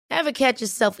Ever catch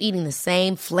yourself eating the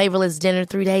same flavorless dinner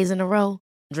 3 days in a row?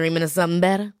 Dreaming of something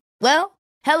better? Well,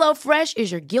 HelloFresh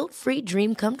is your guilt-free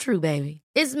dream come true, baby.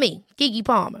 It's me, Keke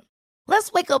Palmer.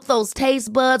 Let's wake up those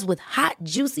taste buds with hot,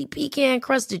 juicy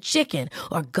pecan-crusted chicken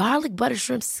or garlic butter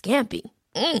shrimp scampi.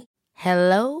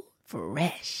 Hello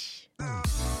Fresh.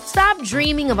 Stop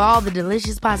dreaming of all the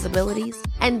delicious possibilities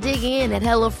and dig in at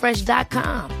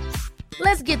HelloFresh.com.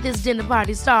 Let's get this dinner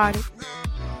party started.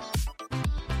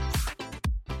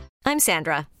 I'm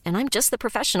Sandra, and I'm just the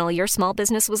professional your small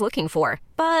business was looking for.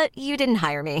 But you didn't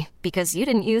hire me because you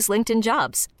didn't use LinkedIn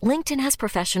Jobs. LinkedIn has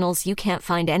professionals you can't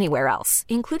find anywhere else,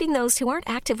 including those who aren't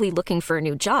actively looking for a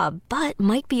new job, but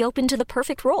might be open to the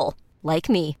perfect role, like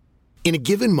me. In a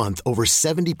given month, over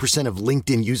 70% of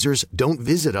LinkedIn users don't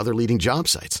visit other leading job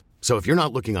sites. So if you're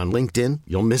not looking on LinkedIn,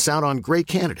 you'll miss out on great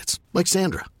candidates like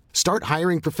Sandra. Start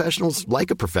hiring professionals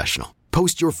like a professional.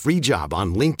 Post your free job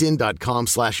on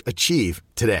linkedin.com/achieve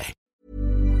today.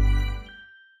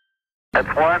 It's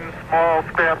one small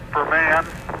step for man,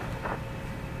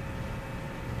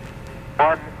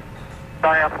 one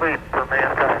giant leap for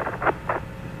mankind.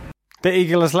 The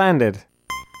eagle has landed.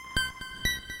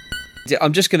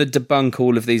 I'm just going to debunk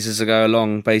all of these as I go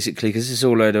along, basically, because it's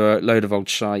all a load of old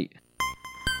shite.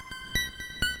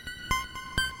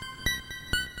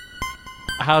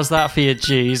 How's that for your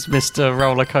G's, Mr.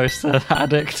 Roller Coaster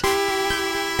Addict?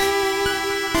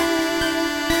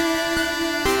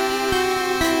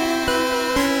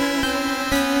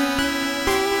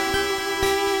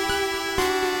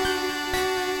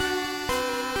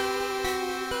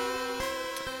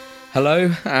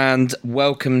 Hello, and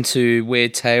welcome to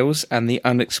Weird Tales and the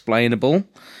Unexplainable.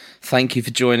 Thank you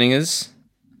for joining us,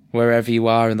 wherever you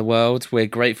are in the world. We're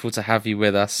grateful to have you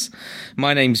with us.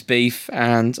 My name's Beef,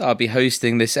 and I'll be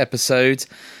hosting this episode.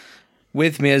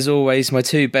 With me, as always, my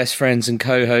two best friends and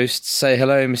co-hosts. Say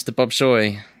hello, Mr. Bob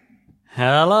Shoy.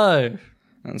 Hello.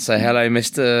 And say hello,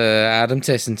 Mr. Adam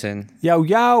Tissington. Yo,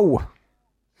 yo!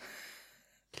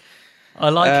 I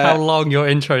like how long your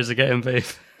intros are getting,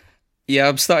 Beef. Yeah,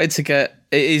 I'm starting to get...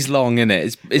 It is long, isn't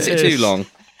it? Is it too long?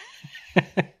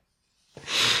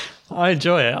 I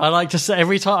enjoy it. I like to say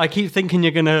every time... I keep thinking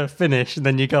you're going to finish, and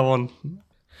then you go on.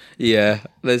 Yeah,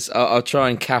 I'll try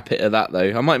and cap it at that,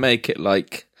 though. I might make it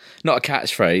like... Not a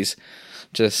catchphrase,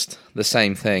 just the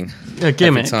same thing. A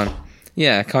gimmick. Every time.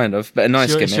 Yeah, kind of, but a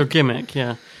nice gimmick. It's your gimmick,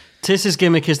 yeah. Tiss's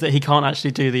gimmick is that he can't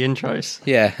actually do the intros.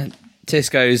 Yeah, Tiss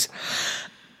goes...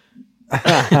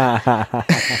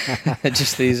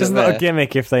 Just these It's not a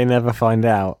gimmick if they never find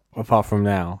out, apart from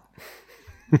now.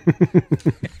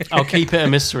 I'll keep it a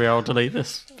mystery. I'll delete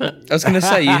this. But I was going to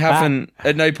say, you haven't...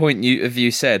 At no point have you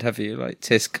said, have you? Like,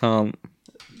 Tiss can't...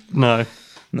 No.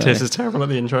 Tiss is terrible at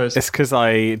the intros. It's because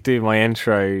I do my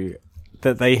intro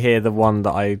that they hear the one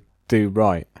that I do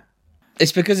right.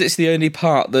 It's because it's the only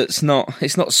part that's not...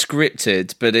 It's not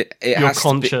scripted, but it You're has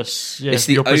conscious. to be... It's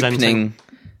the opening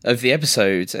of the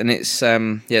episode, and it's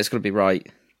it's got to be right.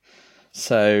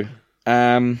 So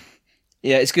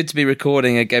it's good to be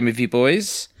recording again with you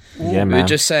boys. Yeah, man. We were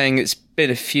just saying it's been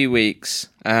a few weeks,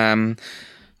 and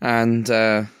it's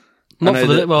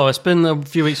been a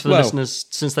few weeks for the listeners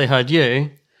since they heard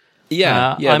you.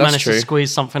 Yeah, I managed true. to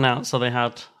squeeze something out, so they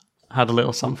had a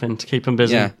little something to keep them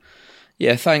busy.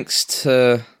 Yeah. Thanks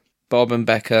to Bob and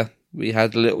Becca, we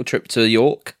had a little trip to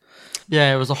York.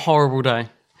 Yeah, it was a horrible day.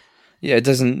 Yeah, it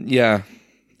doesn't... Yeah.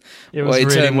 It was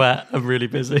really wet and really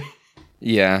busy.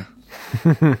 Yeah.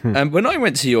 And when I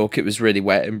went to York, it was really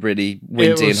wet and really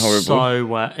windy and horrible. It was so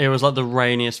wet. It was like the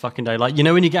rainiest fucking day. Like, you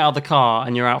know when you get out of the car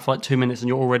and you're out for like 2 minutes and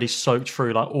you're already soaked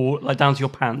through, like down to your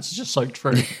pants, it's just soaked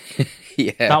through.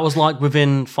 Yeah. That was like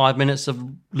within 5 minutes of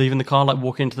leaving the car, like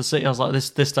walking into the city. I was like,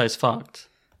 this day's fucked.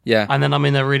 Yeah. And then I'm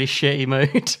in a really shitty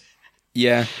mood.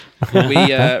 Yeah.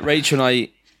 We, Rachel and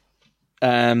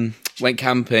I went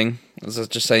camping, as I was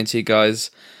just saying to you guys,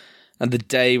 and the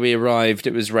day we arrived,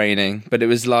 it was raining, but it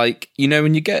was like, you know,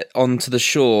 when you get onto the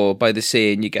shore by the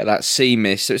sea and you get that sea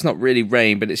mist, so it's not really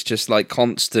rain, but it's just like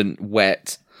constant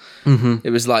wet. Mm-hmm.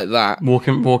 It was like that.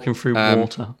 Walking through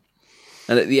water.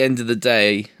 And at the end of the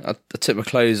day, I took my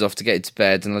clothes off to get into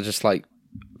bed, and I just like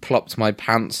plopped my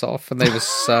pants off, and they were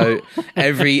so...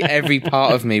 every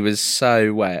part of me was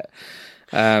so wet.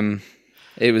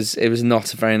 It was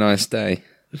not a very nice day.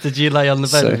 Did you lay on the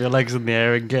bed with your legs in the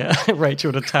air and get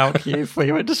Rachel to talc you before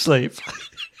you went to sleep?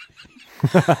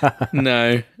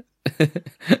 No.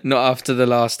 Not after the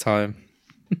last time.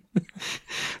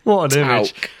 What an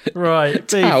image. Talc. Right,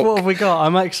 Beef, what have we got?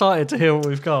 I'm excited to hear what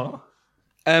we've got.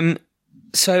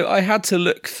 So I had to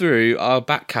look through our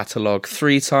back catalogue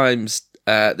 3 times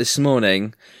this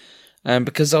morning,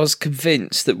 because I was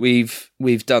convinced that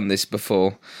we've done this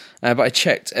before, but I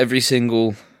checked every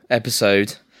single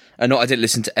episode. No, I didn't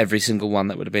listen to every single one.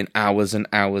 That would have been hours and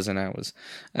hours and hours.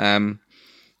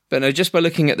 But no, just by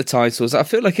looking at the titles, I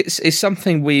feel like it's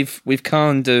something we've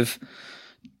kind of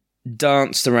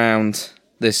danced around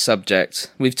this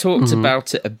subject. We've talked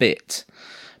about it a bit,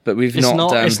 but we've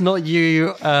not done... It's not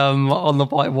you on the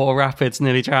Whitewater Rapids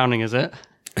nearly drowning, is it?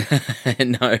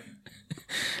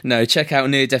 No, check out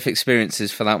Near Death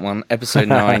Experiences for that one, episode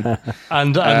 9.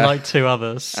 and like 2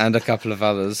 others. And a couple of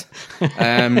others.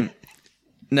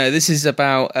 No, this is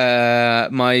about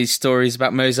my stories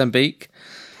about Mozambique.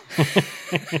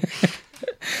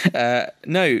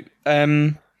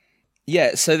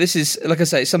 Yeah, so this is, like I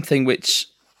say, something which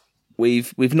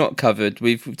we've not covered.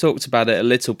 We've talked about it a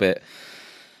little bit.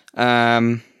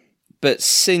 But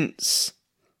since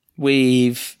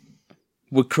we've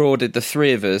recorded, the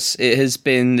 3 of us, it has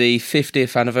been the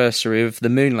 50th anniversary of the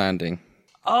moon landing.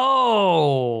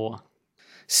 Oh!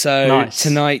 So nice.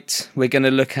 Tonight we're going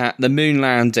to look at the moon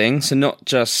landing. So not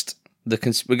just we're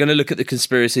going to look at the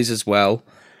conspiracies as well.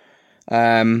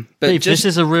 But Steve, this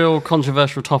is a real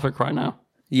controversial topic right now.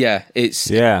 Yeah, it's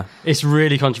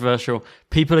really controversial.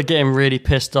 People are getting really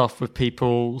pissed off with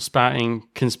people spouting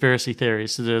conspiracy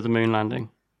theories to do with the moon landing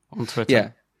on Twitter.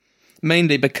 Yeah,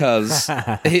 mainly because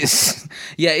it's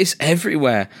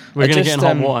everywhere. We're going to get in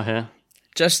hot water here.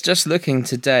 Just looking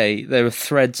today, there were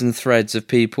threads and threads of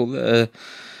people that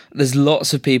there's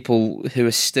lots of people who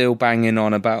are still banging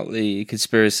on about the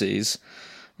conspiracies,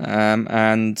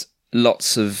 and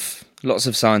lots of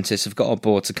scientists have got on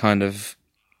board to kind of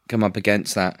come up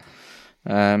against that.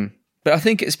 But I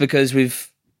think it's because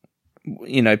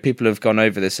people have gone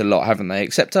over this a lot, haven't they?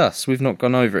 Except us, we've not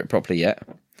gone over it properly yet.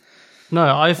 No,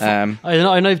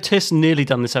 I know Tiss nearly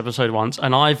done this episode once,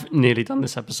 and I've nearly done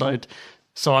this episode.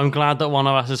 So I'm glad that one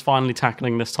of us is finally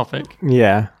tackling this topic.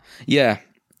 Yeah. Yeah.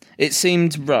 It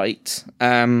seemed right.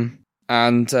 And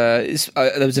there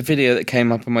was a video that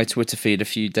came up on my Twitter feed a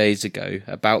few days ago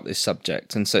about this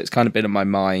subject. And so it's kind of been on my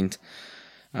mind.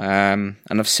 And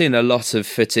I've seen a lot of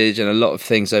footage and a lot of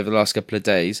things over the last couple of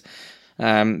days.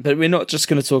 But we're not just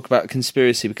going to talk about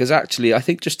conspiracy, because actually I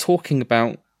think just talking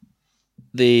about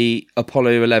the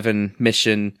Apollo 11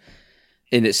 mission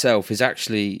in itself is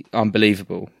actually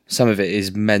unbelievable. Some of it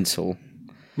is mental.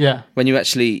 Yeah. When you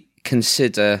actually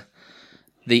consider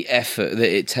the effort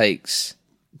that it takes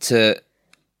to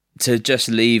just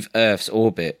leave Earth's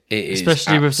orbit, it is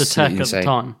especially with the tech insane. at the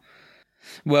time.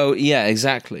 Well, yeah,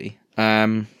 exactly.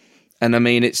 And I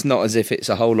mean, it's not as if it's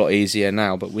a whole lot easier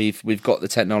now, but we've got the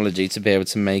technology to be able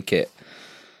to make it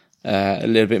a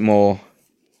little bit more.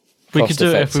 We could do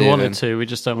it if we wanted to. We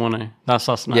just don't want to. That's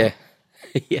us now. Yeah.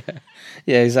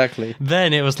 Yeah, exactly.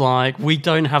 Then it was like, we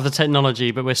don't have the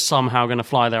technology, but we're somehow going to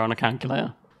fly there on a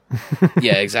calculator.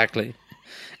 Yeah, exactly.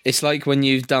 It's like when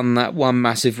you've done that one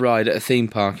massive ride at a theme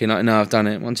park, you're like, no, I've done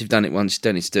it. Once you've done it once, you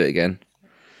don't need to do it again.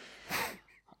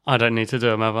 I don't need to do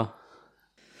them ever.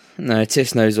 No,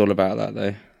 Tiss knows all about that,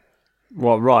 though.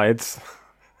 What, rides?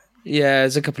 Yeah,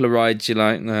 there's a couple of rides you're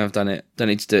like, no, I've done it. Don't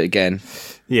need to do it again.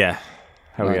 Yeah.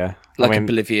 Hell yeah. Like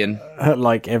Oblivion.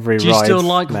 Like every ride. Do you still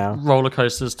like now. roller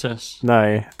coasters, Tiss?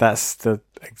 No, that's the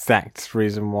exact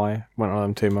reason why I went on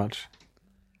them too much.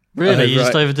 Really? You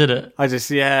just overdid it?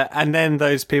 And then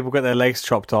those people got their legs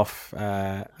chopped off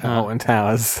at Alton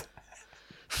Towers.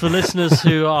 For listeners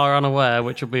who are unaware,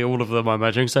 which will be all of them, I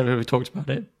imagine, because we've talked about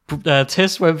it,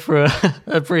 Tiss went through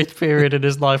a brief period in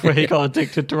his life where he got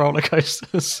addicted to roller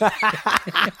coasters.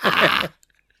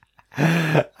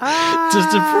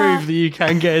 Just to prove that you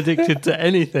can get addicted to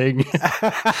anything.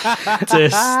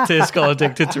 Tiss got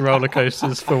addicted to roller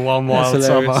coasters for one wild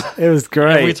summer. It was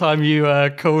great. Every time you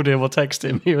called him or texted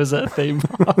him, he was at a theme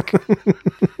park.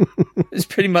 It's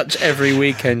pretty much every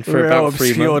weekend for about 3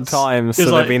 obscure months. times,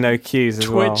 so there'll be no queues as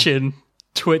well.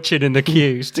 Twitching in the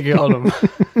queues to get on them.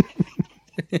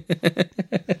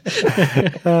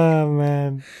 Oh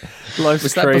man, life's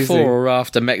was that crazy. before or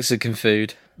after Mexican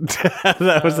food?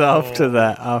 That was after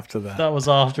that. That was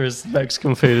after his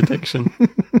Mexican food addiction.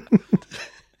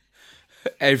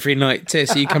 Every night,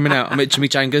 Tiss, are you coming out? I'm at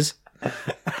chimichangas.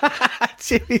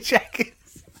 Chimichangas.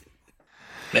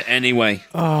 But anyway.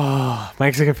 Oh,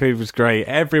 Mexican food was great.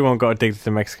 Everyone got addicted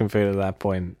to Mexican food at that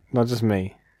point. Not just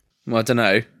me. Well, I don't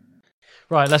know.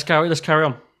 Right, let's carry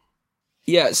on.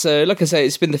 Yeah, so like I say,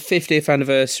 it's been the 50th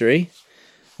anniversary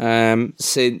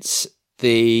since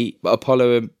the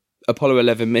Apollo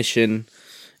 11 mission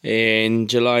in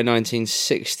July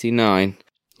 1969.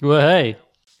 Well, hey.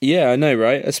 Yeah, I know,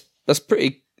 right? That's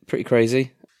pretty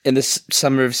crazy. In the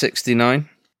summer of 69.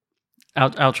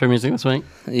 Outro music this week.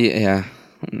 Yeah.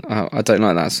 I don't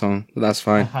like that song, but that's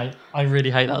fine. I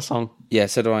really hate that song. Yeah,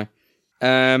 so do I.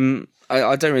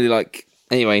 I don't really like...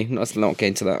 Anyway, let's not get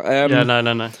into that. Yeah,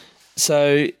 no.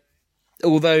 So,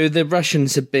 although the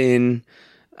Russians have been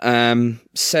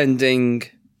sending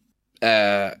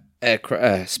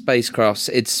spacecrafts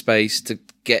into space to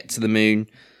get to the moon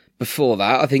before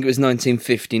that, I think it was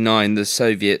 1959, the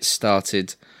Soviets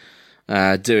started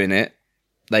doing it.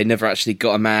 They never actually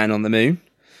got a man on the moon.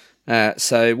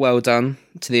 So, well done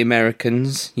to the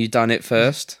Americans. You done it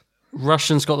first.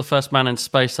 Russians got the first man into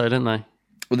space, though, didn't they?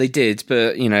 Well, they did,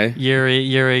 but, you know... Yuri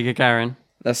Gagarin.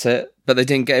 That's it. But they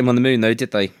didn't get him on the moon, though,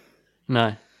 did they?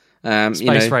 No.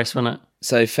 Space race, wasn't it?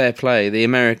 So, fair play. The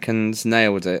Americans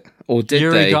nailed it. Or did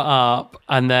Yuri they? got up,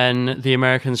 and then the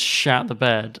Americans shat the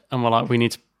bed, and were like, we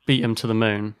need to beat him to the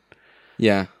moon.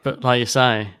 Yeah. But like you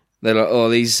say... They're like, oh,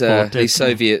 these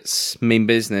Soviets mean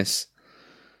business.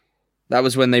 That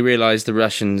was when they realised the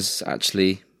Russians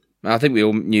actually... I think we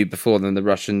all knew before them the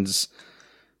Russians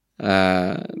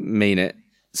mean it.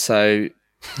 So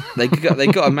they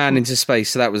got a man into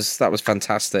space, so that was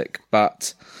fantastic.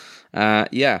 But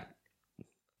yeah.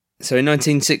 So in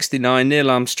 1969,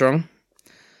 Neil Armstrong,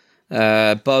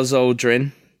 Buzz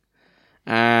Aldrin,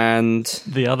 and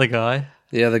the other guy,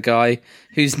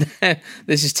 whose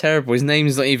this is terrible. His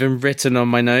name's not even written on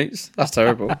my notes. That's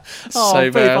terrible. Oh,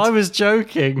 so babe, bad. I was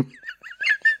joking.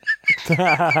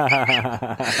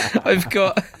 I've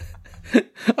got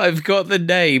the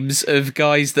names of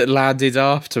guys that landed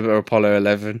after Apollo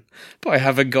 11, but I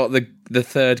haven't got the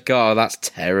third guy. Oh, that's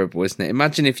terrible, isn't it?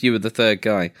 Imagine if you were the third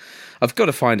guy. I've got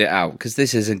to find it out because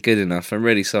this isn't good enough. I'm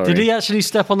really sorry. Did he actually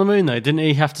step on the moon though? Didn't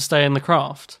he have to stay in the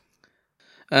craft?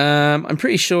 I'm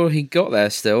pretty sure he got there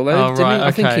still though. Oh, right,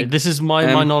 I think okay. This is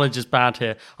my knowledge is bad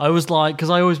here. I was like, because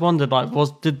I always wondered, like,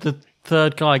 did the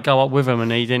third guy go up with him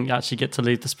and he didn't actually get to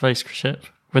lead the spaceship?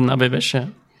 Wouldn't that be a bit shit?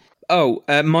 Oh,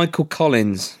 Michael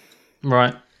Collins.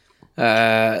 Right.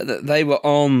 They were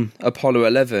on Apollo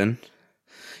 11.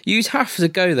 You'd have to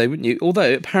go though, wouldn't you?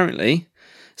 Although apparently,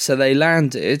 so they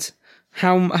landed.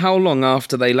 How long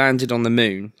after they landed on the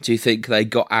moon do you think they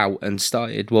got out and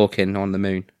started walking on the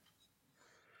moon?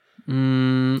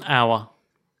 Hour.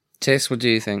 Tiss, what do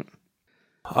you think?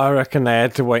 I reckon they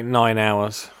had to wait 9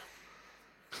 hours.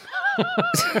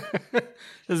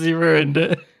 Has he ruined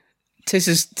it? Tiss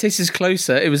is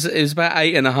closer. It was about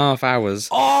 8.5 hours.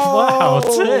 Oh, wow,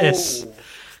 Tiss.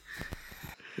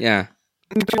 Yeah.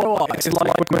 Do you know what? It's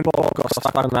like when Bob got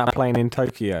stuck on that plane in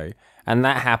Tokyo, and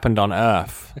that happened on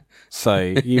Earth.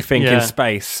 So you think in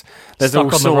space, there's Stuck all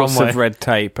on the sorts of red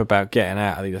tape about getting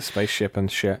out of the spaceship and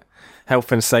shit.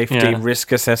 Health and safety,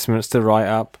 risk assessments to write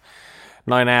up.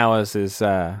 9 hours is,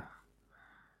 yeah.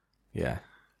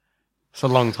 It's a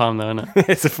long time though, isn't it?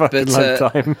 It's a fucking long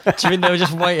time. Do you think they were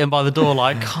just waiting by the door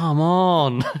like, come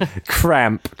on?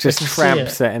 Cramp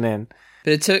setting in.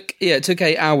 But it took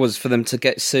 8 hours for them to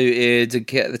get suited, to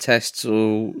get the tests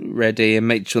all ready and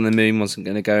make sure the moon wasn't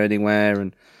going to go anywhere.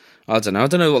 And I don't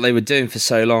know what they were doing for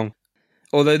so long.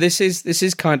 Although this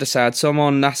is kind of sad. So I'm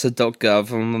on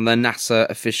NASA.gov, I'm on the NASA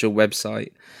official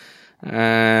website.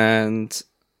 And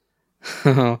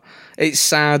it's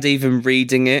sad even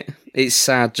reading it. It's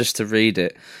sad just to read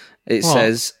it. It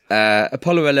says,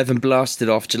 Apollo 11 blasted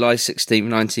off July 16,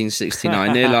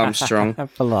 1969. Neil Armstrong.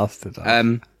 Blasted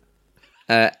off.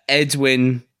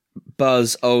 Edwin,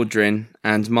 Buzz Aldrin,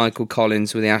 and Michael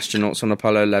Collins were the astronauts on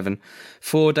Apollo 11.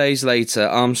 4 days later,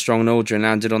 Armstrong and Aldrin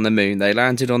landed on the moon. They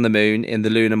landed on the moon in the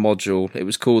lunar module. It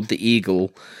was called the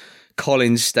Eagle.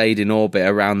 Collins stayed in orbit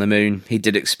around the moon. He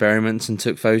did experiments and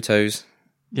took photos.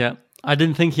 Yeah, I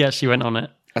didn't think he actually went on it.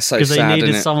 That's so sad, because they needed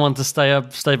isn't it? someone to stay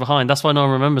behind. That's why no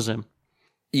one remembers him.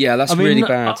 Yeah, that's really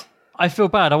bad. I feel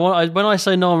bad. When I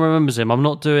say no one remembers him, I'm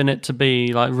not doing it to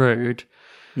be like rude.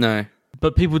 No.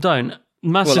 But people don't.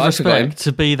 Massive respect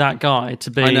to be that guy, to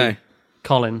be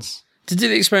Collins. To do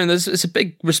the experiment, it's a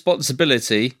big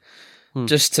responsibility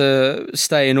just to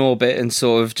stay in orbit and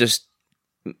sort of just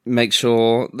make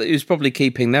sure that he was probably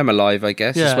keeping them alive, I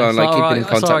guess, as well, like keeping in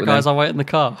contact with guys, them. I'll wait in the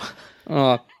car.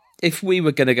 Oh, if we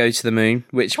were going to go to the moon,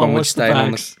 which one would stay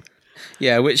on the...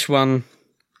 Yeah, which one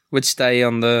would stay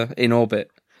in orbit?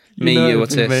 Me, you, or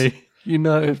Tiss? You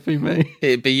know it'd be me.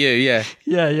 It'd be you, yeah.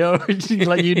 Yeah,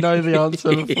 like you know the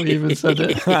answer before you even said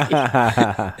it.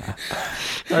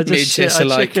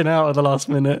 I chicken out at the last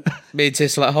minute. Me and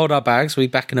Tiss are like, hold our bags, we'll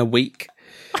be back in a week.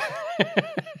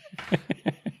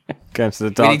 Going to the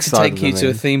dark we need to side take you to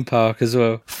a theme park as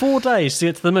well. 4 days to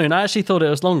get to the moon. I actually thought it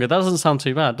was longer. That doesn't sound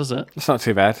too bad, does it? It's not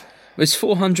too bad. It's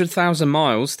 400,000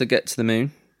 miles to get to the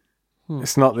moon.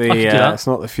 It's not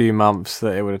the few months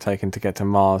that it would have taken to get to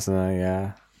Mars.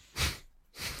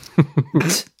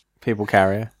 People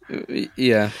carrier.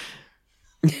 Yeah.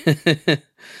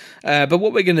 But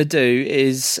what we're going to do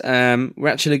is we're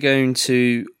actually going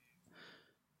to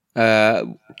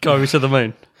Go to the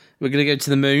moon. We're going to go to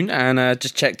the moon and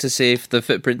just check to see if the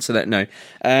footprints are there. No.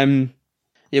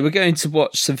 Yeah, we're going to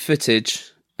watch some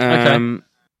footage. Okay.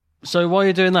 So while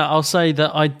you're doing that, I'll say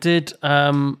that I did.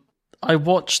 I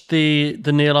watched the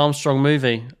Neil Armstrong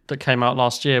movie that came out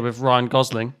last year with Ryan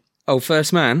Gosling. Oh,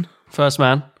 First Man? First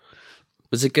Man.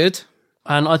 Was it good?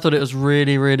 And I thought it was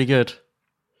really, really good.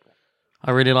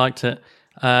 I really liked it.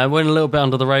 Went a little bit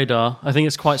under the radar. I think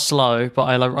it's quite slow, but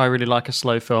I really like a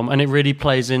slow film. And it really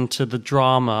plays into the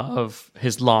drama of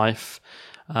his life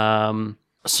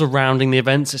surrounding the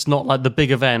events. It's not like the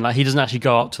big event. Like, he doesn't actually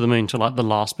go up to the moon till like the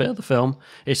last bit of the film.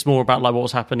 It's more about like what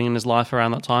was happening in his life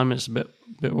around that time. It's a bit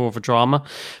more of a drama.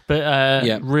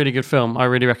 But really good film. I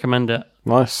really recommend it.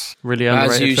 Nice. Really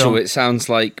underrated As usual, film. it sounds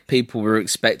like people were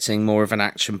expecting more of an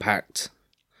action-packed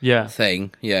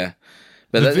thing. Yeah.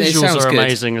 But The it visuals sounds are good.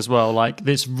 amazing as well. Like,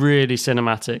 it's really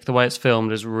cinematic. The way it's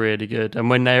filmed is really good. And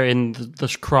when they're in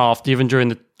the craft, even during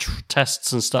the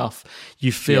tests and stuff,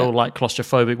 you feel like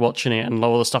claustrophobic watching it, and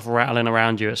all the stuff rattling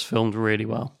around you. It's filmed really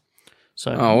well.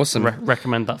 So, awesome.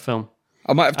 Recommend that film.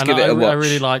 I might have to And give it a watch. I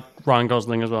really like Ryan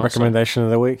Gosling as well. Recommendation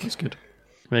of the week. So it's good.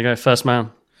 There you go. First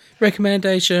Man.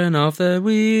 Recommendation of the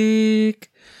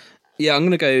week. Yeah, I'm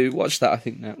going to go watch that, I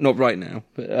think, now. Not right now,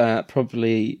 but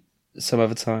probably some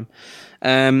other time.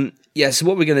 So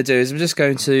what we're going to do is we're just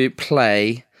going to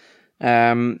play,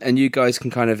 and you guys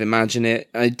can kind of imagine it.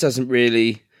 It doesn't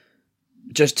really,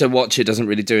 just to watch it doesn't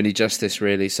really do any justice,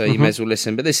 really, so you may as well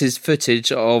listen. But this is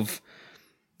footage of,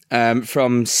 from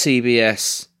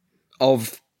CBS,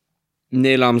 of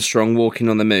Neil Armstrong walking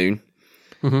on the moon.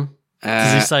 Mm-hmm.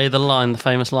 Does he say the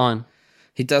famous line?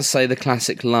 He does say the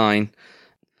classic line.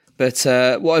 But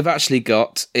what I've actually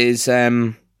got is,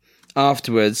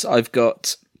 afterwards, I've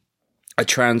got a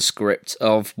transcript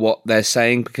of what they're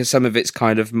saying, because some of it's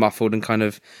kind of muffled and kind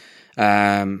of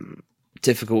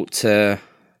difficult to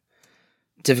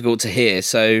hear.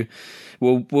 So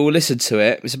we'll listen to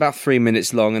it. It's about 3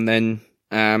 minutes long, and then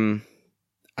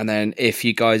if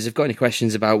you guys have got any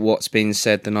questions about what's being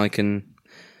said, then I can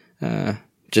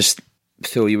just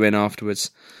fill you in afterwards.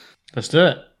 Let's do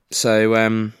it.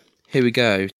 So here we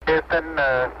go. Houston,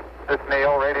 this is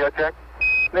Neil, radio check.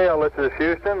 Neil, this is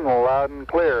Houston, loud and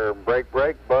clear. Break.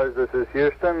 Buzz, this is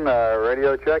Houston,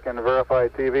 radio check and verify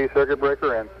TV circuit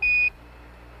breaker in.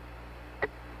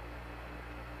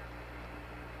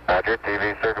 Roger,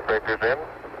 TV circuit breaker's in.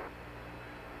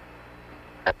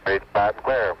 Page 5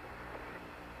 clear.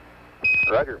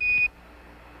 Roger.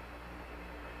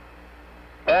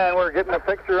 And we're getting a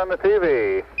picture on the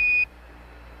TV.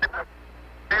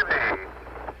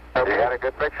 You got a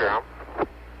good picture, huh?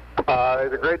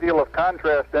 There's a great deal of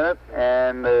contrast in it,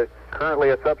 and currently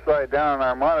it's upside down on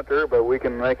our monitor, but we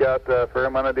can make out a fair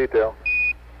amount of detail.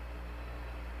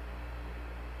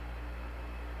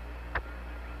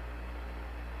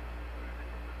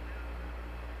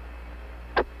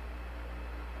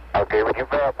 Okay, would you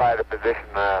verify the position,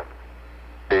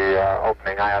 the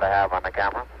opening I ought to have on the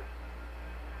camera?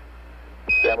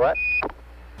 Stand by.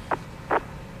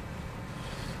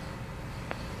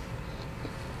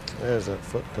 There's a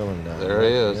foot coming down. There he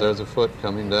is. There's a foot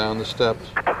coming down the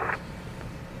steps.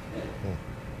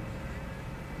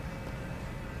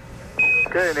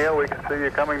 Okay, Neil, we can see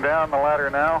you coming down the ladder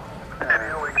now.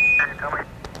 Neil, we can see you coming.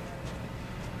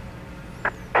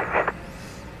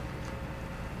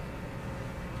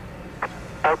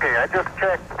 Okay, I just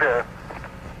checked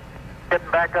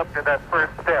getting back up to that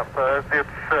first step.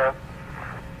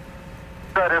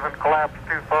 That isn't collapsed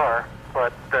too far,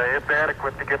 but it's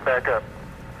adequate to get back up.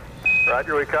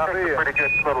 Roger, we copy. It's a pretty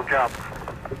good little jump.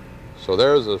 So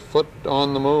there's a foot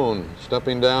on the moon,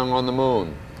 stepping down on the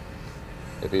moon.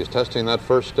 If he's testing that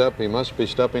first step, he must be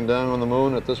stepping down on the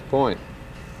moon at this point.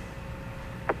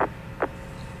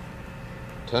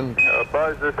 10.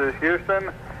 Buzz, this is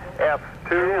Houston.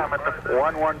 F2,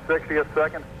 1/160th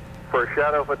second for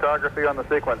shadow photography on the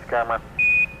sequence camera.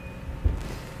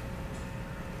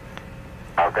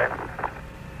 Okay.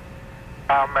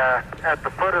 I'm at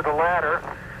the foot of the ladder.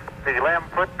 The LEM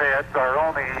footpads are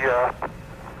only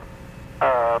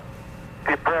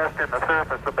depressed in the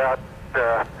surface about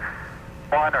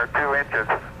 1 or 2 inches,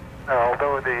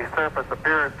 although the surface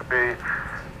appears to be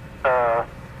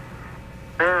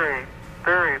very,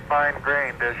 very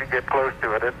fine-grained as you get close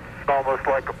to it. It's almost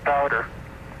like a powder.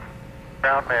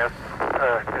 Ground mass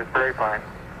is very fine.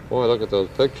 Boy, look at those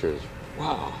pictures.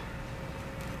 Wow.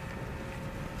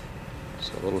 It's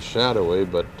a little shadowy,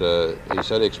 but he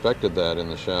said he expected that in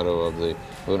the shadow of the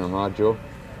lunar module.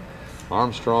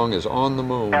 Armstrong is on the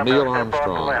moon. Neil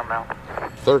Armstrong,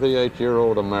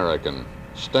 38-year-old American,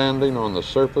 standing on the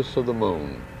surface of the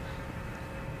moon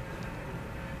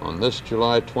on this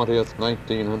July 20th,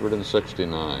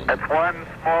 1969. That's one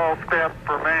small step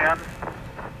for man,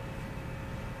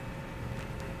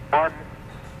 one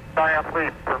giant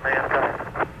leap for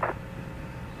mankind.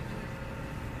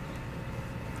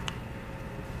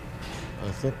 I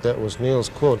think that was Neil's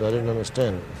quote. I didn't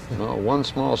understand it. No, one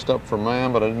small step for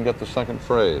man, but I didn't get the second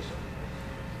phrase.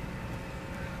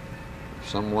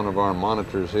 Some one of our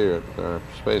monitors here at our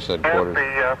space headquarters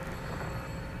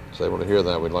is able to hear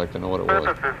that. We'd like to know what it was.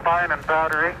 The surface is fine and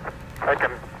powdery. I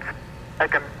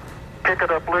can kick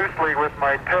it up loosely with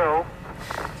my toe.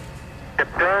 It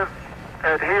does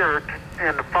adhere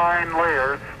in fine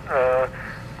layers,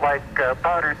 like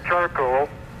powdered charcoal,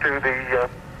 to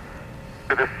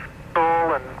the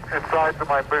sole and insides of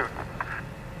my boot.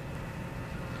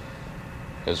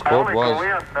 His quote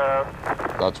was,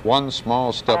 that's one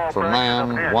small step for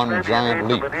man, one giant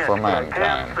leap for mankind.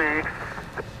 I can see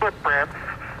the footprints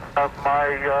of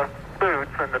my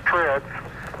boots and the treads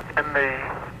in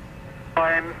the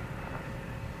fine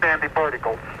sandy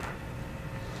particles.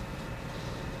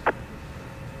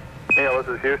 Neil,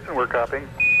 this is Houston. We're copying.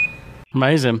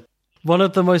 Amazing. One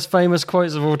of the most famous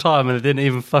quotes of all time, and I didn't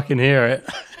even fucking hear it.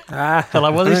 Like,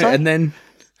 what did he say? And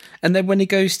then when he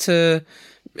goes to,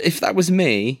 if that was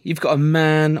me, you've got a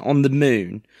man on the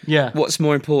moon. Yeah. What's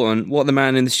more important, what the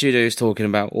man in the studio is talking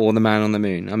about, or the man on the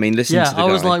moon? I mean, listen to the guy. Yeah,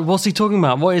 I was like, what's he talking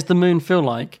about? What does the moon feel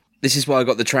like? This is why I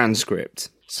got the transcript.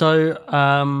 So,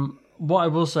 what I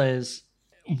will say is,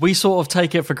 we sort of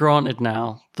take it for granted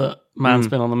now that man's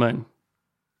been on the moon.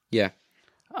 Yeah.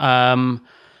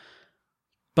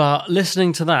 But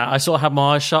listening to that, I sort of had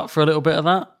my eyes shut for a little bit of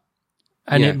that.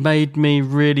 And it made me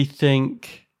really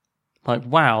think, like,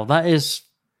 wow, that is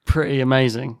pretty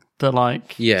amazing that,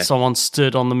 like, someone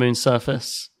stood on the moon's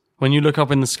surface. When you look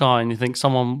up in the sky and you think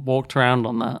someone walked around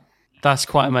on that, that's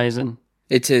quite amazing.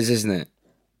 It is, isn't it?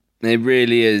 It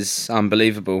really is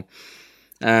unbelievable.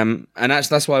 And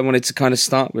actually, that's why I wanted to kind of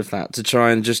start with that, to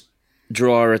try and just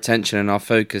draw our attention and our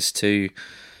focus to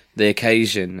the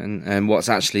occasion and what's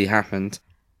actually happened.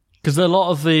 Because a lot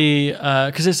of the,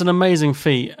 because it's an amazing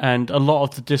feat, and a lot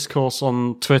of the discourse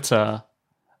on Twitter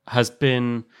has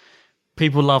been,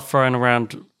 people love throwing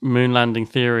around moon landing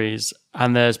theories,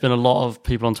 and there's been a lot of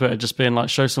people on Twitter just being like,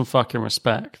 show some fucking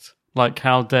respect. Like,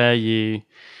 how dare you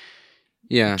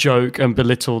joke and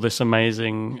belittle this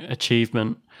amazing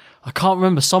achievement? I can't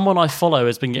remember, someone I follow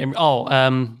has been getting,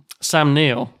 Sam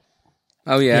Neill.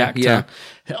 Oh, yeah, yeah.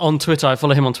 On Twitter, I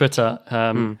follow him on Twitter.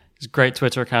 His great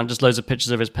Twitter account, just loads of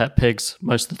pictures of his pet pigs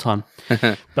most of the time,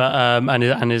 but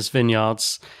and his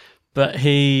vineyards. But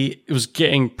he was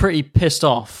getting pretty pissed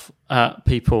off at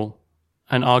people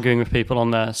and arguing with people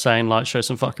on there, saying like, "Show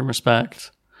some fucking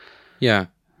respect." Yeah.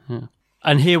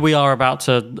 And here we are about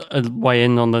to weigh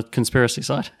in on the conspiracy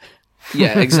side.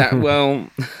 Yeah, exactly. Well,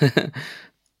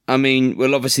 I mean,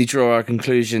 we'll obviously draw our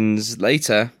conclusions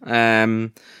later,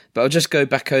 but I'll just go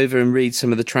back over and read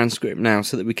some of the transcript now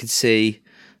so that we can see.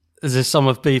 Is this some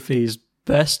of Beefy's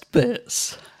best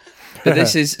bits? But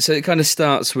this is, so it kind of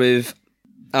starts with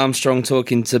Armstrong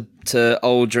talking to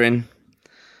Aldrin,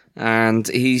 and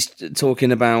he's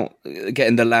talking about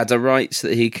getting the ladder right so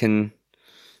that he can,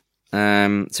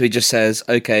 so he just says,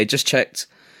 okay, just checked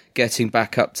getting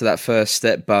back up to that first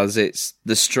step, Buzz. It's,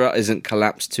 the strut isn't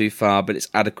collapsed too far, but it's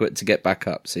adequate to get back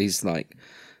up. So he's like,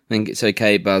 I think it's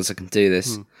okay, Buzz, I can do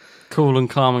this. Cool and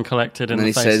calm and collected in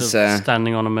the face of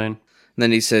standing on a moon. And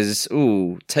then he says,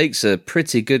 ooh, takes a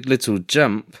pretty good little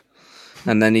jump.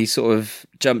 And then he sort of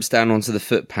jumps down onto the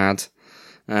footpad.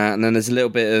 And then there's a little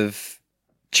bit of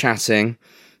chatting.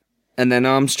 And then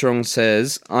Armstrong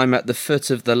says, I'm at the foot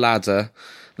of the ladder.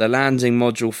 The landing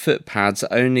module footpads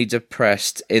are only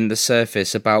depressed in the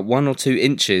surface about 1 or 2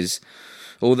 inches.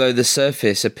 Although the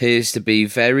surface appears to be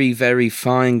very, very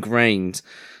fine-grained.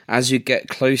 As you get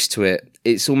close to it,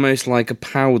 it's almost like a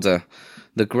powder.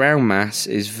 The ground mass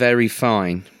is very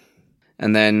fine.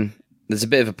 And then there's a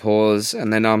bit of a pause,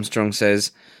 and then Armstrong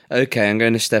says, okay, I'm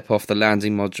going to step off the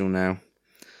landing module now.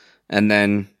 And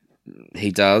then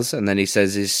he does, and then he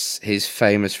says his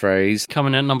famous phrase.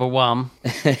 Coming at number 1.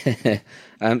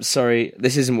 Sorry,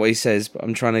 this isn't what he says, but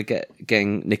I'm trying to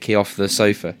getting Nikki off the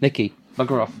sofa. Nikki,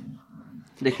 bugger off.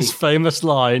 Nikki. His famous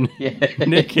line. Yeah.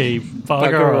 Nikki,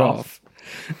 bugger off.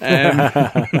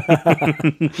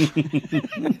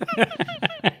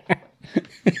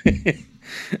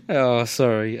 Oh,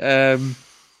 sorry.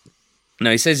 No,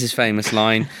 he says his famous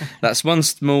line. That's one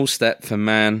small step for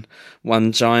man,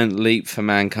 one giant leap for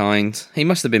mankind. He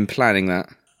must have been planning that.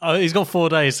 He's got 4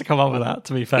 days to come up with that,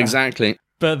 to be fair. Exactly.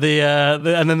 But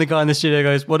and then the guy in the studio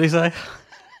goes, what did he say?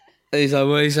 He's like,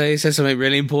 what did he say? He said something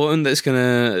really important that's going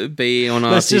to be on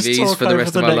our Let's just TVs talk for the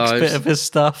rest over of our next lives. bit of his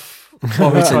stuff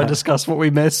while we try and discuss what we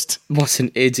missed. What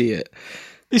an idiot.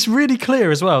 It's really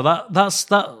clear as well.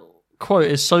 That quote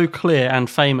is so clear and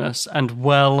famous and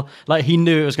well, like he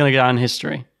knew it was going to go down in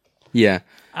history. Yeah.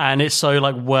 And it's so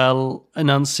like well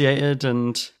enunciated,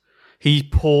 and he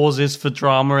pauses for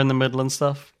drama in the middle and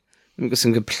stuff. We've got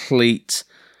some complete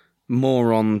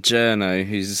moron journo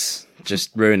who's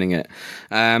just ruining it.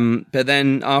 But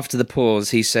then after the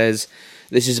pause, he says,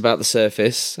 this is about the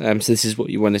surface. So this is what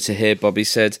you wanted to hear, Bobby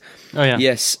said. Oh, yeah.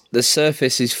 Yes, the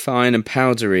surface is fine and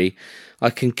powdery. I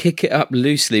can kick it up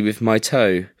loosely with my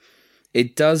toe.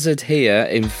 It does adhere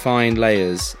in fine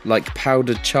layers, like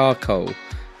powdered charcoal,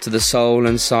 to the sole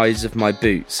and sides of my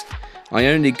boots. I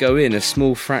only go in a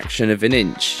small fraction of an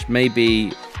inch,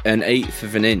 maybe 1/8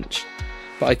 of an inch,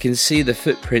 but I can see the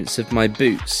footprints of my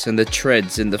boots and the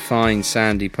treads in the fine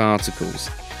sandy particles.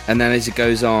 And then as it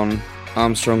goes on,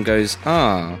 Armstrong goes,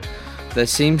 there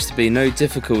seems to be no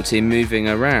difficulty in moving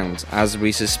around, as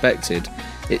we suspected.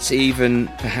 It's even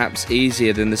perhaps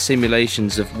easier than the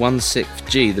simulations of 1/6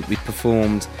 G that we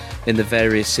performed in the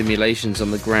various simulations on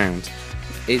the ground.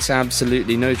 It's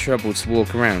absolutely no trouble to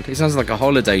walk around. It sounds like a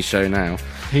holiday show now.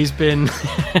 He's been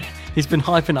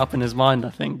hyping up in his mind, I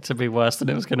think, to be worse than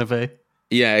it was going to be.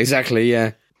 Yeah, exactly,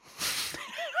 yeah.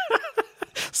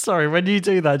 Sorry, when you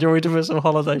do that, do you want me to put some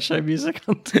holiday show music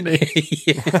underneath?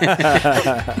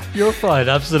 You'll find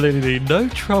absolutely no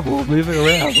trouble moving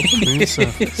around on the moon's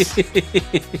surface.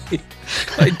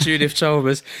 Like Judith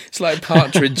Chalmers. It's like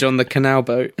Partridge on the canal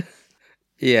boat.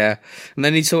 Yeah. And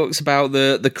then he talks about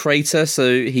the crater.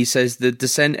 So he says the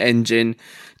descent engine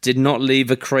did not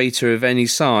leave a crater of any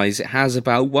size. It has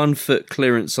about 1 foot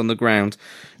clearance on the ground.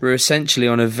 We're essentially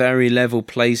on a very level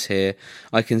place here.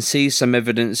 I can see some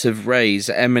evidence of rays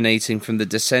emanating from the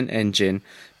descent engine,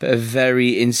 but a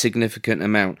very insignificant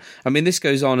amount. I mean, this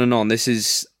goes on and on.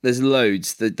 There's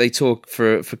loads. They talk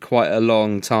for quite a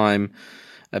long time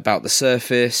about the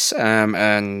surface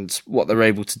and what they're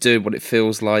able to do, what it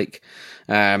feels like.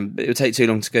 It would take too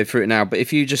long to go through it now, but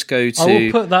if you just go to... I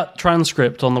will put that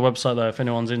transcript on the website, though, if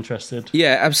anyone's interested.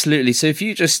 Yeah, absolutely. So if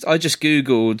you I just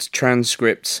Googled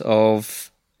transcript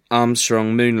of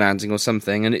Armstrong moon landing or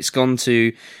something, and it's gone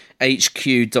to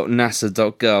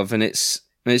hq.nasa.gov, and it's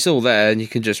all there, and you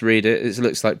can just read it. It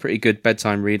looks like pretty good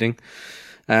bedtime reading.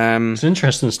 It's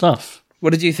interesting stuff. What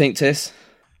did you think, Tis?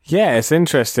 Yeah, it's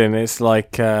interesting. It's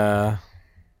like, I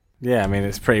mean,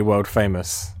 it's pretty world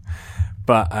famous.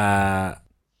 But,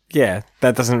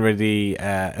 that doesn't really...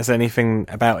 is there anything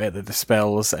about it that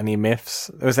dispels any myths?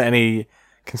 Was there any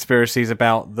conspiracies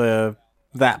about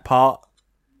that part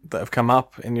that have come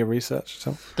up in your research?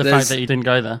 The fact that you didn't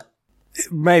go there?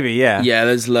 Maybe, yeah. Yeah,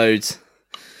 there's loads.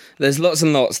 There's lots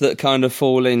and lots that kind of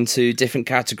fall into different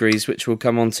categories, which we'll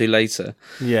come on to later.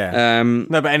 Yeah.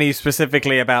 No, but any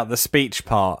specifically about the speech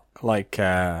part? Like,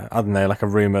 I don't know, like a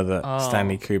rumour that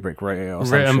Stanley Kubrick wrote it or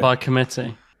something. Written by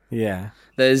committee. Yeah.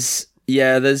 There's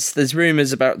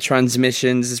rumours about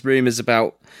transmissions. There's rumours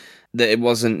about that it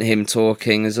wasn't him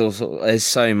talking. There's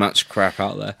so much crap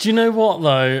out there. Do you know what,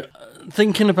 though?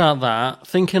 Thinking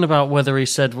about whether he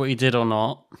said what he did or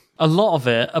not, a lot of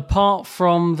it, apart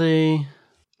from the...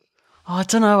 I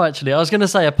don't know, actually. I was going to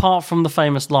say, apart from the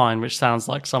famous line, which sounds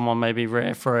like someone maybe wrote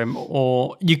it for him,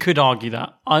 or you could argue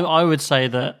that. I would say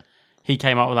that he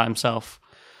came up with that himself.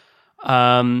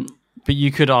 But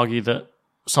you could argue that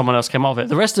someone else came up with it.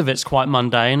 The rest of it's quite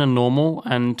mundane and normal,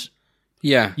 and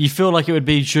yeah, you feel like it would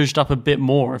be judged up a bit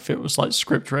more if it was like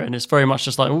script written. It's very much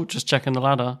just like, just checking the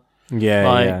ladder.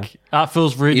 Yeah, that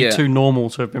feels really too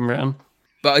normal to have been written.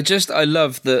 But I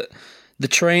love that the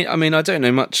train. I mean, I don't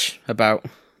know much about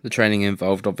the training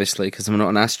involved, obviously, because I'm not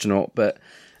an astronaut. But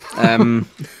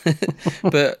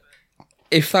but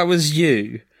if that was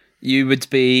you would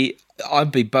be.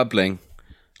 I'd be bubbling.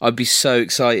 I'd be so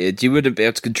excited. You wouldn't be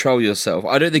able to control yourself.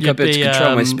 I don't think I'd be able to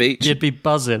control my speech. You'd be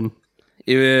buzzing.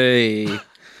 Oh,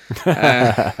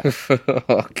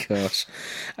 gosh.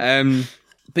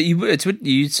 But you would, wouldn't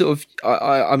you? Sort of,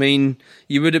 I mean,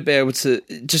 you wouldn't be able to...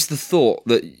 Just the thought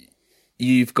that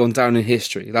you've gone down in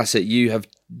history. That's it. You have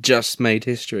just made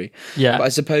history. Yeah. But I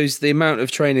suppose the amount of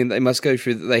training they must go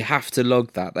through, that they have to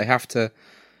log that. They have to...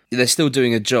 They're still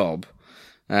doing a job.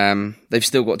 They've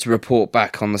still got to report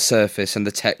back on the surface and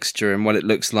the texture and what it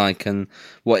looks like and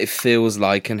what it feels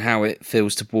like and how it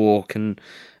feels to walk and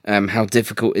how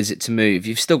difficult is it to move.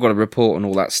 You've still got to report on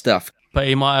all that stuff. But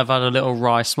he might have had a little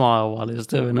wry smile while he was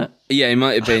doing it. Yeah, he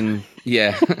might have been,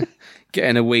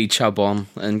 getting a wee chub on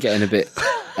and getting a bit.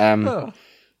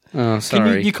 Oh,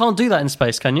 sorry. You can't do that in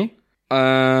space, can you?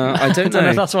 I don't know know.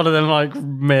 if that's one of them like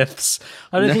myths.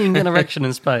 I don't think you can get an erection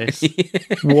in space.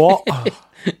 What?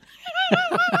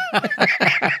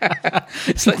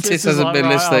 It's like Tis hasn't like, been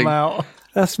right, listening. I'm out.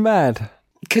 That's mad.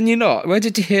 Can you not? Where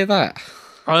did you hear that?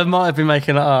 I might have been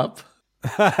making it up.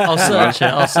 I'll search it.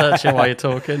 I'll search it while you're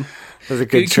talking. There's a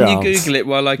good Can chance. you Google it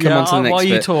while I come on to the next while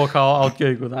you bit? talk, I'll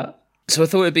Google that. So I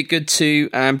thought it'd be good to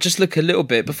just look a little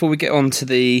bit before we get on to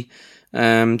the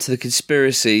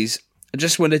conspiracies. I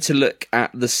just wanted to look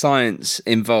at the science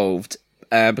involved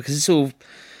because it's all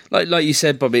like you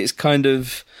said, Bobby. It's kind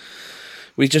of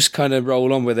we just kind of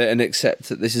roll on with it and accept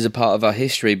that this is a part of our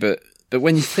history. But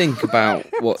when you think about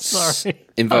what's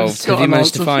involved, have you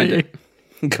managed to find it?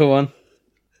 Go on.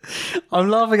 I'm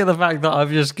laughing at the fact that I've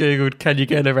just Googled, can you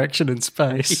get an erection in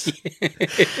space?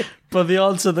 But the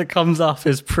answer that comes up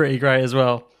is pretty great as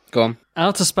well. Go on.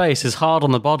 Outer space is hard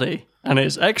on the body, and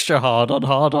it's extra hard on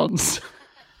hard-ons.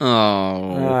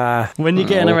 Oh. When you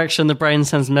get an erection, the brain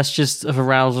sends messages of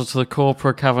arousal to the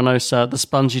corpora cavernosa, the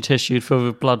spongy tissue filled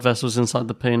with blood vessels inside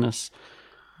the penis.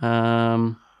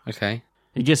 Okay.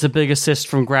 It gets a big assist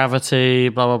from gravity,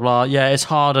 blah, blah, blah. Yeah, it's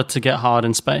harder to get hard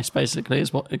in space, basically,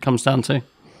 is what it comes down to.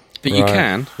 But you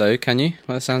can, though, can you?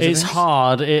 By the sounds of It's things?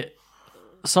 hard.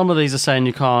 Some of these are saying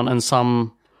you can't, and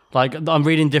some, like, I'm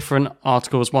reading different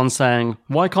articles. One saying,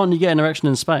 why can't you get an erection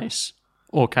in space?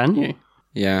 Or can you?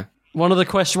 Yeah. One of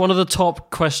the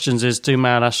top questions is, do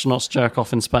male astronauts jerk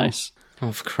off in space?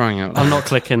 Oh, for crying out loud. I'm not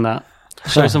clicking that.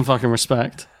 Show some fucking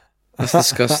respect. That's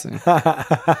disgusting.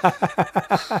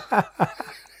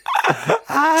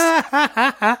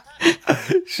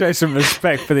 Show some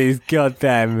respect for these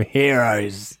goddamn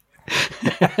heroes.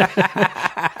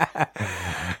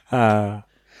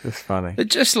 It's funny.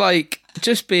 But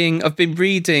I've been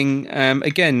reading,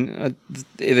 again,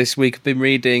 this week I've been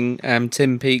reading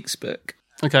Tim Peake's book.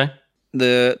 Okay.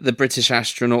 The British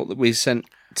astronaut that we sent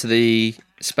to the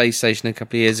space station a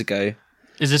couple of years ago.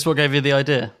 Is this what gave you the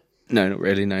idea? No, not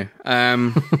really, no.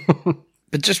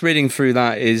 But just reading through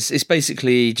that it's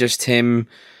basically just him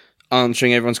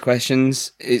answering everyone's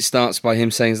questions. It starts by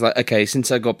him saying, like, okay, since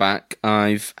I got back,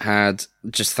 I've had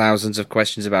just thousands of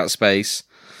questions about space.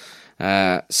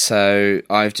 So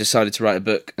I've decided to write a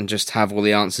book and just have all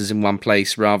the answers in one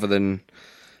place rather than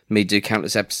me do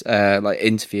countless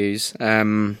interviews.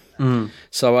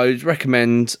 So I would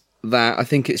recommend that. I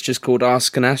think it's just called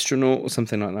Ask an Astronaut or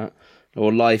something like that,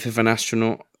 or Life of an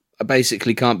Astronaut. I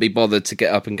basically can't be bothered to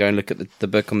get up and go and look at the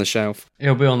book on the shelf.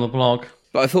 It'll be on the blog.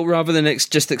 But I thought rather than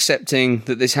just accepting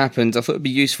that this happened, I thought it'd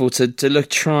be useful to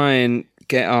try and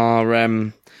get our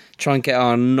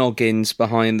noggins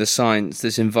behind the science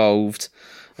that's involved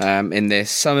in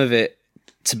this. Some of it,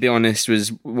 to be honest,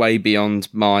 was way beyond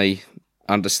my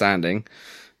understanding.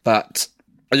 But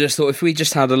I just thought if we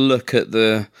just had a look at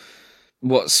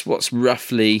what's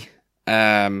roughly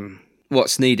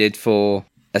what's needed for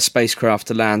a spacecraft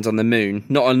to land on the moon,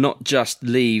 not just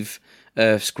leave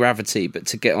Earth's gravity, but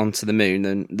to get onto the moon,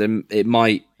 then it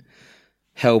might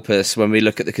help us when we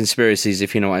look at the conspiracies,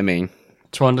 if you know what I mean.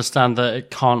 To understand that it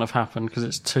can't have happened because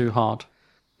it's too hard.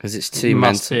 Because it's too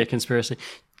must mental. be a conspiracy.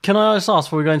 Can I just ask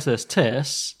before we go into this,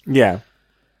 Tis? Yeah.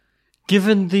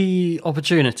 Given the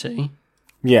opportunity,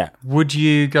 Yeah. would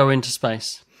you go into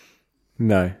space?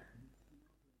 No.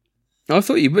 I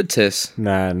thought you would, Tis.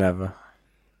 Nah, never.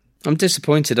 I'm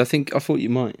disappointed. I thought you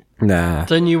might. Nah.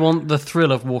 Don't you want the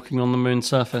thrill of walking on the moon's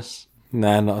surface?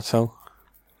 Nah, not at all.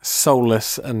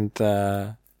 Soulless and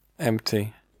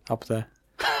empty up there.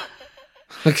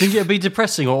 Think it'd be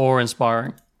depressing or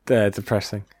awe-inspiring?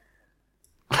 Depressing.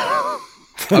 I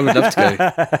would love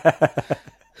to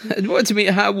go. What do you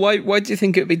mean? Why do you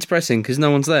think it would be depressing? Because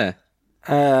no one's there?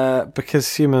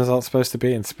 Because humans aren't supposed to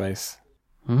be in space.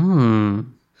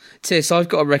 Tis, I've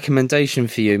got a recommendation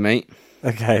for you, mate.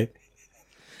 Okay.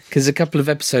 Because a couple of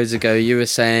episodes ago, you were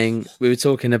saying, we were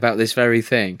talking about this very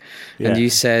thing, and you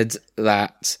said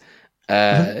that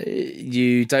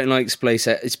you don't like space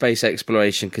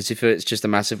exploration because you feel it's just a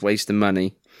massive waste of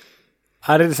money.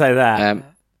 I didn't say that.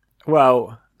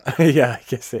 Well, yeah, I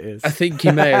guess it is. I think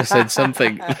you may have said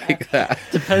something like that.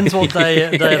 Depends what day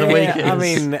of the week it is. I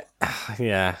mean,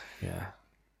 yeah.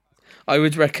 I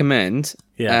would recommend.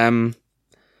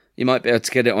 You might be able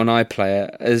to get it on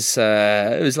iPlayer. As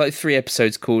it was like 3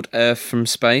 episodes called Earth from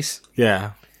Space.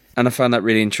 Yeah. And I found that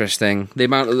really interesting. The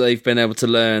amount that they've been able to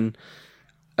learn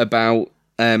about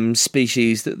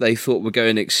species that they thought were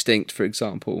going extinct, for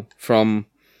example, from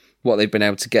what they've been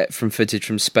able to get from footage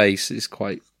from space is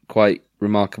quite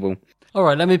remarkable. All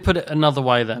right, let me put it another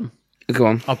way then. Go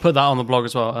on. I'll put that on the blog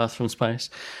as well, Earth from Space.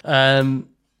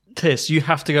 Tis, you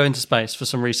have to go into space for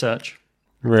some research.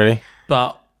 Really?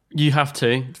 But you have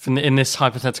to, in this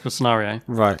hypothetical scenario.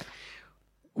 Right.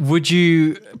 Would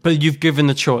you... But you've given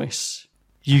the choice.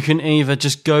 You can either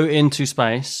just go into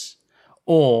space,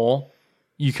 or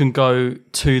you can go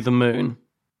to the moon.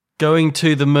 Going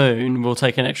to the moon will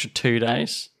take an extra 2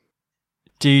 days.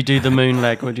 Do you do the moon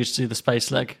leg, or do you just do the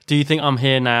space leg? Do you think I'm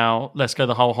here now, let's go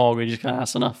the whole hog, or are you just going,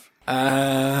 that's enough?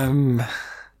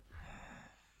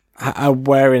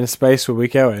 Where in space were we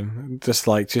going? Just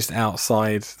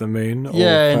outside the moon? Or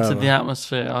into further? the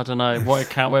atmosphere. I don't know.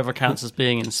 Whatever counts as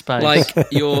being in space. Like,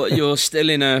 you're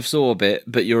still in Earth's orbit,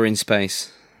 but you're in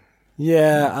space.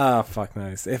 Yeah, fuck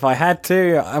knows. If I had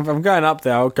to, if I'm going up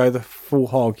there, I'll go the full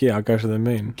hog. Yeah, I'll go to the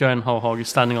moon. Going whole hog, you're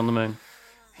standing on the moon.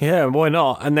 Yeah, why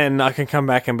not? And then I can come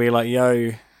back and be like,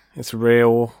 yo, it's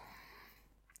real.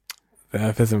 The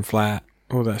Earth isn't flat.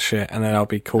 All that shit. And then I'll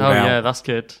be called out. Oh, yeah, that's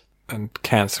good. And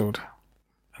cancelled.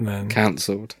 And then...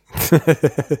 Cancelled.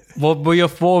 What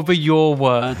would be your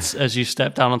words as you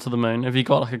step down onto the moon? Have you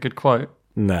got like a good quote?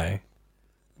 No,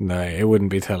 it wouldn't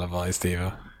be televised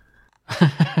either.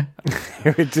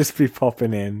 It would just be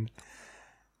popping in.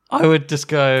 I would just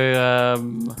go,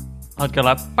 I'd go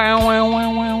like, bow, wow,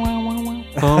 wow, wow, wow, wow,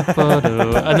 wow, ba, ba,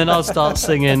 do. And then I'll start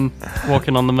singing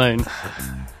Walking on the Moon.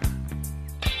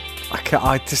 Do you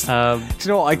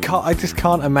know what? I just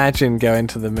can't imagine going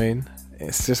to the moon.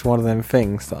 It's just one of them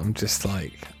things that I'm just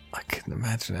like, I couldn't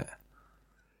imagine it.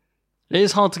 It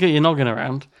is hard to get your noggin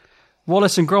around.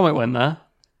 Wallace and Gromit went there.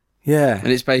 Yeah. And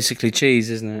it's basically cheese,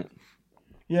 isn't it?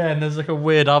 Yeah, and there's like a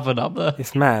weird oven up there.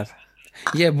 It's mad.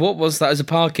 Yeah, what was that? It was a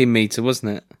parking meter,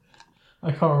 wasn't it?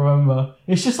 I can't remember.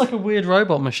 It's just like a weird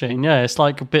robot machine. Yeah, it's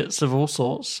like bits of all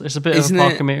sorts. It's a bit Isn't of a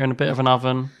parking meter and a bit of an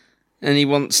oven. And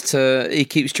he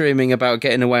keeps dreaming about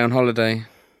getting away on holiday.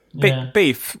 Yeah.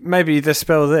 Beef, maybe you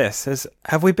dispel this.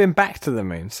 Have we been back to the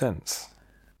moon since?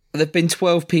 There have been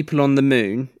 12 people on the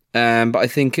moon, but I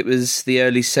think it was the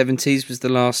early 70s was the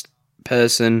last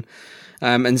person.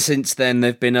 And since then,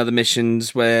 there have been other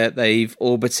missions where they've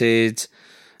orbited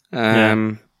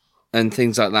and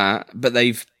things like that. But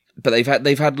they've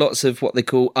had lots of what they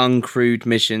call uncrewed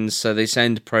missions. So they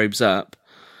send probes up,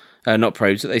 not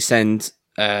probes, but they send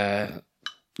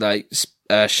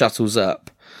shuttles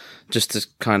up just to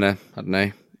kind of, I don't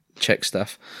know, check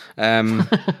stuff.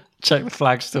 Check the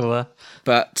flag's still there.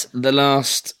 But the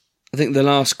last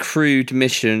crewed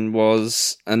mission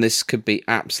was, and this could be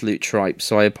absolute tripe,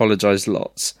 so I apologise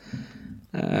lots.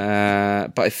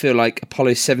 But I feel like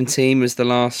Apollo 17 was the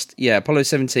last. Yeah, Apollo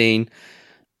 17,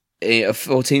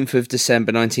 14th of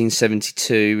December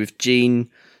 1972, with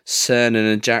Gene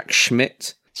Cernan and Jack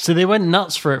Schmitt. So they went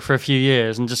nuts for it for a few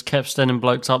years and just kept sending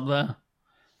blokes up there.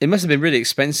 It must have been really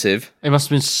expensive. It must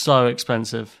have been so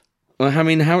expensive. Well, I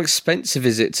mean, how expensive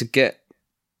is it to get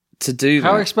to do that?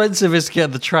 How expensive is to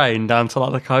get the train down to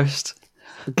like the coast?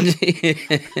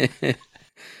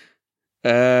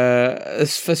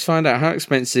 Let's find out. How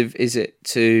expensive is it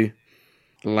to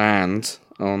land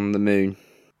on the moon?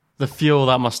 The fuel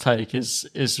that must take is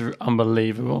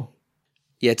unbelievable.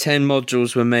 Yeah, 10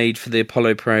 modules were made for the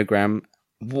Apollo program.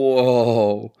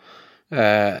 Whoa.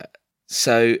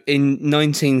 So in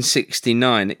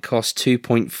 1969, it cost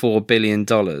 $2.4 billion.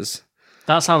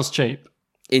 That sounds cheap.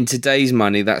 In today's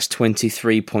money, that's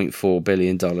 $23.4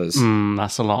 billion.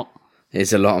 That's a lot.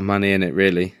 It's a lot of money, isn't it,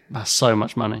 really? That's so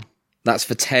much money. That's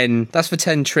for 10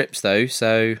 trips, though,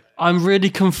 so... I'm really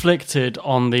conflicted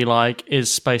on the,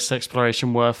 is space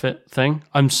exploration worth it thing.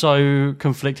 I'm so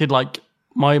conflicted.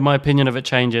 My opinion of it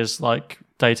changes,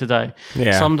 day to day.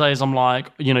 Yeah. Some days I'm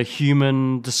like,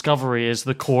 human discovery is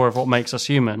the core of what makes us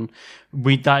human.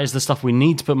 That is the stuff we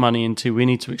need to put money into. We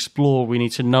need to explore. We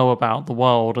need to know about the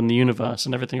world and the universe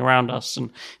and everything around us.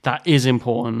 And that is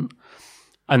important.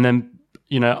 And then,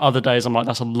 other days I'm like,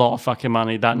 that's a lot of fucking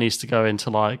money. That needs to go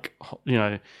into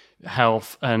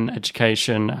health and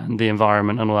education and the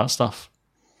environment and all that stuff.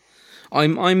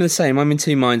 I'm the same. I'm in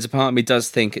two minds. A part of me does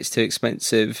think it's too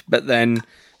expensive, but then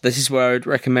this is where I'd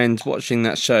recommend watching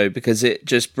that show, because it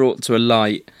just brought to a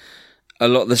light a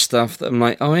lot of the stuff that I'm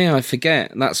like, oh yeah, I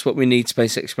forget. That's what we need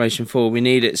space exploration for. We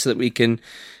need it so that we can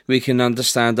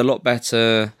understand a lot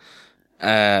better,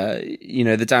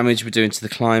 the damage we're doing to the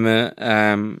climate,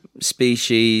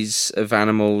 species of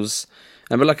animals.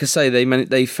 But like I say,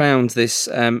 they found this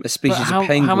a species of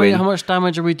penguin. How much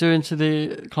damage are we doing to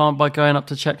the climate by going up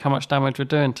to check how much damage we're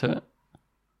doing to it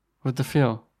with the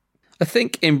fuel? I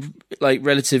think in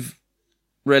relative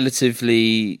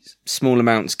relatively small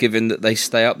amounts, given that they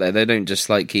stay up there. They don't just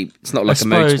like keep. It's not like a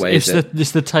suppose motorway.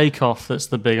 It's the takeoff that's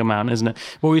the big amount, isn't it?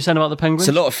 What were you saying about the penguins?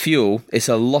 It's a lot of fuel. It's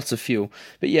a lot of fuel.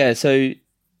 But yeah, so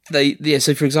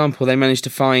so for example, they managed to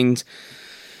find.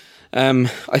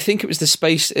 I think it was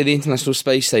the International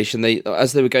Space Station.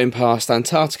 As they were going past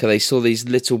Antarctica, they saw these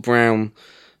little brown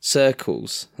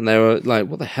circles, and they were like,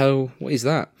 "What the hell? What is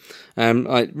that?"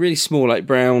 Like really small, like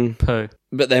brown poo,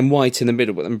 but then white in the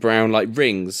middle, but then brown like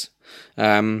rings.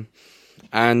 After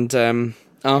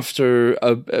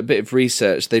a bit of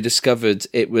research, they discovered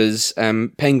it was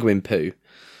penguin poo.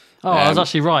 Oh, I was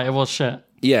actually right. It was shit.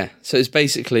 Yeah, so it's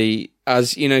basically,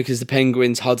 as you know, because the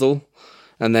penguins huddle,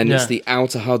 and then it's the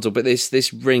outer huddle. But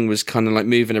this ring was kind of like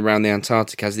moving around the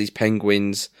Antarctic as these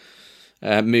penguins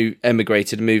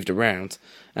emigrated and moved around.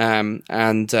 So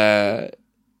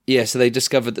they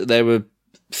discovered that there were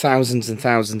thousands and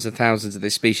thousands and thousands of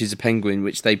this species of penguin,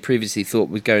 which they previously thought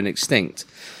was going extinct.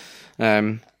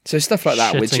 So stuff like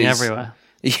that, which is everywhere.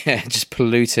 Yeah, just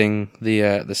polluting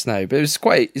the snow. But it's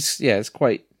quite.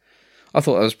 I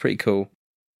thought that was pretty cool.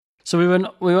 So we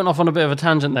went off on a bit of a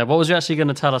tangent there. What was you actually going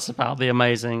to tell us about the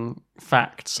amazing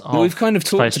facts of Well, we've kind of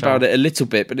talked about it a little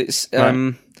bit, but it's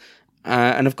and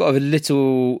I've got a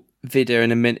little video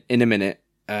in a minute,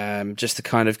 just to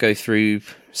kind of go through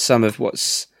some of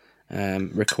what's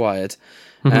required.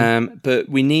 Mm-hmm. But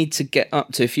we need to get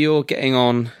up to, if you're getting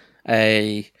on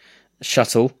a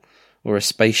shuttle or a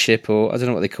spaceship, or I don't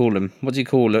know what they call them. What do you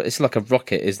call it? It's like a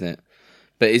rocket, isn't it?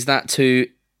 But is that too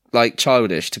like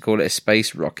childish to call it a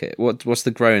space rocket? What's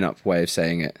the grown-up way of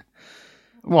saying it?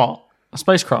 What? A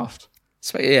spacecraft?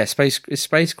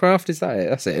 Spacecraft, is that it?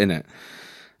 That's it, isn't it?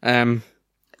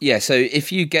 So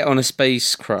if you get on a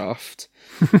spacecraft,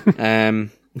 it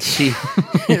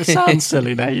sounds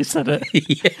silly now you said it.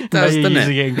 Yeah, it does, doesn't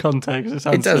using it in context, it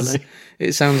sounds silly.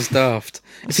 It sounds daft.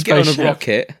 If you get on a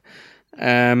rocket,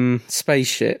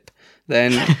 spaceship,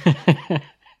 then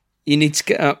you need to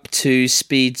get up to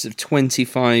speeds of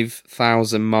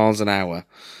 25,000 miles an hour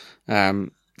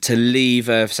to leave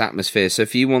Earth's atmosphere. So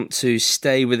if you want to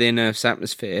stay within Earth's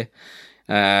atmosphere,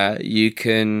 you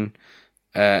can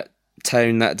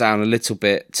tone that down a little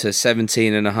bit to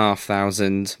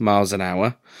 17,500 miles an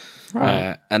hour.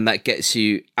 Right. And that gets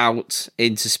you out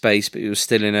into space, but you're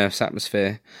still in Earth's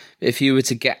atmosphere. If you were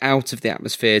to get out of the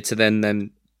atmosphere to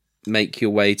then make your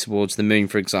way towards the moon,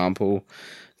 for example,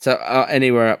 so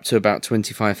anywhere up to about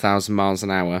 25,000 miles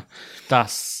an hour.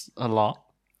 That's a lot.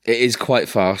 It is quite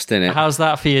fast, isn't it? How's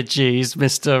that for your G's,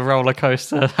 Mr. Roller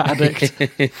Coaster Addict?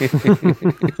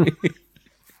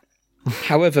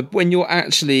 However, when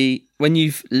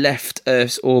you've left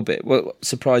Earth's orbit, what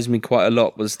surprised me quite a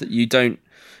lot was that you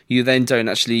then don't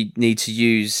actually need to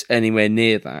use anywhere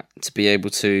near that to be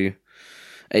able to.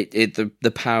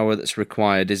 The power that's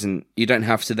required isn't. You don't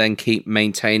have to then keep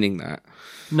maintaining that.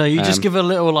 No, you just give a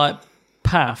little like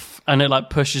path, and it like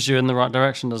pushes you in the right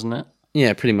direction, doesn't it?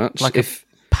 Yeah, pretty much.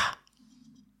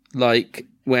 Like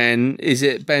when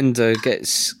Bender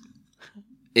gets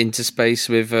into space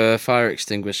with a fire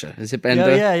extinguisher? Is it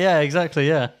Bender? Yeah, exactly.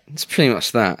 Yeah, it's pretty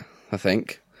much that. I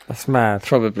think that's mad.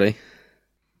 Probably,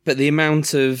 but the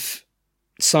amount of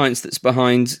science that's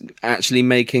behind actually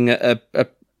making a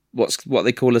what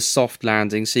they call a soft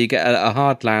landing. So you get a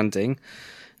hard landing,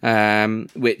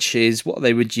 which is what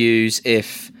they would use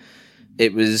if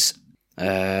it was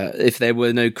if there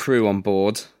were no crew on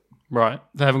board. Right,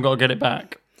 they haven't got to get it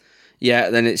back. Yeah,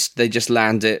 then they just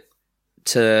land it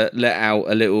to let out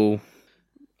a little,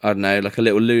 I don't know, like a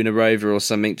little lunar rover or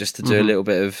something, just to do a little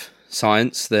bit of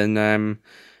science. Then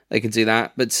they can do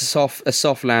that. But a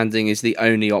soft landing is the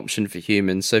only option for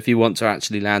humans. So if you want to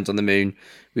actually land on the moon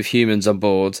with humans on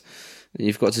board,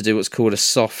 you've got to do what's called a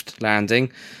soft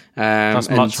landing. That's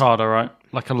much harder, right?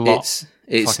 Like a lot.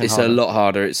 It's a lot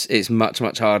harder. It's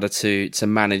much harder to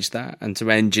manage that, and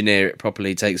to engineer it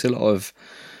properly takes a lot of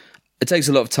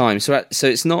time. So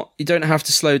it's not, you don't have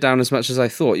to slow down as much as I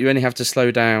thought. You only have to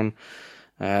slow down.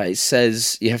 It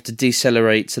says you have to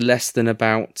decelerate to less than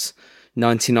about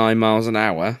 99 miles an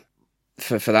hour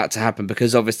for that to happen,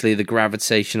 because obviously the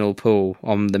gravitational pull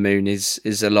on the moon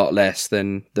is a lot less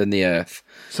than the Earth.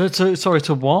 So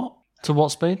to what? To what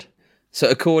speed? So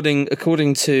according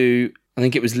to, I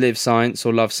think it was Live Science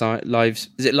or Live Science.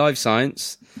 Is it Live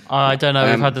Science? I don't know.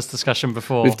 We've had this discussion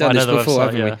before. We've done this before,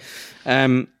 website,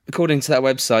 haven't we? According to that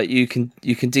website, you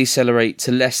can decelerate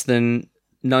to less than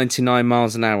 99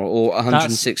 miles an hour or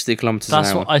 160 kilometers an hour.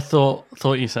 That's what I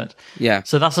thought you said. Yeah.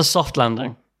 So that's a soft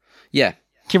landing. Yeah.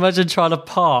 Can you imagine trying to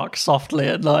park softly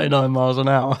at 99 miles an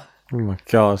hour? Oh my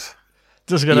god.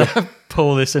 Just going to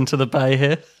pull this into the bay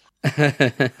here.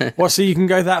 What, so you can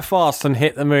go that fast and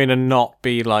hit the moon and not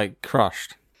be, like,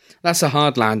 crushed? That's a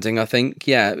hard landing, I think.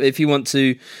 Yeah, if you want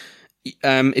to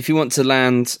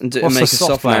land and What's make a a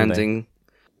soft soft landing,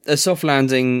 a soft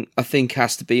landing, I think,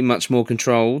 has to be much more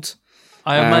controlled.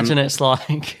 I imagine it's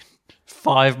like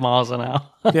 5 miles an hour.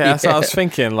 Yeah, that's what I was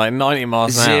thinking, like 90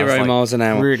 miles an hour. 0 miles an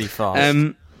hour. Really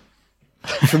fast.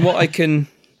 From what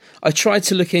I tried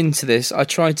to look into this. I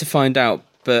tried to find out,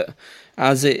 but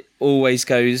as it always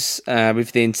goes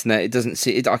with the internet,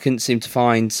 I couldn't seem to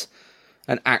find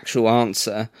an actual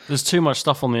answer. There's too much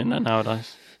stuff on the internet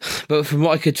nowadays. But from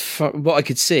what I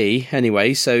could see,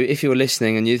 anyway. So if you're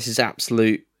listening and this is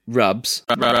absolute rubs,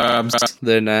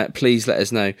 then please let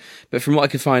us know. But from what I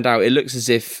could find out, it looks as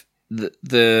if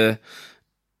the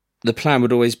plan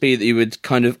would always be that you would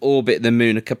kind of orbit the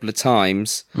moon a couple of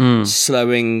times,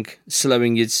 slowing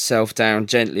yourself down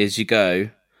gently as you go,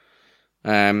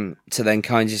 to then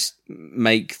kind of just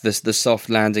make the soft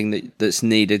landing that's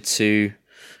needed to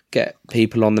get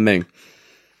people on the moon.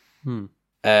 I'm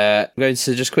going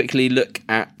to just quickly look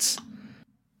at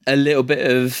a little bit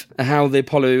of how the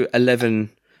Apollo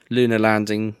 11 lunar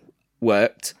landing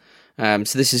worked. So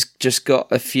this has just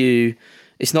got a few.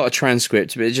 It's not a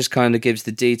transcript, but it just kind of gives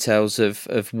the details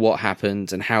of what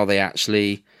happened and how they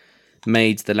actually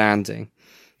made the landing.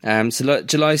 So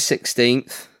July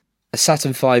 16th, a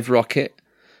Saturn V rocket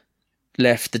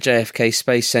left the JFK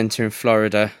Space Center in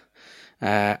Florida,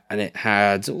 and it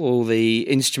had all the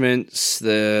instruments,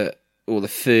 all the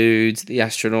food, the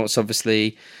astronauts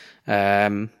obviously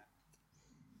went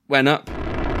up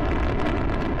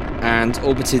and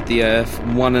orbited the Earth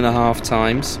 1.5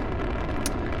 times.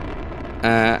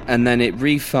 And then it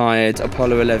refired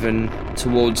Apollo 11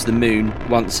 towards the moon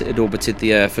once it had orbited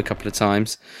the Earth a couple of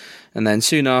times. And then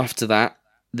soon after that,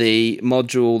 the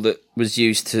module that was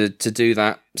used to do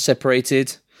that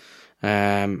separated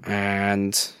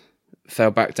and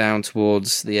fell back down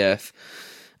towards the Earth.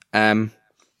 And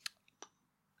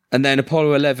then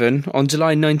Apollo 11, on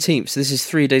July 19th, so this is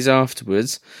 3 days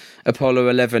afterwards, Apollo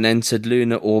 11 entered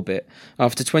lunar orbit.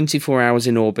 After 24 hours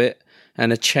in orbit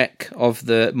and a check of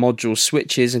the module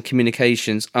switches and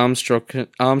communications, Armstrong and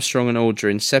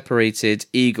Aldrin separated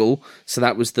Eagle, so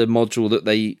that was the module that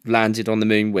they landed on the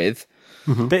moon with.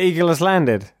 Mm-hmm. The Eagle has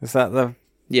landed. Is that the...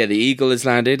 Yeah, the Eagle has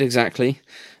landed, exactly.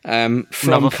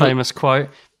 Another famous quote.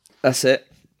 That's it.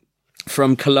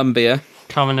 From Columbia.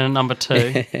 Coming in at number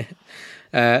 2.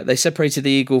 They separated the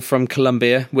Eagle from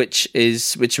Columbia, which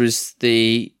was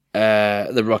the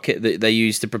rocket that they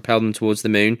used to propel them towards the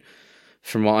moon,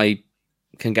 from what I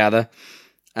can gather,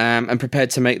 and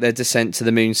prepared to make their descent to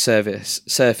the moon's surface.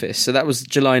 So that was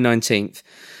July 19th.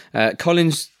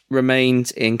 Collins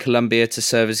remained in Columbia to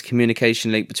serve as a communication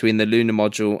link between the lunar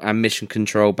module and mission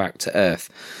control back to Earth.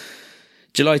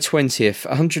 July 20th,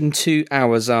 102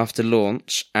 hours after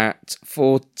launch, at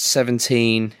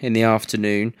 4:17 in the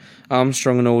afternoon,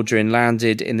 Armstrong and Aldrin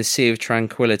landed in the Sea of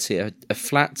Tranquility, a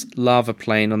flat lava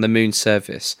plain on the moon's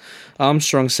surface.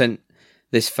 Armstrong sent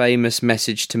this famous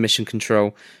message to Mission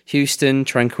Control: Houston,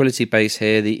 Tranquility Base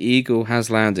here, the Eagle has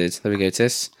landed. There we go,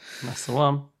 Tiss. That's the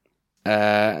one.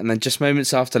 And then just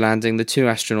moments after landing, the 2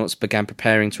 astronauts began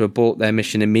preparing to abort their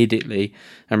mission immediately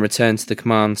and return to the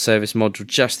command service module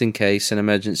just in case an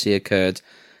emergency occurred.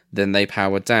 Then they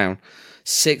powered down.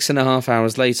 6.5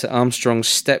 hours later, Armstrong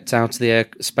stepped out of the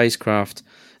spacecraft.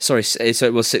 Sorry, so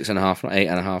it was 6.5, not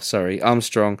 8.5, sorry.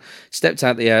 Armstrong stepped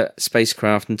out the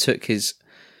spacecraft and took his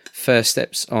first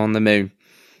steps on the moon.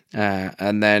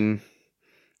 And then...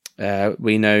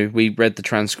 we read the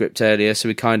transcript earlier, so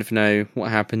we kind of know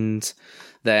what happened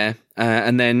there.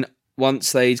 And then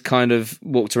once they'd kind of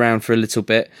walked around for a little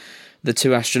bit, the 2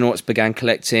 astronauts began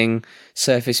collecting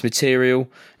surface material,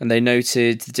 and they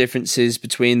noted the differences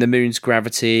between the moon's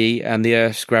gravity and the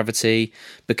Earth's gravity,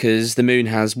 because the moon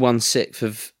has 1/6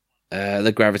 of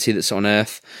the gravity that's on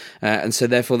Earth. And so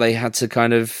therefore they had to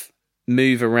kind of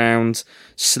move around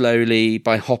slowly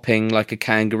by hopping like a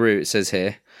kangaroo, it says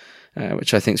here.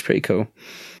 Which I think is pretty cool.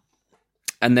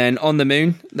 And then on the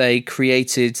moon, they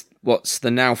created what's the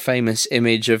now famous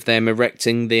image of them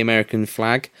erecting the American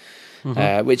flag,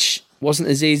 which wasn't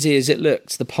as easy as it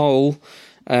looked. The pole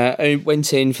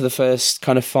went in for the first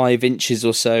kind of 5 inches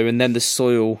or so, and then the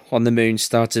soil on the moon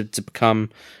started to become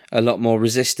a lot more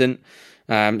resistant.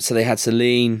 So they had to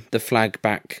lean the flag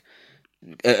back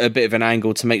a bit of an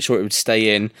angle to make sure it would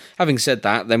stay in. Having said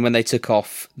that, then when they took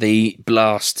off, the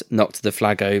blast knocked the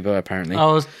flag over, apparently.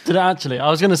 Did it actually? I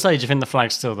was going to say, do you think the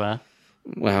flag's still there?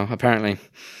 Well, apparently.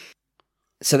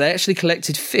 So they actually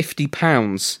collected 50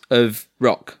 pounds of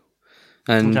rock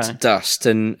and dust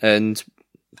and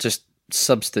just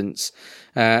substance.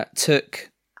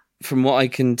 Took from what I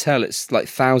can tell, it's like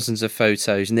thousands of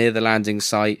photos near the landing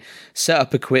site, set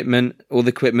up equipment, all the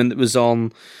equipment that was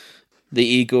on the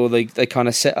Eagle. They kind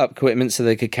of set up equipment so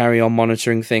they could carry on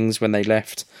monitoring things when they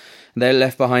left. They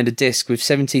left behind a disc with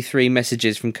 73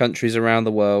 messages from countries around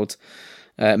the world,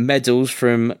 medals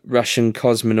from Russian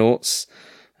cosmonauts.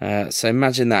 So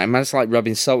imagine that. It's like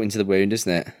rubbing salt into the wound,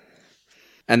 isn't it?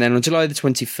 And then on July the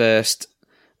 21st,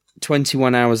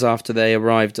 21 hours after they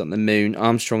arrived on the moon,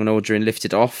 Armstrong and Aldrin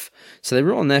lifted off. So they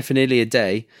were on there for nearly a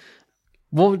day.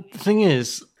 Well, the thing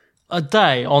is, a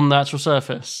day on the actual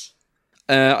surface.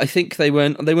 I think they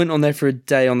weren't on there for a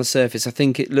day on the surface. I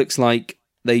think it looks like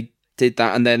they did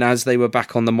that, and then as they were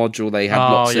back on the module, they had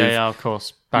lots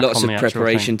of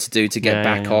preparation to do to get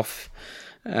back off.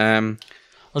 I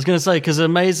was going to say, because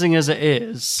amazing as it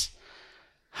is,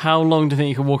 how long do you think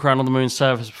you can walk around on the moon's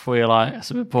surface before you're like, it's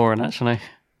a bit boring, actually?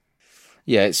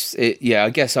 Yeah, I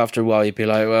guess after a while you'd be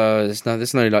like, well,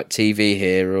 there's no like TV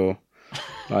here or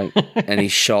like any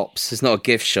shops. It's not a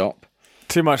gift shop.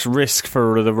 Too much risk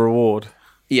for the reward.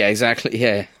 Yeah, exactly.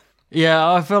 Yeah.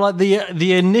 Yeah, I feel like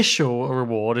the initial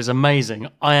reward is amazing.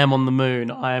 I am on the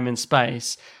moon. I am in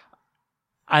space.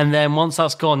 And then once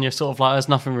that's gone, you're sort of like, there's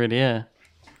nothing really here.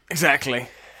 Exactly.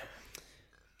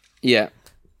 Yeah.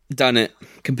 Done it.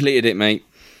 Completed it, mate.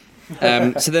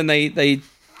 So then they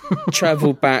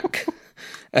travelled back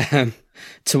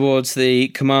towards the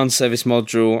command service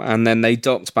module, and then they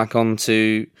docked back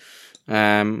onto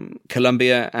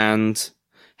Columbia and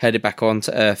headed back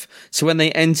onto Earth. So when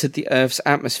they entered the Earth's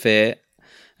atmosphere,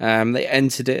 they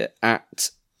entered it at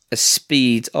a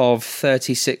speed of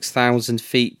 36,000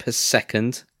 feet per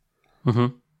second. Mm-hmm.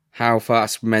 How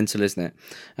fast? Mental, isn't it?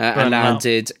 And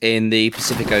landed in the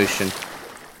Pacific Ocean.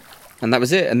 And that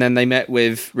was it. And then they met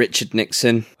with Richard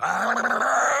Nixon.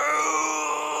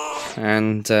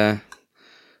 And,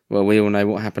 well, we all know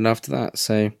what happened after that.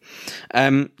 So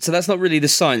that's not really the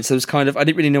science. It was kind of, I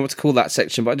didn't really know what to call that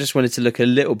section, but I just wanted to look a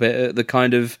little bit at the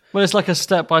kind of... Well, it's like a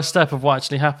step-by-step of what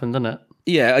actually happened, isn't it?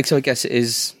 Yeah, so I guess it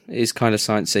is kind of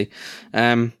sciencey.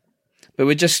 But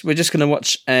we're just going to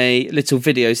watch a little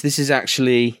video. So this is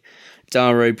actually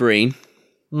Dara Ó Briain.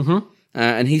 Mm-hmm.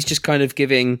 And he's just kind of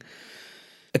giving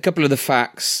a couple of the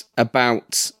facts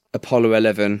about Apollo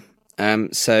 11.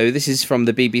 So this is from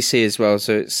the BBC as well,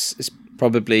 so it's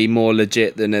probably more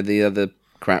legit than the other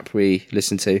crap we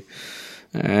listen to.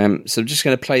 So I'm just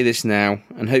going to play this now,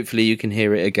 and hopefully you can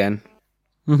hear it again.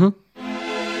 Mm-hmm.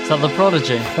 Is that the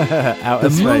Prodigy? The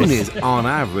moon is, on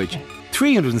average,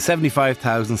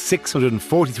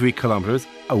 375,643 kilometres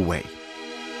away.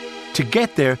 To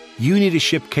get there, you need a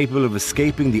ship capable of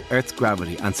escaping the Earth's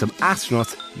gravity and some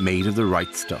astronauts made of the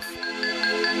right stuff.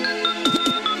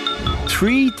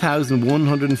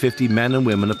 3,150 men and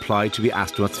women applied to be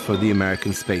astronauts for the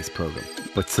American space program,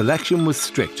 but selection was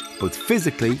strict, both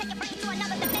physically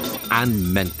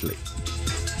and mentally.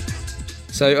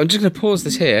 So I'm just going to pause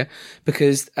this here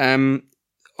because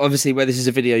obviously where this is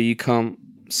a video you can't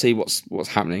see what's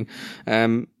happening,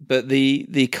 but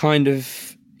the kind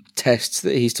of tests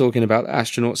that he's talking about that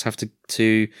astronauts have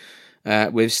to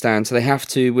withstand. So they have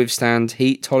to withstand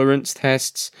heat tolerance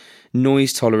tests,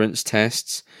 noise tolerance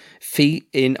tests, feet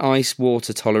in ice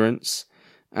water tolerance,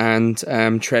 and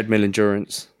treadmill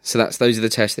endurance. So those are the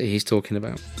tests that he's talking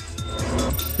about.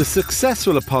 The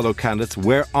successful Apollo candidates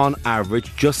were on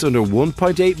average just under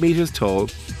 1.8 metres tall,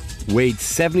 weighed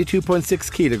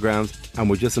 72.6 kilograms, and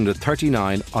were just under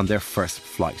 39 on their first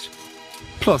flight.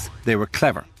 Plus, they were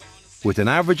clever, with an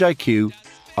average IQ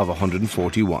of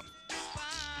 141.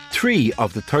 3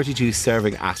 of the 32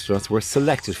 serving astronauts were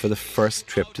selected for the first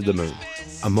trip to the moon.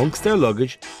 Amongst their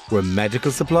luggage were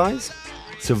medical supplies,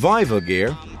 survival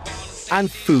gear,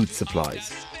 and food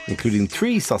supplies, including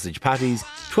 3 sausage patties,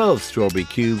 12 strawberry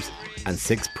cubes, and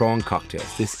 6 prawn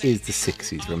cocktails. This is the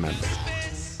 60s, remember.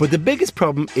 But the biggest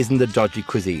problem isn't the dodgy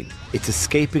cuisine, it's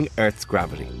escaping Earth's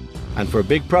gravity. And for a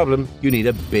big problem, you need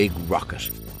a big rocket.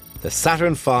 The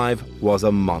Saturn V was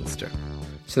a monster.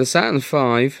 So the Saturn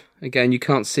V, again, you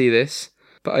can't see this,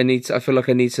 but I feel like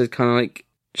I need to kind of like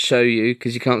show you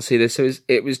because you can't see this. So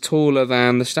it was taller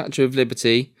than the Statue of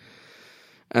Liberty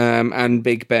and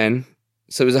Big Ben.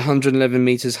 So it was 111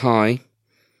 meters high,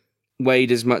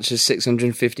 weighed as much as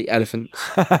 650 elephants.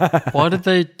 Why did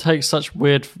they take such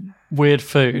weird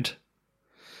food?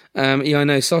 Yeah, I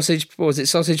know. Sausage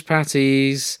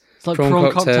patties? It's like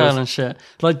prawn cocktail and shit.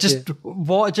 Like,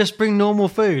 just bring normal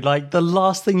food. Like, the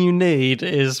last thing you need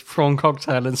is prawn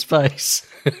cocktail in space.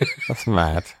 That's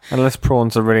mad. Unless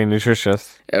prawns are really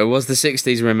nutritious. It was the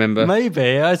 60s, remember?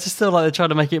 Maybe. I just feel like they're trying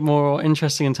to make it more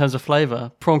interesting in terms of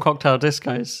flavour. Prawn cocktail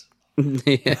discos.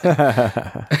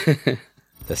 Yeah.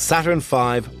 The Saturn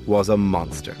V was a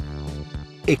monster.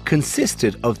 It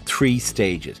consisted of 3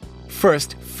 stages.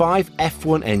 First, 5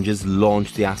 F1 engines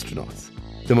launched the astronauts.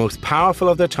 The most powerful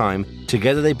of their time,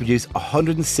 together they produced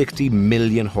 160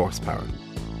 million horsepower.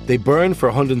 They burned for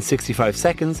 165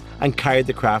 seconds and carried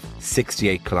the craft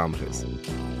 68 kilometres.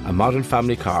 A modern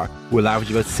family car will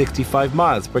average about 65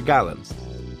 miles per gallon.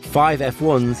 5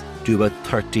 F1s do about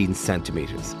 13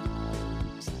 centimetres.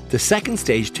 The second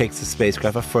stage takes the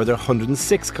spacecraft a further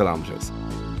 106 kilometres.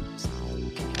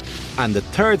 And the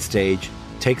third stage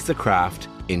takes the craft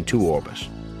into orbit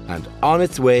and on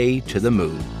its way to the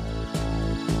moon.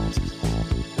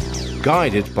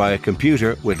 Guided by a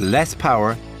computer with less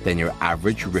power than your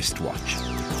average wristwatch.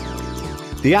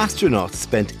 The astronauts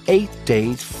spent 8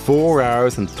 days, 4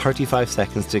 hours and 35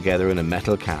 seconds together in a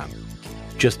metal can.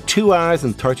 Just 2 hours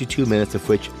and 32 minutes of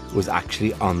which was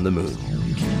actually on the moon.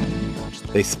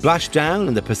 They splashed down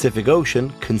in the Pacific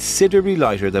Ocean considerably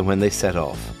lighter than when they set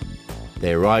off.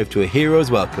 They arrived to a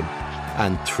hero's welcome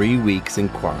and 3 weeks in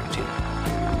quarantine.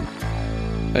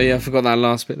 Oh yeah, I forgot that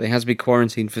last bit. They had to be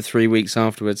quarantined for 3 weeks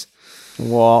afterwards.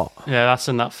 What? Yeah, that's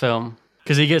in that film.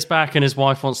 Because he gets back and his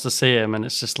wife wants to see him, and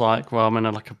it's just like, well, I'm in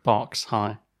a box.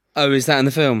 Hi. Oh, is that in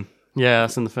the film? Yeah,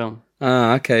 that's in the film.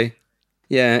 Ah, okay.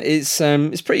 Yeah, it's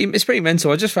pretty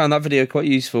mental. I just found that video quite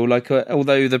useful. Like,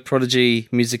 although the Prodigy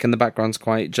music in the background's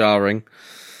quite jarring,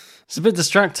 it's a bit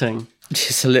distracting.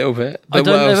 Just a little bit. But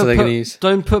what else are they going to use?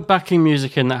 Don't put backing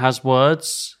music in that has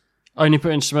words. Only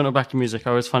put instrumental backing music.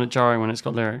 I always find it jarring when it's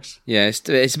got lyrics. Yeah,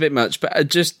 it's a bit much, but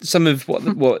just some of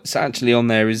what's actually on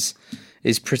there is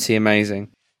pretty amazing.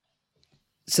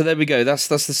 So there we go. That's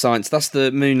the science. That's the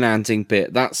moon landing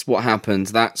bit. That's what happened.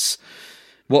 That's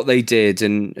what they did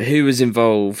and who was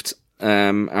involved,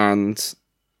 and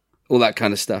all that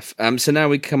kind of stuff. So now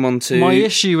we come on to my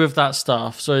issue with that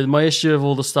stuff. So my issue of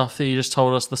all the stuff that you just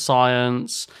told us, the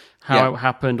science, how it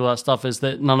happened, all that stuff, is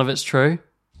that none of it's true.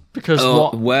 Because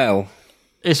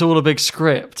it's all a big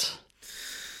script.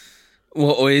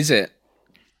 Or is it?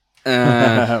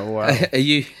 Are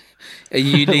you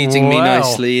leading me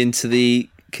nicely into the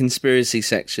conspiracy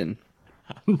section?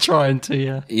 I'm trying to,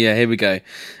 yeah. Yeah, here we go.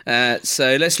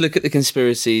 So let's look at the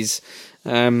conspiracies.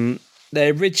 They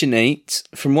originate,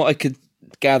 from what I could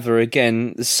gather,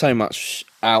 again, there's so much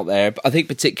out there, but I think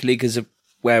particularly because of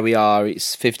where we are,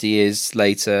 it's 50 years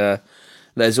later.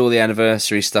 There's all the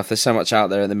anniversary stuff. There's so much out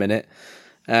there at the minute.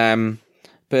 But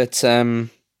it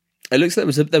looks like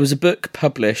there was a book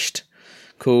published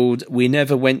called "We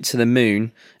Never Went to the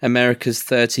Moon: America's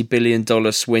 $30 Billion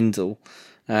Swindle,"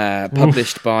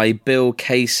 published by Bill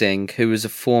Kaysing, who was a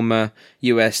former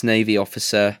US Navy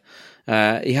officer.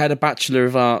 He had a Bachelor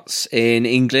of Arts in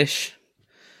English.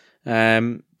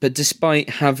 But despite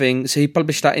having... So he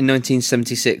published that in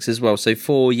 1976 as well, so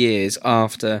 4 years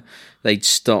after they'd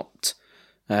stopped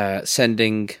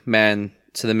sending men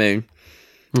to the moon.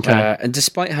 Okay. And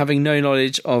despite having no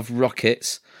knowledge of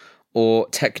rockets or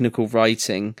technical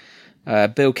writing,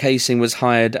 Bill Kaysing was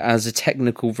hired as a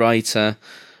technical writer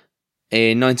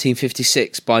in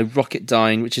 1956 by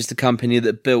Rocketdyne, which is the company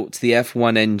that built the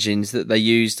F1 engines that they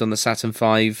used on the Saturn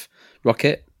V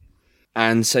rocket.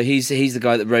 And so he's the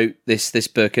guy that wrote this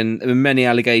book, and there were many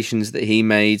allegations that he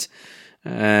made,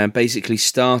 basically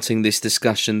starting this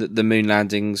discussion that the moon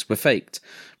landings were faked.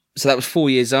 So that was 4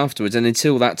 years afterwards, and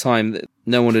until that time,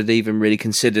 no one had even really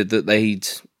considered that they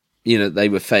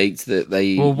were faked, that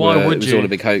it was all a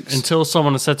big hoax. Until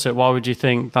someone had said to it, why would you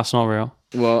think that's not real?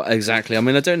 Well, exactly. I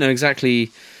mean, I don't know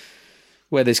exactly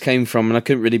where this came from, and I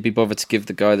couldn't really be bothered to give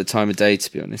the guy the time of day,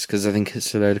 to be honest, because I think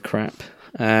it's a load of crap.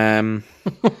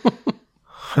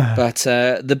 But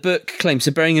the book claims,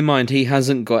 so bearing in mind he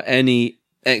hasn't got any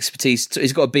expertise,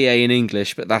 he's got a BA in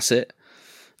English, but that's it.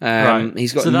 Right.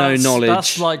 He's got no knowledge.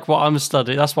 That's like what I'm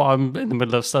studying. That's what I'm in the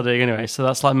middle of studying anyway. So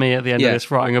that's like me at the end of this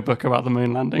writing a book about the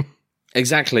moon landing.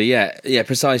 Exactly, yeah,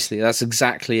 precisely. That's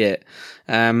exactly it.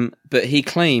 But he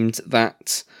claimed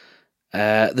that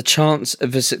the chance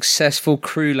of a successful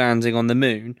crew landing on the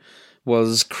moon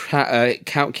was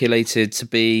calculated to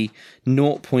be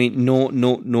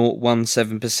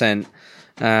 0.00017%,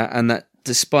 and that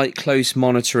despite close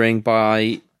monitoring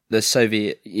by the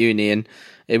Soviet Union,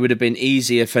 it would have been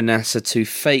easier for NASA to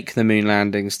fake the moon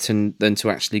landings than to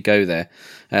actually go there.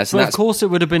 So of course it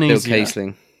would have been easier. Bill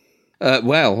Kaysing.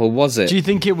 Or was it? Do you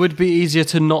think it would be easier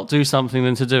to not do something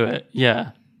than to do it?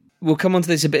 Yeah. We'll come on to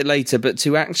this a bit later, but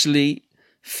to actually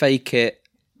fake it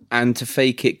and to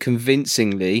fake it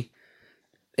convincingly,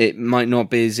 it might not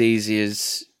be as easy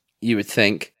as you would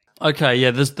think. Okay, yeah,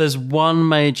 there's one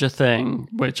major thing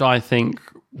which I think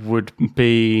would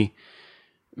be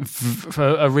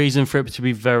for a reason for it to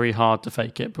be very hard to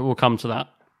fake it. But we'll come to that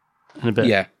in a bit.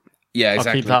 Yeah,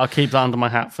 exactly. I'll keep that under my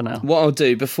hat for now. What I'll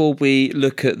do before we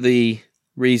look at the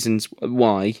reasons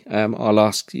why, I'll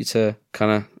ask you to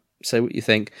kind of say what you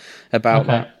think about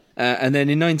that. And then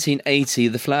in 1980,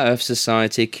 the Flat Earth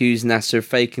Society accused NASA of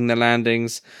faking the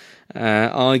landings,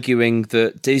 arguing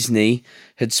that Disney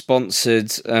had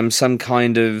sponsored some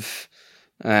kind of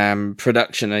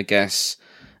production, I guess,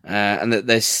 and that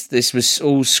this was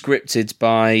all scripted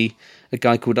by a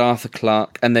guy called Arthur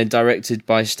Clarke and then directed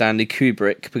by Stanley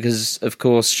Kubrick, because, of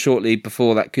course, shortly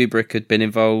before that, Kubrick had been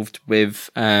involved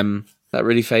with that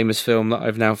really famous film that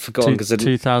I've now forgotten.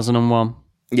 2001.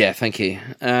 Yeah, thank you.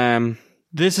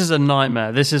 This is a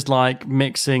nightmare. This is like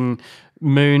mixing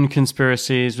moon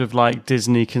conspiracies with like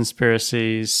Disney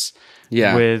conspiracies.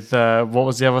 Yeah. With what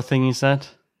was the other thing you said?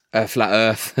 Flat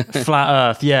Earth. Flat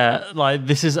Earth. Yeah. Like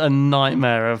this is a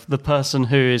nightmare. Of the person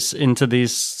who is into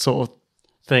these sort of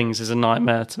things is a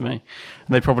nightmare to me.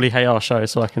 And they probably hate our show,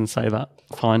 so I can say that.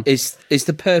 Fine. It's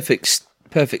the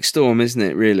perfect storm, isn't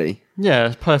it? Really.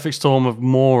 Yeah. Perfect storm of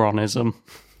moronism.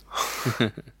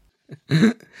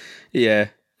 Yeah.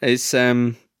 It's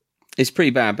pretty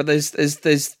bad, but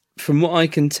there's from what I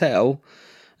can tell,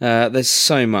 there's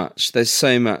so much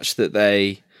that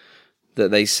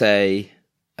they say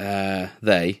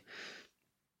they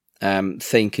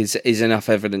think is enough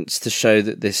evidence to show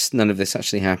that none of this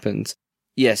actually happened.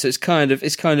 Yeah, so it's kind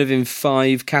of in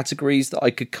 5 categories that I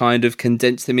could kind of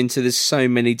condense them into. There's so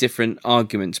many different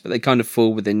arguments, but they kind of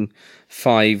fall within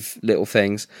 5 little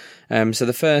things. So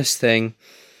the first thing.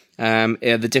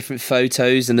 The different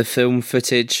photos and the film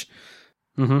footage,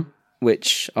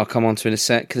 which I'll come on to in a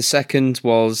sec. The second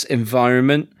was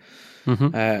environment.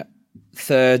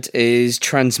 Third is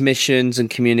transmissions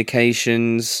and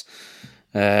communications.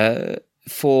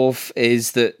 Fourth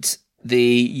is that the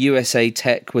USA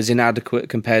tech was inadequate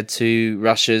compared to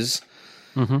Russia's.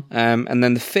 And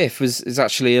then the fifth is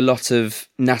actually a lot of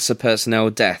NASA personnel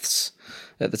deaths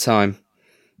at the time.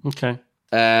 Okay.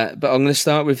 But I'm going to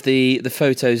start with the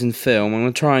photos and film. I'm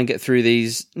going to try and get through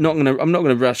these. I'm not going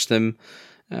to rush them,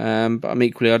 but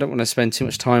I don't want to spend too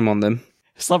much time on them.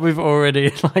 It's like we've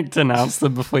already denounced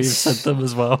them before you've said them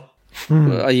as well.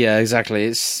 Yeah, exactly.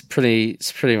 It's pretty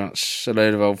much a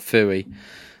load of old phooey.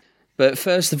 But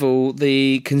first of all,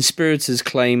 the conspirators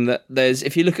claim that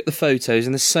if you look at the photos,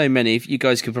 and there's so many, you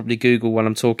guys could probably Google while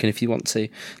I'm talking if you want to.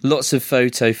 Lots of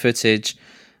photo footage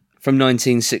from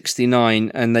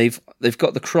 1969, and they've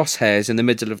got the crosshairs in the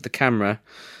middle of the camera,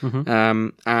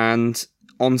 and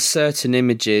on certain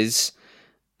images,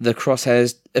 the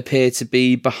crosshairs appear to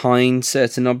be behind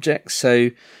certain objects. So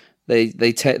they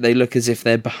look as if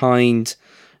they're behind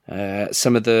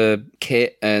some of the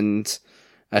kit and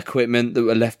equipment that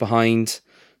were left behind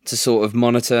to sort of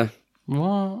monitor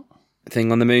what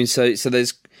thing on the moon. So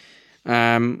there's.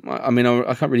 I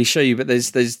can't really show you, but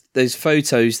there's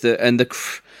photos that, and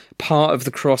the part of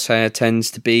the crosshair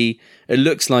tends to be, it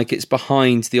looks like it's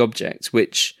behind the object,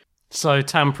 which... So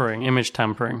image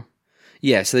tampering.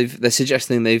 Yeah, so they're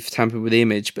suggesting they've tampered with the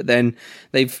image, but then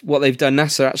what they've done,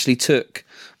 NASA actually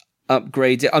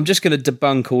upgraded... I'm just going to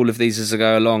debunk all of these as I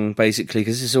go along, basically,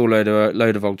 because it's all a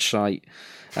load of old shite.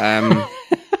 I'm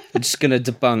just going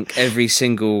to debunk every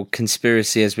single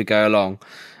conspiracy as we go along.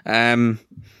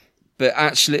 But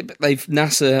actually,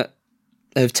 NASA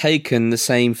have taken the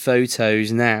same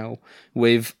photos now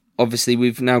with, obviously,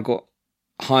 we've now got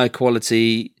higher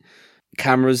quality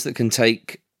cameras that can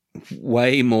take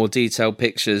way more detailed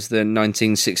pictures than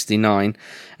 1969.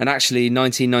 And actually,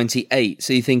 1998,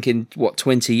 so you think in,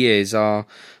 20 years, our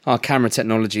camera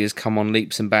technology has come on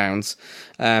leaps and bounds.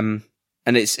 And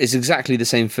it's exactly the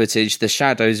same footage. The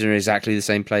shadows are in exactly the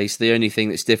same place. The only thing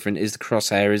that's different is the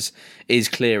crosshair is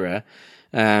clearer.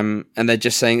 And they're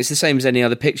just saying it's the same as any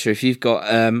other picture. If you've got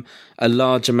a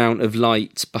large amount of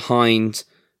light behind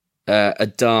a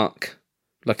dark,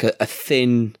 like a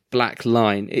thin black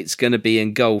line, it's going to be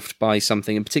engulfed by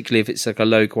something, and particularly if it's like a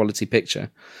low quality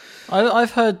picture.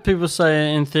 I've heard people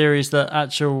say in theories that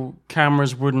actual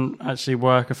cameras wouldn't actually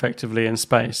work effectively in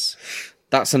space.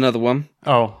 That's another one.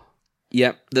 Oh,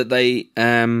 yeah, that they.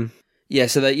 So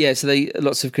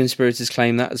lots of conspirators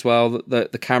claim that as well,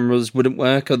 that the cameras wouldn't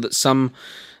work, or that some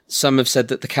have said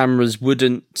that the cameras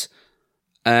wouldn't.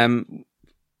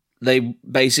 They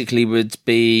basically would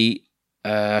be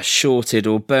shorted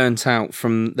or burnt out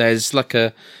from. There's like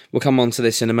we'll come on to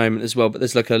this in a moment as well, but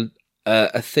there's like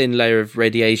a thin layer of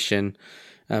radiation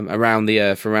around the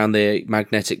Earth, around the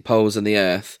magnetic poles in the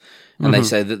Earth, and they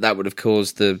say that would have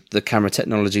caused the camera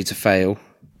technology to fail.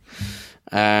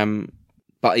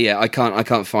 But yeah, I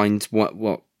can't find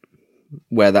what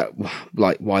why that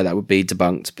would be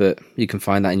debunked, but you can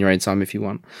find that in your own time if you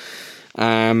want.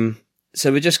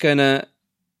 So we're just going to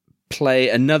play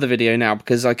another video now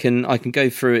because I can go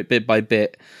through it bit by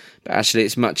bit, but actually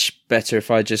it's much better if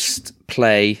I just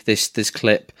play this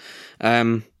clip.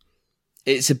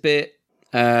 It's a bit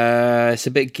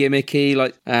gimmicky,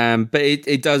 but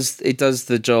it does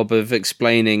the job of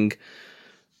explaining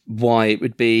why it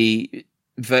would be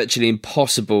virtually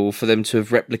impossible for them to have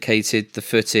replicated the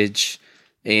footage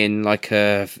in like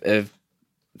a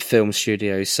film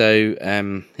studio. So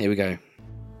here we go.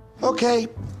 Okay,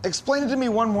 explain it to me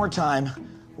one more time.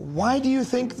 Why do you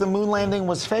think the moon landing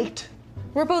was faked?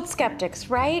 We're both skeptics,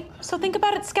 right? So think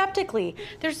about it skeptically.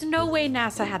 There's no way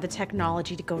NASA had the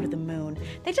technology to go to the moon.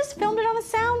 They just filmed it on a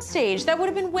soundstage. That would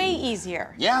have been way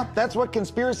easier. Yeah, that's what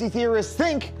conspiracy theorists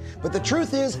think. But the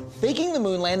truth is, faking the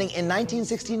moon landing in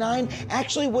 1969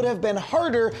 actually would have been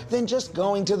harder than just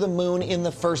going to the moon in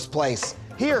the first place.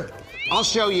 Here, I'll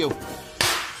show you.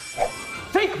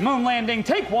 Fake moon landing,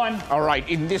 take one. All right,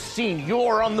 in this scene,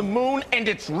 you're on the moon and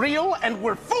it's real and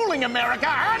we're fooling America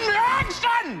and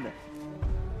action!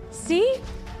 See?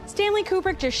 Stanley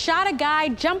Kubrick just shot a guy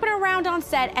jumping around on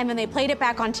set and then they played it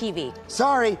back on TV.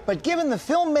 Sorry, but given the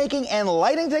filmmaking and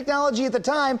lighting technology at the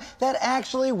time, that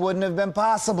actually wouldn't have been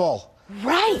possible.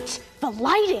 Right, the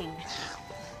lighting.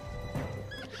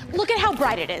 Look at how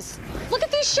bright it is. Look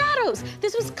at these shadows.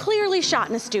 This was clearly shot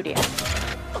in a studio.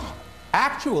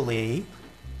 Actually,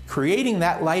 creating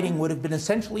that lighting would have been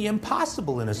essentially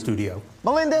impossible in a studio.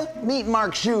 Melinda, meet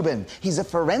Mark Shubin. He's a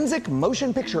forensic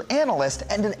motion picture analyst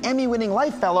and an Emmy-winning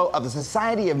Life Fellow of the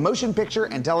Society of Motion Picture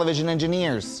and Television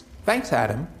Engineers. Thanks,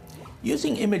 Adam.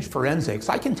 Using image forensics,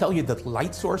 I can tell you that the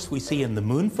light source we see in the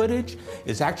moon footage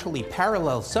is actually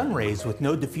parallel sun rays with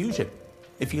no diffusion.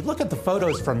 If you look at the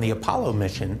photos from the Apollo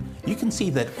mission, you can see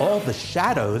that all the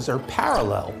shadows are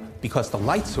parallel because the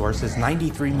light source is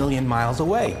 93 million miles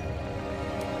away.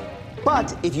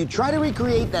 But if you try to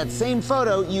recreate that same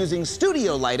photo using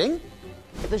studio lighting,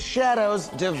 the shadows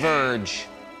diverge.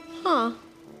 Huh.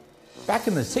 Back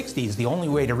in the 60s, the only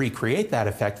way to recreate that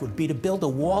effect would be to build a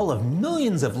wall of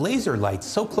millions of laser lights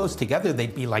so close together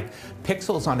they'd be like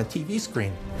pixels on a TV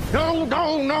screen. No,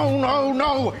 no, no, no,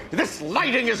 no! This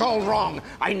lighting is all wrong!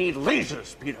 I need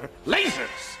lasers, Peter.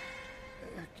 Lasers!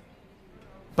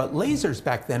 But lasers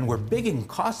back then were big and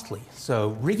costly,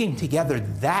 so rigging together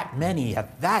that many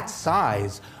at that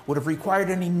size would have required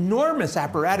an enormous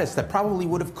apparatus that probably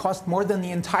would have cost more than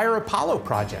the entire Apollo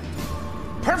project.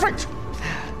 Perfect!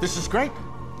 This is great.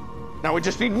 Now we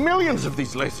just need millions of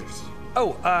these lasers.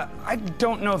 Oh, I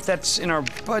don't know if that's in our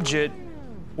budget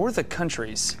or the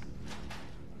country's.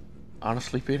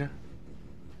 Honestly, Peter,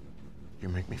 you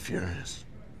make me furious.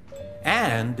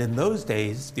 And in those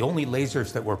days, the only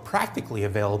lasers that were practically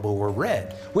available were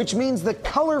red. Which means the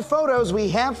color photos we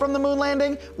have from the moon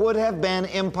landing would have been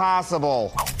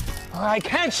impossible. I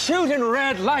can't shoot in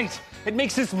red light. It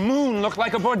makes this moon look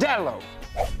like a bordello.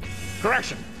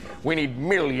 Correction. We need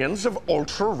millions of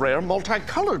ultra-rare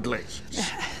multicolored lasers.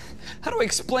 How do I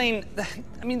explain that?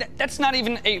 I mean, that's not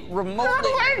even a remotely... How do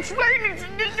I explain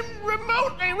it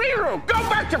remotely? Go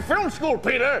back to film school,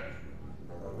 Peter!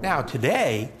 Now,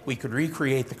 today, we could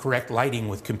recreate the correct lighting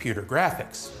with computer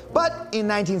graphics. But in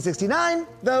 1969,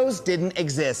 those didn't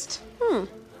exist.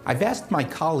 I've asked my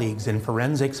colleagues in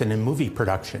forensics and in movie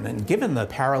production, and given the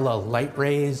parallel light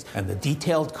rays and the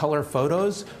detailed color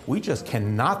photos, we just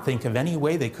cannot think of any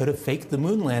way they could have faked the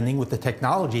moon landing with the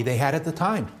technology they had at the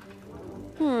time.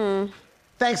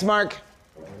 Thanks, Mark.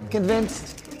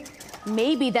 Convinced?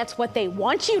 Maybe that's what they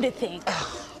want you to think.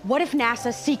 What if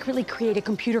NASA secretly created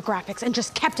computer graphics and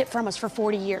just kept it from us for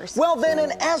 40 years? Well, then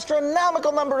an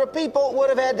astronomical number of people would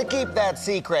have had to keep that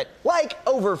secret. Like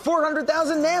over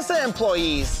 400,000 NASA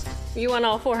employees. You want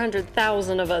all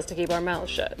 400,000 of us to keep our mouths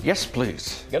shut? Yes,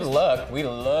 please. Good luck. We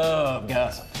love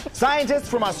gossip. Scientists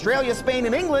from Australia, Spain,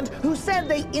 and England who said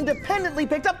they independently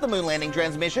picked up the moon landing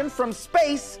transmission from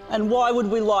space. And why would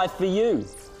we lie for you?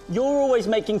 You're always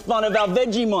making fun of our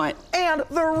Vegemite. And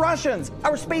the Russians,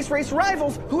 our space race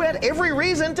rivals, who had every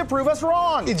reason to prove us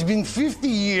wrong. It's been 50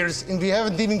 years and we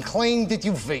haven't even claimed that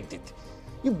you faked it.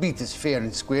 You beat us fair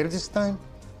and square this time,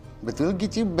 but we'll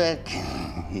get you back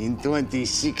in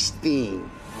 2016.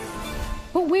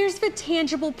 But where's the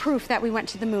tangible proof that we went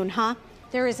to the moon, huh?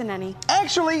 There isn't any.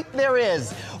 Actually, there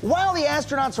is. While the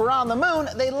astronauts were on the moon,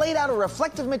 they laid out a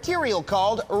reflective material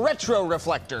called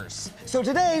retroreflectors. So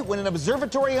today, when an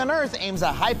observatory on Earth aims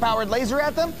a high-powered laser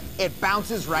at them, it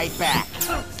bounces right back.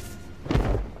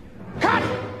 Cut!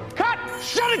 Cut!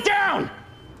 Shut it down!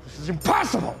 This is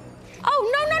impossible!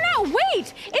 Oh, no, no, no!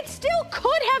 wait! It still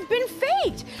could have been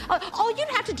faked. All you'd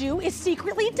have to do is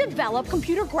secretly develop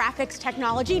computer graphics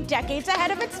technology decades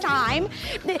ahead of its time,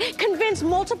 convince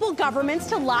multiple governments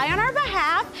to lie on our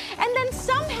behalf, and then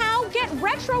somehow get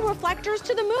retro reflectors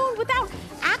to the moon without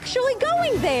actually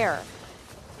going there.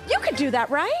 You could do that,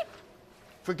 right?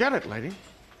 Forget it, lady.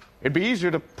 It'd be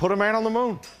easier to put a man on the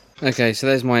moon. Okay, so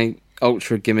there's my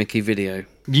ultra gimmicky video.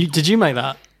 Did you make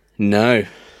that? No.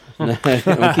 No,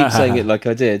 I keep saying it like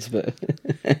I did, but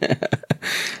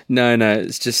no,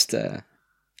 it's just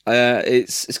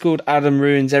it's called Adam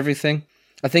Ruins Everything.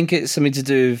 I think it's something to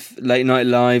do with Late Night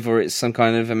Live, or it's some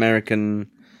kind of American.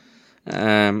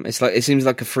 It seems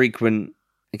like a frequent.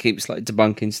 It keeps like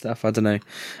debunking stuff. I don't know,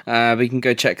 but you can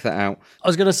go check that out. I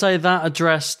was going to say that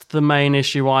addressed the main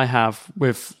issue I have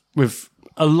with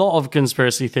a lot of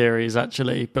conspiracy theories,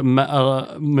 actually, but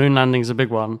moon landing's a big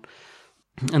one,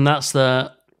 and that's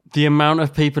the amount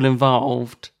of people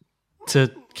involved to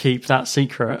keep that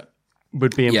secret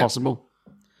would be impossible.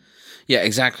 Yeah,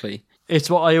 exactly. It's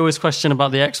what I always question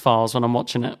about the X-Files when I'm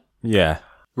watching it. Yeah.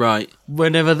 Right.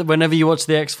 Whenever you watch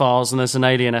the X-Files and there's an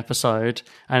alien episode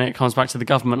and it comes back to the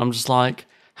government, I'm just like,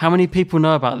 how many people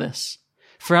know about this?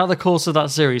 Throughout the course of that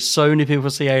series, so many people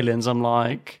see aliens. I'm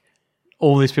like,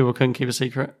 all these people couldn't keep a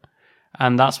secret.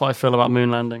 And that's what I feel about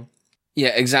moon landing.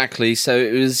 Yeah, exactly. So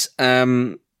it was...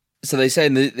 So they say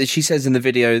he said in the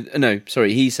video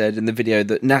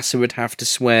that NASA would have to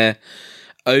swear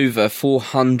over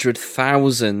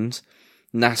 400,000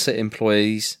 NASA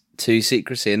employees to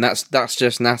secrecy, and that's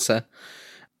just NASA.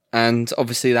 And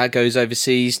obviously that goes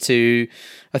overseas to,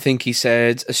 I think he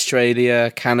said,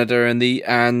 Australia, Canada, and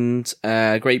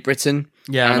Great Britain,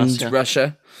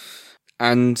 Russia.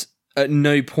 And at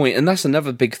no point, and that's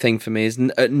another big thing for me, is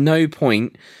at no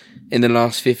point in the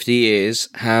last 50 years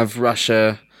have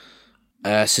Russia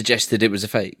suggested it was a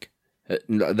fake.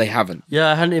 They haven't.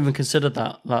 Yeah, I hadn't even considered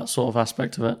that sort of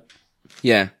aspect of it.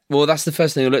 Yeah, well, that's the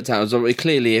first thing I looked at. Was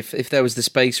clearly, if there was the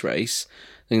space race,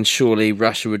 then surely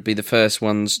Russia would be the first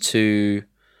ones to...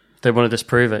 They want to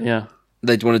disprove it, yeah.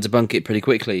 They'd want to debunk it pretty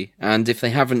quickly. And if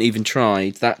they haven't even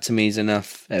tried, that to me is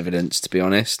enough evidence, to be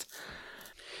honest.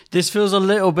 This feels a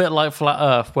little bit like Flat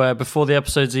Earth, where before the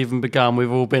episode's even begun,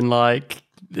 we've all been like,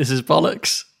 this is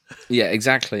bollocks. Yeah,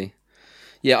 exactly.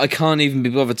 Yeah, I can't even be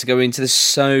bothered to go into. There's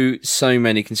so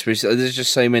many conspiracies. There's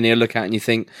just so many I look at and you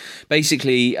think.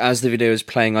 Basically, as the video was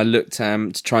playing, I looked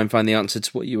to try and find the answer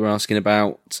to what you were asking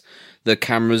about the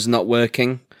cameras not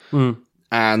working.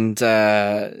 And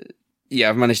I've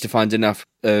managed to find enough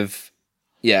of.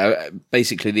 Yeah,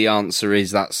 basically the answer is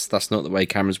that's not the way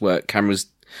cameras work. Camera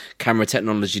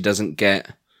technology doesn't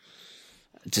get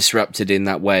disrupted in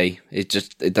that way. It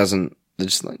doesn't. They're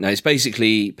just like, no, it's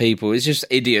basically people, it's just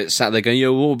idiots sat there going,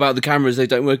 yo, what about the cameras? They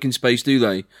don't work in space, do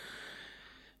they?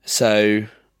 So,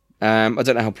 I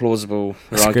don't know how plausible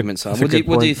their arguments are. What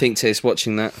do you think, Tis,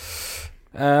 watching that?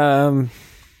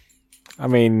 I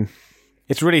mean,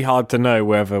 it's really hard to know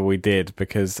whether we did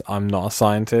because I'm not a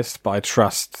scientist, but I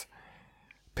trust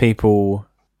people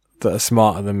that are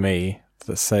smarter than me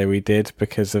that say we did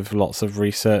because of lots of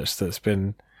research that's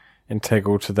been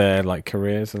integral to their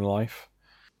careers and life.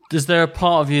 Is there a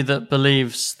part of you that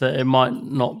believes that it might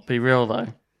not be real, though?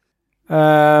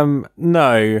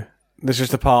 No. There's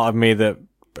just a part of me that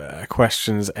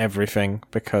questions everything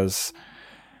because,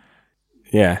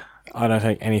 I don't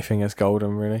take anything as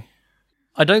golden, really.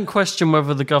 I don't question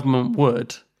whether the government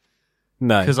would.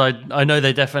 No. Because I know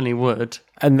they definitely would.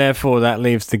 And therefore that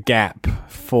leaves the gap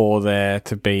for there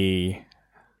to be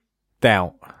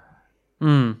doubt.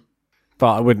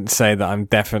 But I wouldn't say that I'm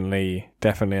definitely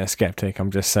a skeptic.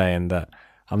 I'm just saying that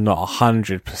I'm not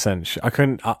 100% sure. I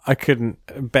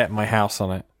couldn't bet my house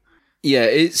on it. Yeah,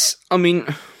 I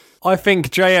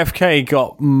think JFK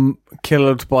got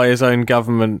killed by his own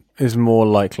government is more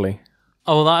likely.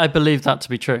 Oh, I believe that to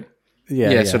be true.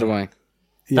 Yeah, so do I.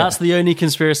 Yeah. That's the only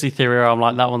conspiracy theory where I'm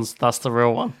like, that's the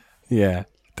real one. Yeah,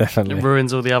 definitely. It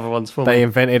ruins all the other ones for me. They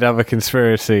invented other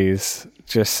conspiracies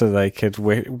just so they could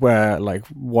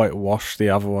whitewash the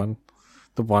other one,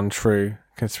 the one true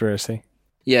conspiracy.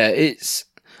 Yeah,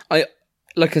 I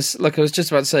was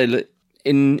just about to say, look,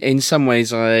 in some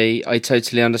ways I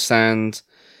totally understand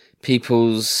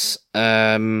people's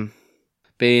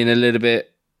being a little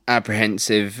bit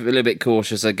apprehensive, a little bit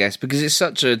cautious, I guess, because it's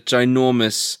such a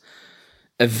ginormous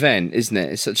event, isn't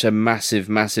it? It's such a massive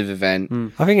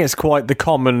event. I think it's quite the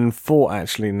common thought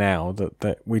actually now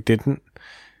that we didn't.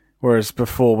 Whereas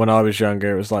before, when I was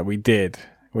younger, it was like we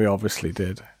obviously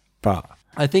did. But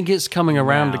I think it's coming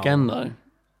around again, though.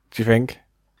 Do you think?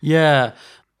 Yeah.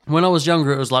 When I was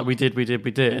younger, it was like we did.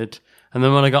 And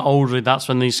then when I got older, that's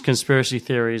when these conspiracy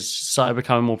theories started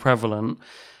becoming more prevalent.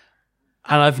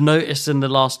 And I've noticed in the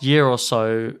last year or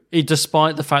so,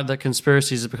 despite the fact that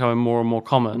conspiracies are becoming more and more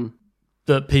common,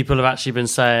 that people have actually been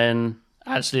saying,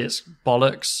 actually, it's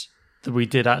bollocks that we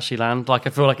did actually land. Like,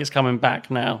 I feel like it's coming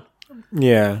back now.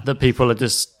 Yeah. That people are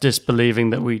just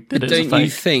disbelieving that we did it. Don't you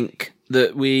think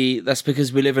that that's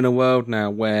because we live in a world now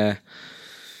where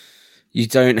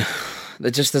there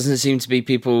just doesn't seem to be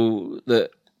people that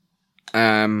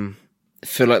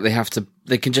feel like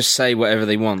they can just say whatever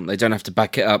they want. They don't have to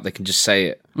back it up. They can just say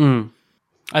it.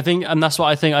 I think, and that's what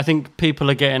I think. I think people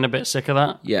are getting a bit sick of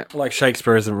that. Yeah. Like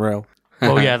Shakespeare isn't real.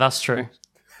 Well, yeah, that's true.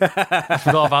 I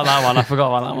forgot about that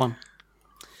one.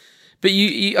 But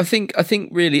I think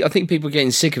people are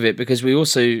getting sick of it because we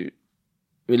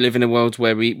live in a world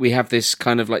where we have this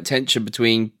kind of like tension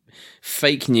between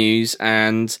fake news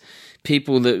and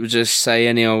people that would just say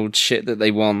any old shit that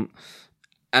they want,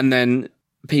 and then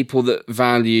people that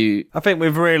value. I think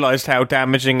we've realised how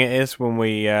damaging it is when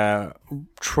we. I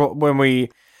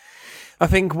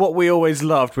think what we always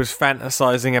loved was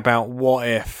fantasising about what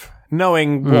if,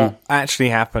 knowing what actually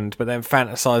happened, but then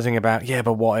fantasising about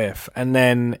but what if, and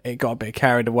then it got a bit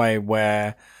carried away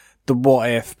where the what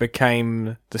if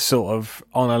became the sort of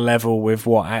on a level with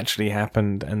what actually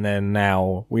happened, and then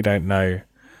now we don't know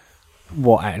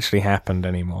what actually happened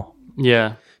anymore.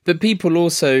 Yeah. But people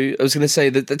also, I was going to say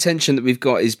that the tension that we've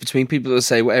got is between people that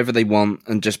say whatever they want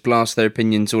and just blast their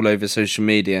opinions all over social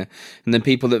media, and then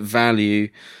people that value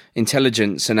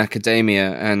intelligence and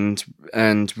academia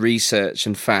and research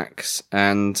and facts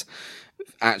and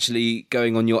actually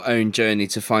going on your own journey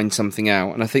to find something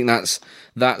out. And I think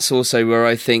that's also where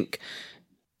I think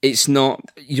it's not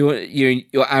your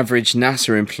average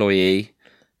NASA employee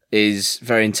is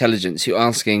very intelligent. You're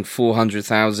asking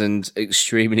 400,000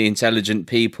 extremely intelligent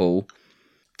people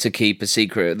to keep a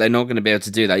secret. They're not going to be able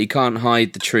to do that. You can't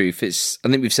hide the truth. I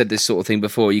think we've said this sort of thing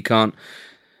before. You can't.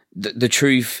 The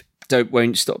truth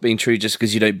won't stop being true just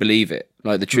because you don't believe it.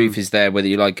 Like, the truth is there whether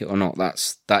you like it or not.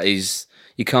 That is.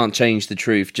 You can't change the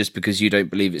truth just because you don't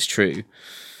believe it's true.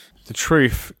 The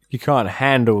truth. You can't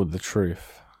handle the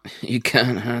truth. You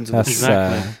can't handle the truth.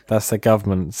 Exactly. That's the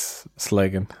government's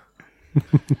slogan.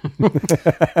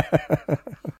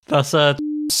 That's a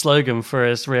slogan for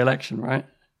his re-election, right?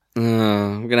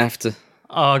 I'm gonna have to.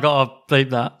 Oh, I gotta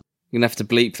bleep that. You're gonna have to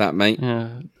bleep that, mate.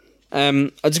 Yeah.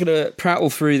 I'm just gonna prattle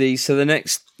through these. So the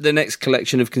next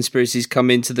collection of conspiracies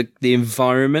come into the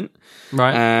environment,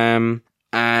 right?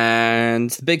 And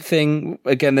the big thing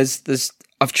again, there's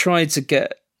I've tried to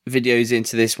get videos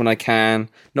into this when I can,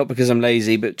 not because I'm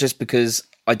lazy, but just because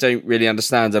I don't really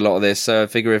understand a lot of this, so I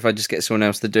figure if I just get someone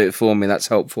else to do it for me, that's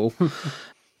helpful.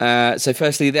 So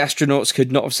firstly, the astronauts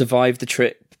could not have survived the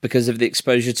trip because of the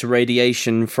exposure to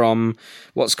radiation from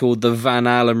what's called the Van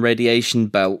Allen radiation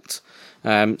belt.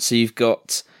 So you've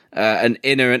got an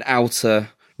inner and outer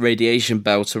radiation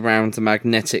belt around the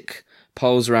magnetic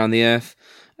poles around the Earth.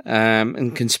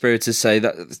 And conspirators say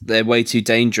that they're way too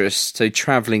dangerous. So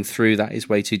traveling through that is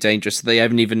way too dangerous. So they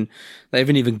haven't even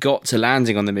got to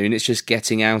landing on the moon. It's just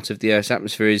getting out of the Earth's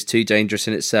atmosphere is too dangerous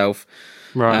in itself.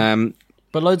 Right.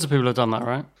 But loads of people have done that,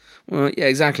 right? Well, yeah,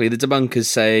 exactly. The debunkers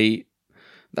say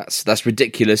that's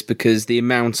ridiculous because the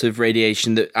amount of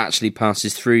radiation that actually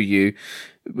passes through you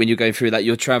when you're going through that,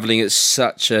 you're traveling at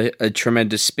such a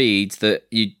tremendous speed that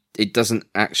it doesn't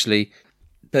actually.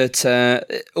 But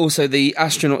also the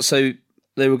astronauts, so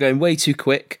they were going way too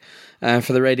quick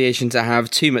for the radiation to have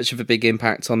too much of a big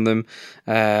impact on them.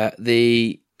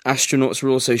 The astronauts were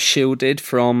also shielded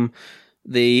from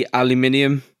the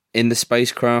aluminium in the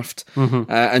spacecraft.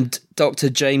 And Dr.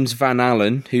 James Van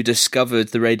Allen, who discovered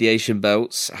the radiation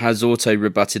belts, has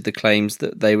auto-rebutted the claims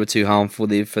that they were too harmful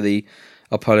for the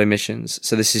Apollo missions.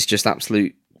 So this is just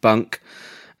absolute bunk.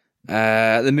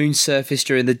 The moon's surface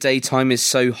during the daytime is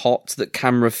so hot that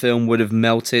camera film would have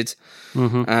melted.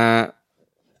 And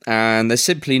there's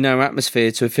simply no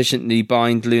atmosphere to efficiently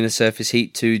bind lunar surface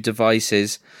heat to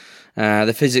devices.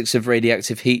 The physics of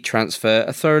radioactive heat transfer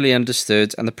are thoroughly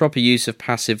understood, and the proper use of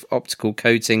passive optical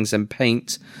coatings and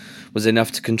paint was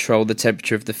enough to control the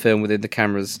temperature of the film within the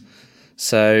cameras.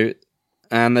 So,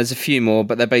 and there's a few more,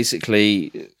 but they're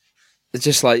basically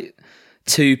just like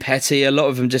too petty. A lot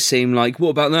of them just seem like, what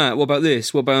about that? What about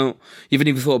this? What about, you haven't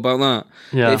even thought about that?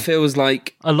 Yeah. It feels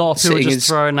like a lot of people just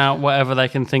throwing out whatever they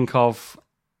can think of,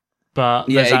 but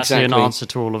there's actually an answer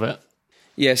to all of it.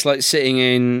 Yeah, it's like sitting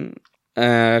in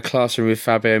a classroom with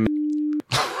Fabio.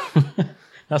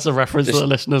 That's a reference that the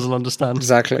listeners will understand.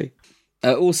 Exactly.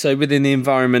 Also, within the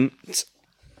environment,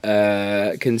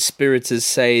 conspirators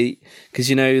say, because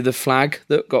you know the flag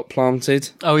that got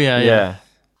planted? Oh, yeah.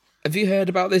 Have you heard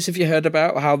about this? Have you heard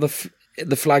about how the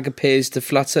flag appears to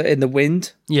flutter in the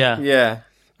wind? Yeah.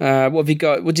 What have you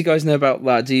got? What do you guys know about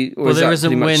that? There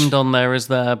isn't wind on there, is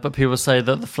there? But people say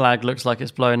that the flag looks like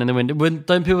it's blowing in the wind.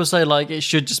 Don't people say like it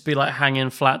should just be like hanging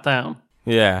flat down?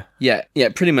 Yeah,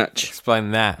 pretty much.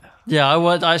 Explain that. Yeah,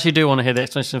 I actually do want to hear the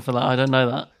explanation for that. I don't know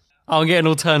that. I'm getting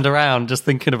all turned around just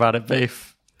thinking about it,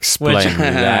 Beef. Explain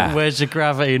that. Where's your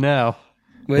gravity now?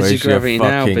 Where's your gravity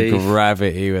now, Beef?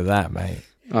 Gravity with that, mate.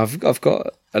 I've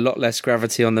got a lot less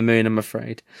gravity on the moon, I'm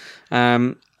afraid.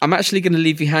 I'm actually going to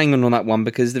leave you hanging on that one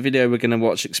because the video we're going to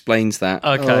watch explains that.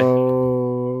 Okay.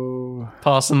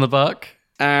 Passing the buck.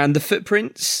 And the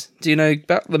footprints. Do you know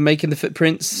about them making the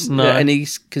footprints? No. Any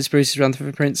conspiracies around the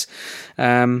footprints?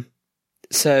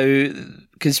 So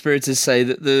conspirators say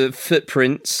that the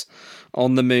footprints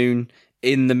on the moon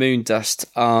in the moon dust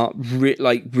are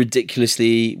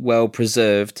ridiculously well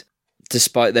preserved,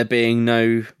 despite there being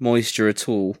no moisture at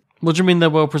all. What do you mean they're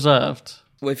well preserved?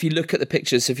 Well, if you look at the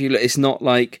pictures, it's not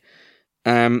like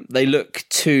they look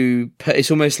too. It's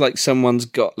almost like someone's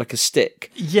got like a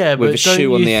stick, with a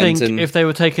shoe on the end. Think if they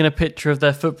were taking a picture of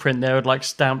their footprint, they would like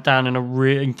stamp down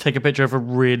and take a picture of a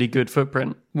really good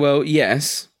footprint? Well,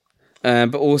 yes,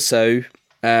 but also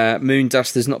moon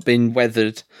dust has not been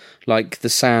weathered like the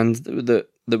sand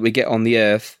that we get on the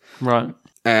Earth, right?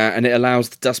 And it allows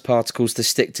the dust particles to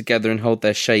stick together and hold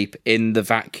their shape in the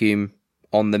vacuum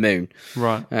on the moon,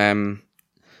 right?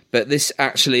 But this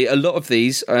actually, a lot of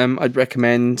these, I'd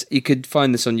recommend, you could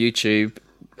find this on YouTube.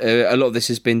 A lot of this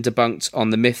has been debunked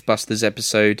on the Mythbusters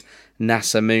episode,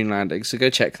 NASA Moon Landing. So go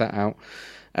check that out.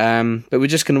 But we're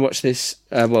just going to watch this,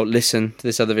 listen to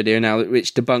this other video now,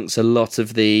 which debunks a lot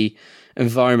of the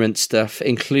environment stuff,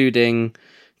 including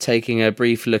taking a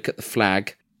brief look at the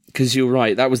flag. Because you're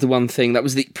right, that was the one thing, that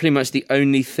was pretty much the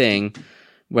only thing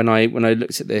when I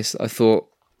looked at this, I thought,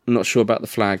 I'm not sure about the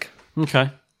flag.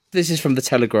 Okay. This is from the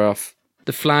Telegraph.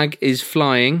 The flag is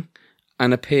flying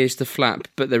and appears to flap,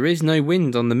 but there is no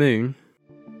wind on the moon.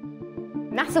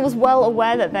 NASA was well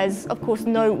aware that there's, of course,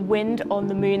 no wind on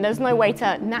the moon. There's no way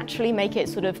to naturally make it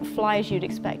sort of fly as you'd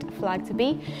expect a flag to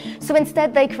be. So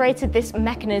instead, they created this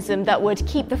mechanism that would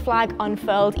keep the flag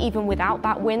unfurled even without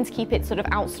that wind, keep it sort of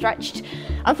outstretched.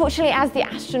 Unfortunately, as the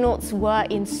astronauts were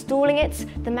installing it,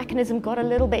 the mechanism got a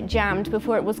little bit jammed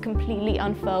before it was completely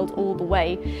unfurled all the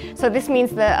way. So this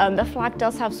means that the flag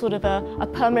does have sort of a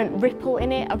permanent ripple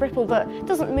in it, a ripple that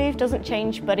doesn't move, doesn't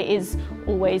change, but it is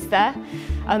always there.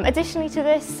 Additionally to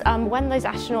this, when those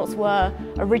astronauts were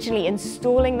originally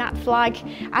installing that flag,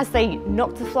 as they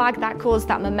knocked the flag, that caused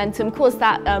that momentum, caused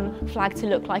that flag to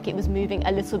look like it was moving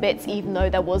a little bit, even though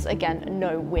there was, again,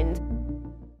 no wind.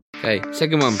 Okay,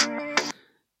 second one.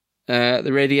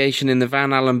 The radiation in the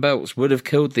Van Allen belts would have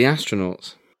killed the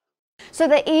astronauts. So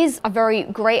there is a very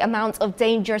great amount of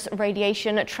dangerous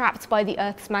radiation trapped by the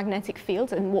Earth's magnetic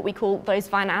field in what we call those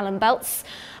Van Allen belts.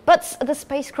 But the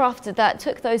spacecraft that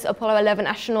took those Apollo 11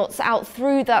 astronauts out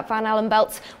through that Van Allen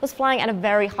belt was flying at a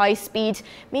very high speed,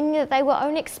 meaning that they were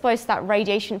only exposed to that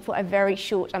radiation for a very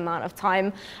short amount of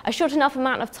time. A short enough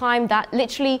amount of time that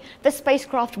literally the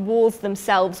spacecraft walls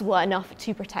themselves were enough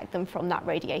to protect them from that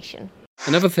radiation.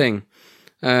 Another thing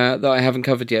that I haven't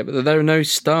covered yet, but there are no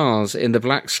stars in the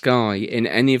black sky in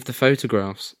any of the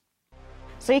photographs.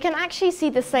 So you can actually see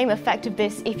the same effect of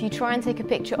this if you try and take a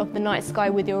picture of the night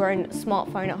sky with your own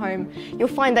smartphone at home. You'll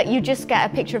find that you just get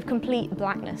a picture of complete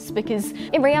blackness, because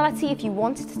in reality, if you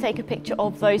wanted to take a picture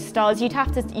of those stars, you'd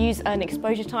have to use an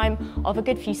exposure time of a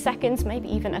good few seconds,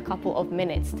 maybe even a couple of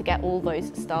minutes to get all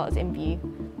those stars in view.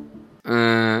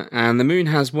 And the moon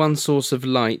has one source of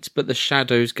light, but the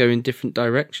shadows go in different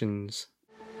directions.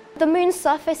 The moon's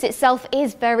surface itself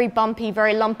is very bumpy,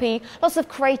 very lumpy, lots of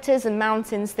craters and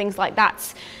mountains, things like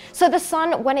that. So the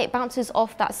sun, when it bounces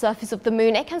off that surface of the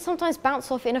moon, it can sometimes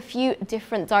bounce off in a few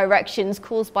different directions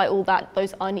caused by all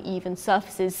those uneven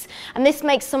surfaces. And this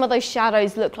makes some of those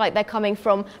shadows look like they're coming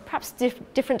from perhaps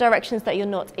different directions that you're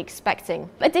not expecting.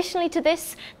 Additionally to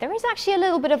this, there is actually a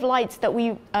little bit of light that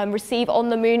we receive on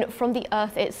the moon from the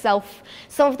Earth itself.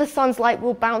 Some of the sun's light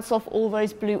will bounce off all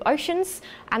those blue oceans,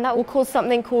 and that will cause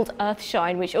something called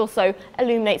Earthshine, which also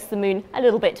illuminates the moon a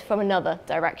little bit from another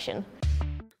direction.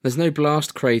 There's no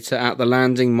blast crater at the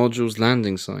landing module's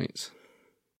landing site.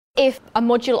 If a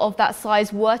module of that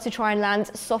size were to try and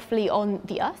land softly on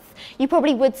the Earth, you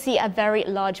probably would see a very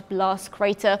large blast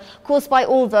crater caused by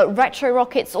all the retro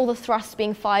rockets, all the thrust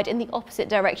being fired in the opposite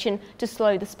direction to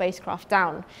slow the spacecraft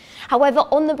down. However,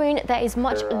 on the moon there is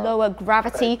much lower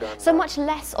gravity, so much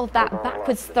less of that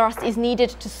backwards thrust is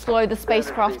needed to slow the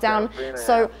spacecraft down,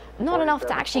 so not enough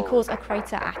to actually cause a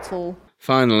crater at all.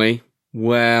 Finally,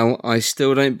 Well, I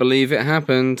still don't believe it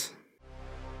happened.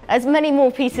 There's many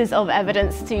more pieces of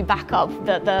evidence to back up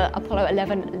that the Apollo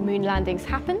 11 moon landings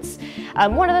happens.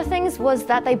 One of the things was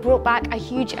that they brought back a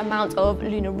huge amount of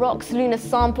lunar rocks, lunar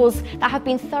samples that have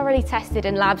been thoroughly tested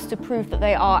in labs to prove that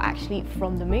they are actually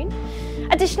from the moon.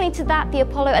 Additionally to that, the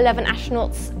Apollo 11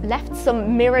 astronauts left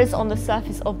some mirrors on the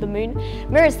surface of the moon,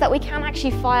 mirrors that we can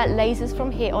actually fire lasers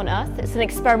from here on Earth. It's an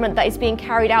experiment that is being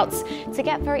carried out to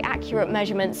get very accurate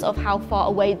measurements of how far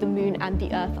away the moon and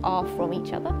the Earth are from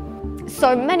each other.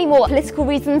 So many more political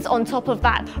reasons on top of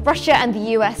that. Russia and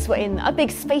the US were in a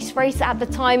big space race at the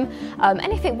time,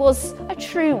 and if it was a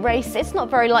true race, it's not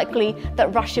very likely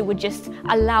that Russia would just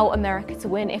allow America to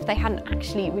win if they hadn't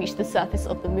actually reached the surface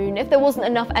of the moon, if there wasn't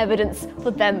enough evidence for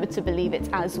them to believe it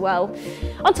as well.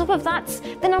 On top of that,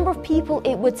 the number of people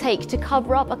it would take to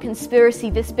cover up a conspiracy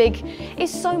this big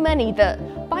is so many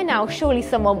that by now surely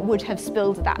someone would have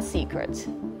spilled that secret.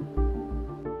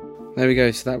 There we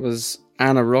go. So that was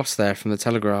Anna Ross there from The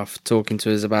Telegraph talking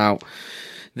to us about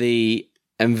the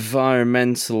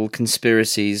environmental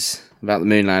conspiracies about the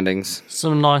moon landings.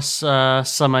 Some nice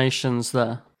summations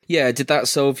there. Yeah, did that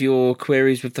solve your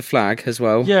queries with the flag as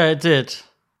well? Yeah, it did.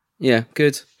 Yeah,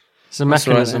 good. It's a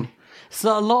mechanism.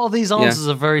 So a lot of these answers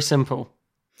are very simple.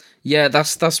 Yeah,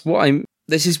 that's what I'm...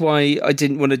 This is why I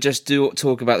didn't want to just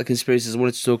talk about the conspiracies. I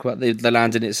wanted to talk about the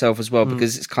landing itself as well,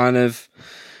 because it's kind of...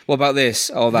 What about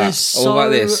this? Or that? There's so what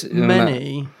about this?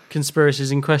 many conspiracies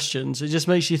and questions. It just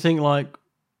makes you think, like,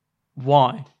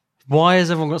 why? Why has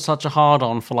everyone got such a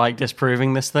hard-on for, like,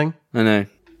 disproving this thing? I know.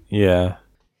 Yeah.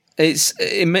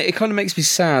 It kind of makes me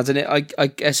sad, and I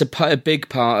guess a big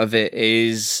part of it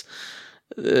is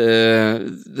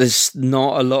there's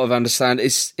not a lot of understanding.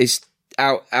 It's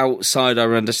outside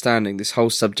our understanding, this whole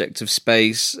subject of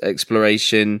space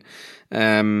exploration.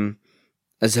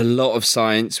 There's a lot of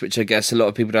science, which I guess a lot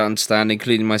of people don't understand,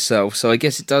 including myself. So I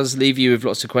guess it does leave you with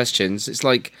lots of questions. It's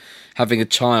like having a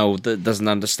child that doesn't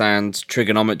understand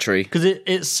trigonometry. Because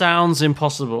it sounds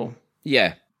impossible.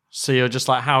 Yeah. So you're just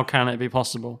like, how can it be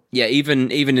possible? Yeah, even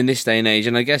in this day and age,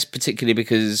 and I guess particularly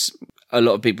because a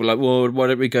lot of people are like, well, why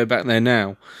don't we go back there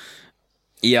now?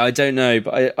 Yeah, I don't know,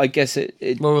 but I guess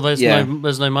it well, there's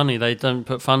no money. They don't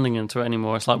put funding into it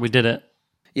anymore. It's like, we did it.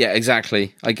 Yeah,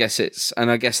 exactly. I guess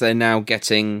they're now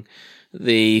getting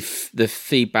the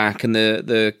feedback and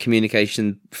the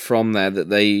communication from there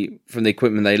from the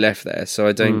equipment they left there. So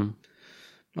I don't.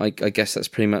 I guess that's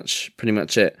pretty much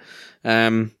it.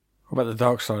 What about the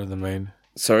dark side of the moon?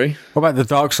 Sorry. What about the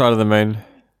dark side of the moon?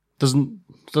 Doesn't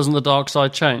the dark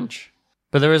side change?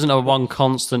 But there isn't a one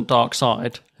constant dark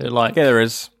side. Yeah, there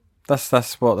is.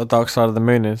 That's what the dark side of the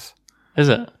moon is. Is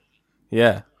it?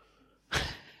 Yeah.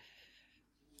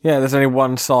 Yeah, there's only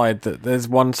one side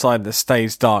that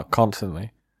stays dark constantly.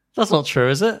 That's not true,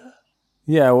 is it?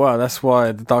 Yeah, well, that's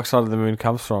why the dark side of the moon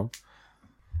comes from.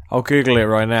 I'll Google it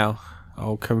right now.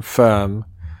 I'll confirm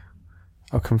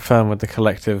with the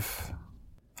collective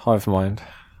hive mind.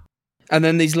 And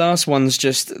then these last ones,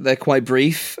 they're quite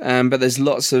brief, but there's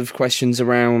lots of questions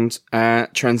around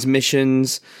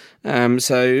transmissions.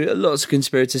 So lots of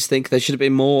conspirators think there should have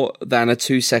been more than a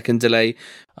 2-second delay.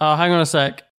 Hang on a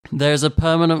sec. There's a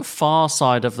permanent far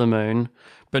side of the moon,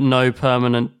 but no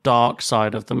permanent dark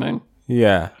side of the moon.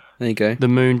 Yeah. There you go. The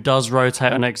moon does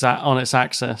rotate on its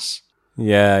axis.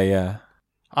 Yeah.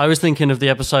 I was thinking of the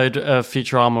episode of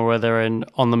Futurama where they're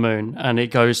on the moon and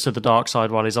it goes to the dark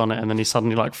side while he's on it and then he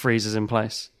suddenly freezes in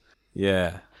place.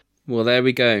 Yeah. Well, there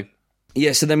we go.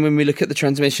 Yeah, so then when we look at the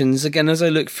transmissions, again, as I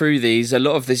look through these, a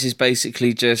lot of this is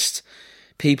basically just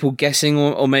people guessing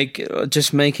or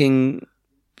making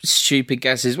stupid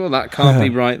guesses. Well, that can't be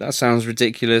right. That sounds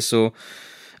ridiculous. Or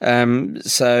But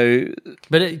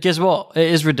guess what?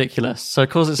 It is ridiculous. So of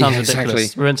course it sounds ridiculous.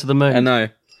 Exactly. We went to the moon.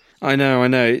 I know.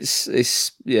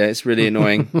 It's really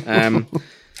annoying.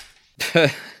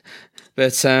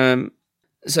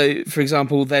 So, for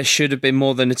example, there should have been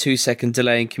more than a 2-second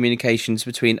delay in communications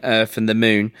between Earth and the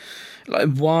Moon.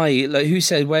 Why? Who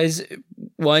said? Who's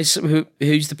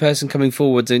the person coming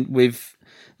forward with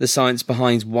the science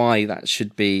behind why that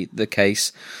should be the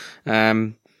case?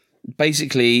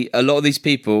 Basically, a lot of these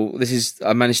people.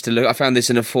 I found this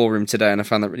in a forum today, and I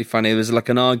found that really funny. There was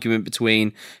an argument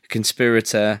between a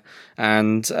conspirator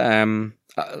and a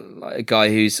guy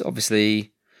who's obviously.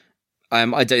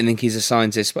 I don't think he's a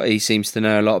scientist, but he seems to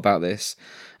know a lot about this.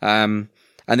 And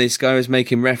this guy was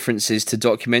making references to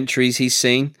documentaries he's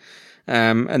seen.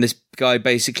 And this guy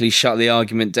basically shut the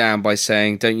argument down by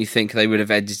saying, don't you think they would have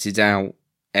edited out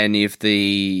any of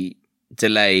the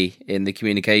delay in the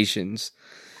communications?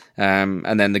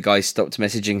 And then the guy stopped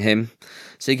messaging him.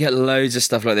 So you get loads of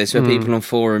stuff like this where people on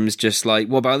forums just like,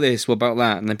 what about this? What about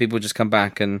that? And then people just come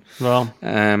back and... Well,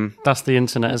 that's the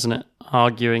internet, isn't it?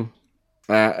 Arguing.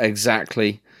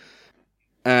 Exactly.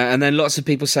 And then lots of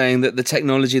people saying that the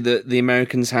technology that the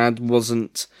Americans had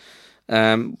wasn't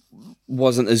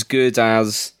as good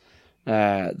as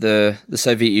the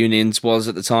Soviet Union's was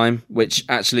at the time, which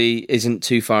actually isn't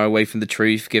too far away from the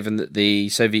truth, given that the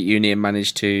Soviet Union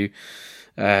managed to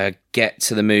get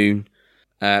to the moon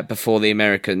before the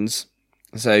Americans.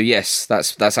 So yes,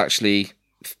 that's actually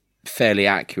fairly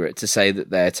accurate to say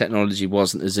that their technology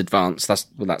wasn't as advanced.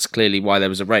 That's clearly why there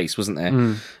was a race, wasn't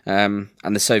there?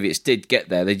 And the Soviets did get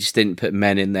there, they just didn't put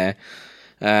men in there.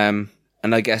 And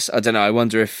I guess, I don't know, I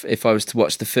wonder if I was to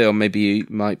watch the film, maybe you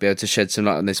might be able to shed some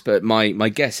light on this, but my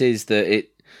guess is that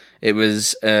it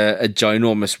was a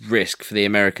ginormous risk for the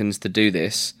Americans to do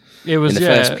this. It was, in the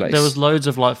first place. There was loads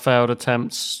of like failed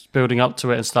attempts building up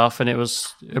to it and stuff, and it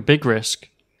was a big risk.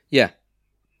 Yeah,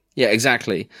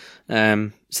 exactly.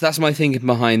 So that's my thinking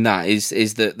behind that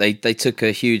is that they took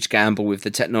a huge gamble with the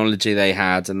technology they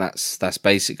had, and that's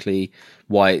basically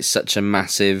why it's such a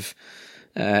massive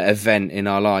event in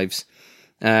our lives.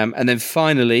 And then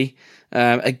finally,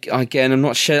 again, I'm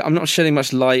not shedding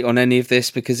much light on any of this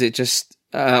because it just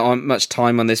on much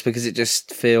time on this because it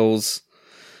just feels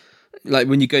like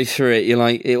when you go through it, you're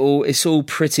like it's all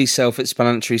pretty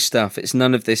self-explanatory stuff.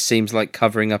 None of this seems like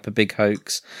covering up a big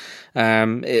hoax.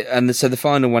 So the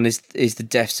final one is the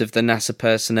deaths of the NASA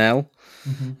personnel.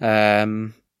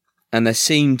 And there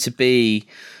seemed to be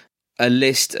a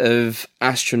list of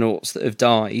astronauts that have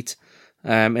died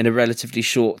in a relatively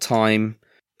short time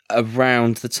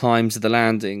around the times of the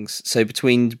landings. So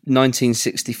between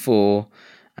 1964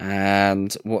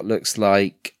 and what looks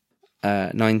like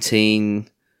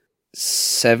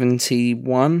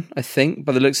 1971, I think,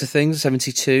 by the looks of things,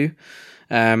 72,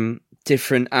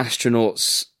 different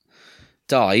astronauts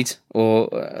died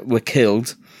or were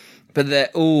killed, but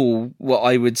they're all what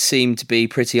I would seem to be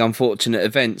pretty unfortunate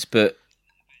events, but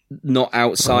not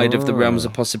outside of the realms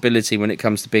of possibility when it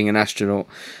comes to being an astronaut.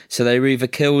 So they were either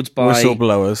killed by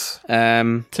whistleblowers.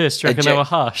 Tis, do you reckon they were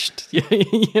hushed?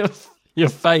 Your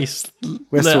face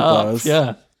lit up.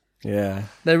 Yeah.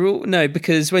 They're all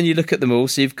because when you look at them all,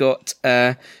 so you've got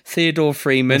Theodore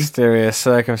Freeman, mysterious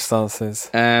circumstances.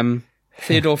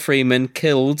 Theodore Freeman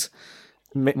killed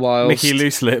whilst Mickey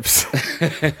Loose Lips.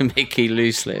 Mickey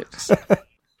Loose Lips.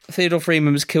 Theodore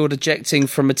Freeman was killed ejecting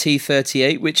from a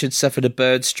T-38, which had suffered a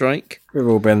bird strike. We've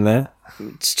all been there.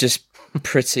 It's just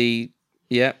pretty,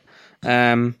 yeah.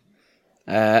 A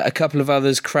couple of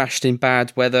others crashed in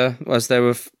bad weather as they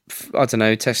were,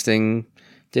 testing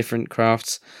different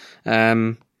crafts.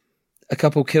 A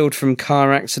couple killed from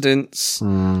car accidents.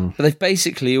 But they've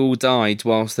basically all died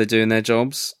whilst they're doing their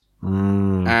jobs.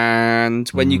 And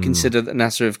when you consider that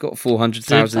NASA have got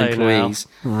 400,000 employees,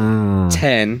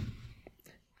 10...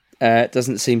 it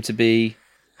doesn't seem to be...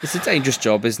 It's a dangerous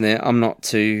job, isn't it? I'm not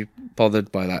too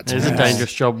bothered by that. It's a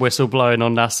dangerous job whistleblowing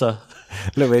on NASA.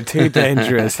 Look, we're too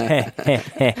dangerous.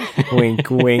 Wink,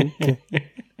 wink.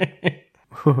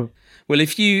 Well,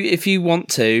 if you want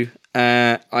to,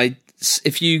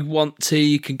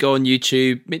 you can go on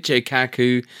YouTube. Michio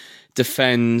Kaku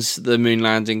defends the moon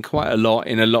landing quite a lot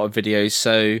in a lot of videos.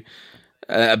 So...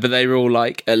 but they were all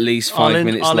like at least 5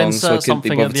 minutes long. I'll insert so I couldn't be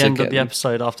something at bothered the end to of the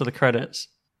episode after the credits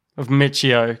of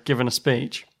Michio giving a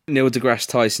speech. Neil deGrasse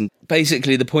Tyson.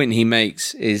 Basically, the point he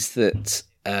makes is that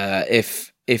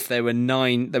if there were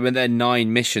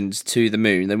 9 missions to the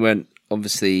moon, they weren't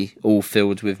obviously all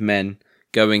filled with men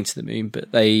going to the moon,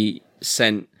 but they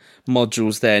sent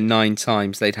modules there 9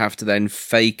 times. They'd have to then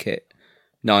fake it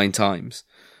 9 times.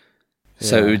 Yeah.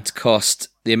 So it would cost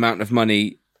the amount of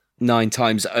money 9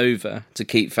 times over to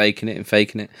keep faking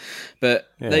it. But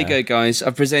there you go, guys.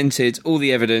 I've presented all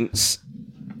the evidence.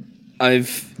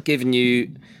 I've given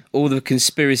you all the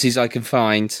conspiracies I can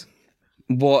find.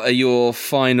 What are your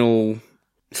final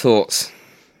thoughts?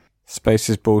 Space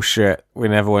is bullshit. We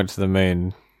never went to the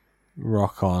moon.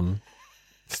 Rock on.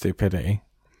 Stupidity.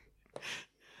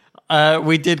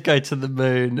 We did go to the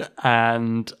moon,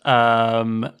 and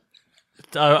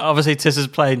obviously Tis is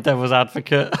playing devil's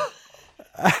advocate.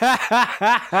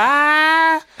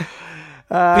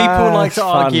 People like to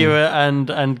argue it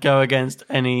and go against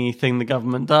anything the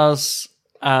government does,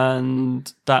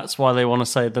 and that's why they want to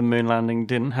say the moon landing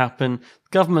didn't happen.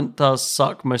 The government does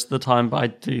suck most of the time, but I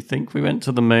do think we went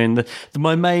to the moon.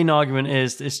 My main argument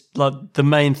is like the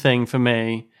main thing for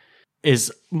me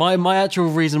is my actual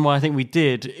reason why I think we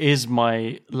did is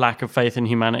my lack of faith in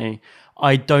humanity.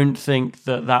 I don't think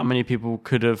that many people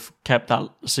could have kept that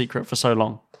secret for so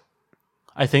long.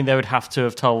 I think they would have to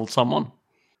have told someone.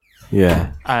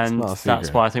 Yeah. And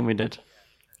that's why I think we did.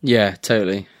 Yeah,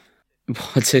 totally.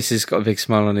 Otis has got a big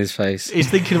smile on his face. He's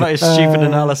thinking about his stupid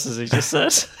analysis he just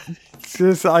said.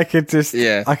 I could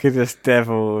just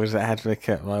devil's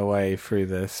advocate my way through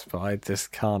this, but I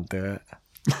just can't do it.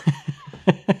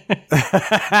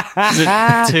 Is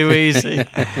it too easy?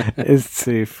 It's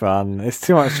too fun. It's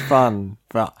too much fun,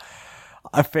 but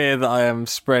I fear that I am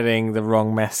spreading the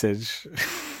wrong message.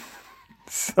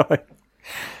 So,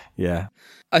 yeah.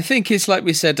 I think it's like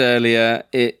we said earlier.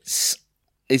 It's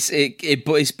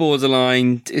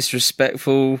borderline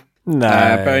disrespectful. No,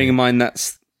 bearing in mind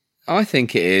I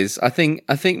think it is. I think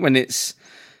when it's,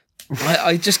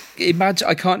 I just imagine.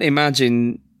 I can't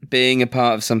imagine being a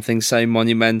part of something so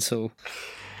monumental.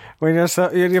 When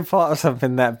you're part of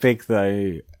something that big,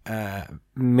 though,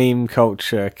 meme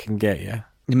culture can get you.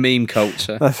 Meme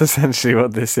culture. That's essentially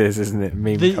what this is, isn't it?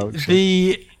 Meme culture.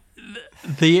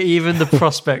 Even the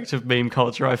prospect of meme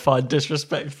culture I find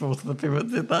disrespectful to the people that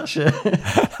did that shit.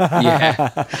 Yeah.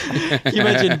 Can you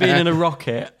imagine being in a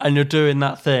rocket and you're doing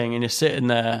that thing and you're sitting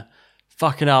there,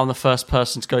 fucking hell, I'm the first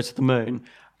person to go to the moon,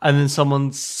 and then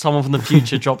someone from the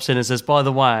future drops in and says, by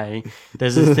the way,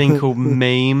 there's this thing called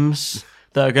memes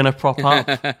that are going to prop up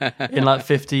in like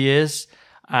 50 years.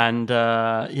 And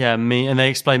and they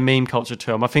explain meme culture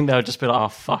to them. I think they'll just be like, oh,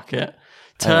 fuck it.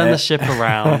 Turn the ship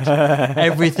around.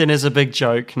 Everything is a big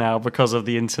joke now because of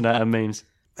the internet and memes.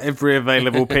 Every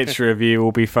available picture of you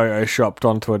will be photoshopped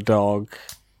onto a dog.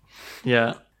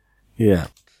 Yeah. Yeah.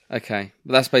 Okay.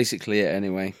 But that's basically it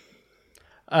anyway.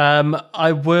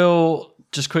 I will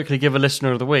just quickly give a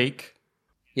listener of the week.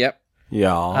 Yep.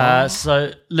 Yeah.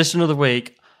 So, listener of the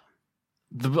week,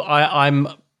 I'm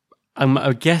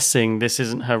guessing this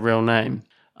isn't her real name,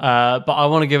 but I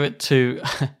want to give it to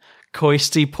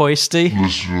Coisty Poisty, who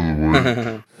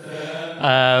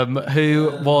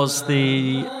was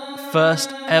the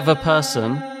first ever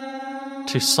person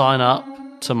to sign up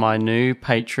to my new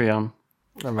Patreon.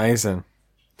 Amazing.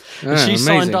 She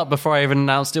signed up before I even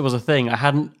announced it was a thing.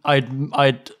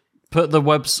 I'd put the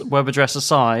web address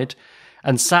aside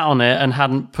and sat on it and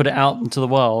hadn't put it out into the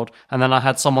world, and then I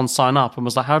had someone sign up and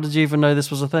was like, how did you even know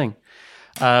this was a thing?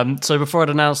 So before I'd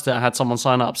announced it, I had someone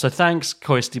sign up. So thanks,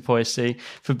 Coisty Poisty,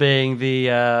 for being the...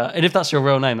 and if that's your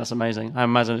real name, that's amazing. I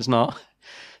imagine it's not.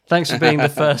 Thanks for being the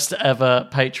first ever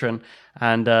patron.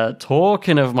 And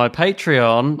talking of my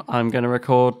Patreon, I'm going to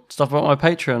record stuff about my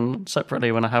Patreon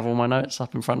separately when I have all my notes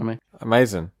up in front of me.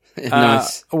 Amazing.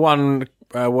 Nice. One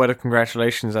word of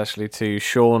congratulations, actually, to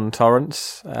Sean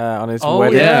Torrance on his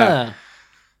wedding. Yeah.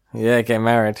 Yeah, getting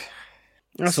married.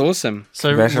 That's awesome.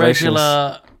 So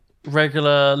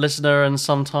regular listener and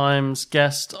sometimes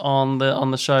guest on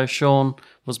the show, Sean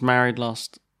was married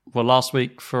last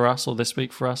week for us, or this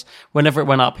week for us. Whenever it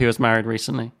went up, he was married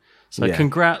recently. So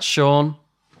congrats, Sean.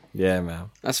 Yeah, man.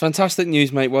 That's fantastic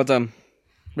news, mate. Well done.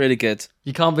 Really good.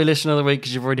 You can't be listener of the week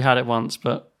because you've already had it once,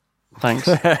 but thanks.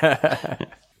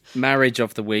 Marriage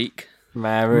of the week.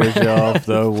 Marriage of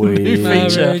the week.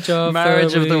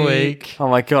 Marriage of the week. Oh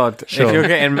my God. Sure. If you're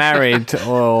getting married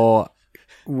or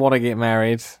want to get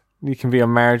married, you can be a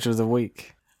marriage of the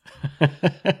week.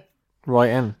 Right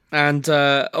in. And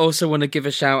also want to give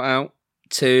a shout out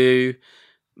to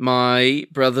my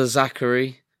brother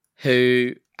Zachary,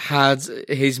 who had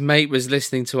his mate was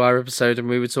listening to our episode and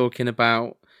we were talking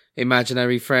about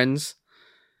imaginary friends.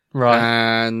 Right.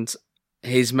 And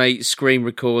his mate screen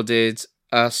recorded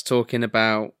us talking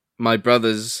about my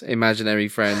brother's imaginary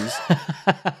friends.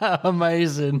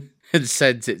 Amazing. And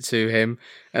sent it to him.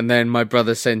 And then my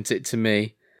brother sent it to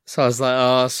me. So I was like,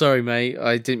 oh, sorry, mate.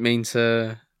 I didn't mean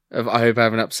to. I hope I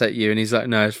haven't upset you. And he's like,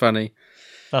 no, it's funny.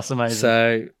 That's amazing.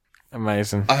 So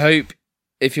amazing. I hope,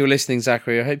 if you're listening,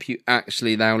 Zachary, I hope you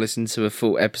actually now listen to a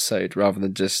full episode rather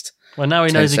than just. Well, now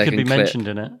he knows he could be mentioned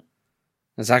in it.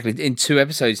 Exactly. In 2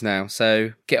 episodes now.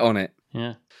 So get on it.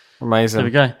 Yeah. Amazing. There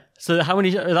we go. So how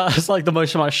many? That's like the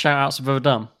most amount of shout outs we've ever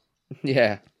done.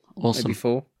 Yeah. Awesome. Maybe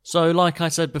 4. So, like I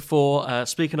said before,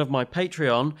 speaking of my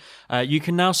Patreon, you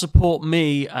can now support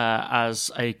me as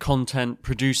a content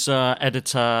producer,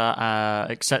 editor,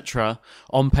 etc.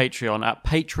 on Patreon at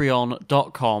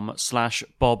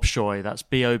patreon.com/BobShoy. That's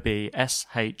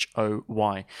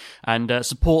BOBSHOY. And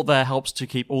support there helps to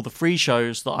keep all the free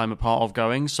shows that I'm a part of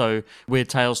going. So, Weird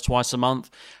Tales twice a month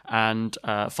and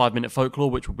 5 Minute Folklore,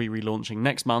 which will be relaunching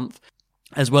next month,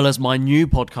 as well as my new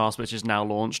podcast, which is now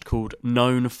launched, called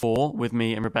Known For, with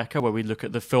me and Rebecca, where we look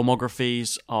at the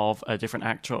filmographies of a different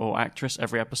actor or actress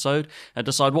every episode and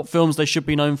decide what films they should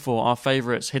be known for, our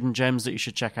favourites, hidden gems that you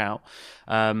should check out.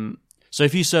 So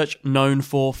if you search known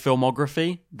for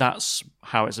filmography, that's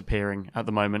how it's appearing at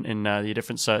the moment in the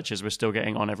different searches we're still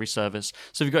getting on every service.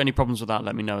 So if you've got any problems with that,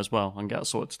 let me know as well and get it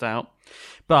sorted out.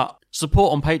 But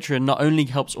support on Patreon not only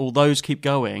helps all those keep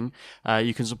going,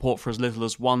 you can support for as little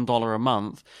as $1 a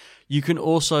month. You can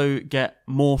also get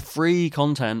more free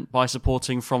content by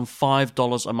supporting from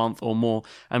 $5 a month or more.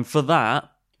 And for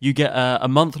that, you get a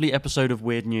monthly episode of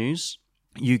Weird News.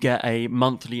 You get a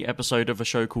monthly episode of a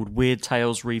show called Weird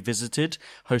Tales Revisited,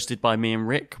 hosted by me and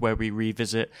Rick, where we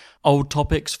revisit old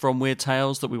topics from Weird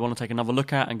Tales that we want to take another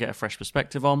look at and get a fresh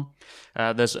perspective on.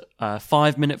 There's a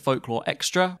 5-minute folklore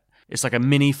extra. It's like a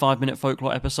mini 5-minute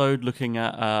folklore episode looking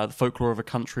at the folklore of a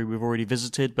country we've already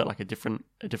visited, but like a different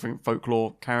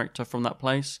folklore character from that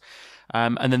place.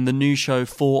 And then the new show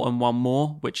 4 and 1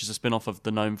 More, which is a spin-off of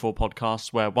the Known For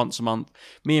podcast, where once a month,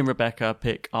 me and Rebecca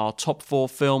pick our top 4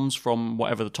 films from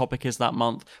whatever the topic is that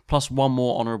month, plus one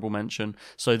more honourable mention.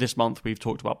 So this month we've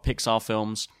talked about Pixar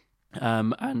films,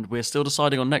 and we're still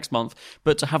deciding on next month.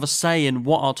 But to have a say in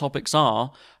what our topics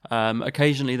are,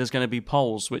 occasionally there's going to be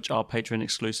polls which are Patreon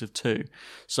exclusive too.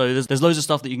 So there's loads of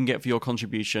stuff that you can get for your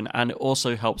contribution, and it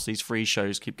also helps these free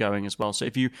shows keep going as well. So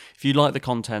if you like the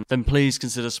content, then please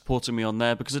consider supporting me on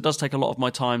there, because it does take a lot of my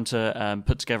time to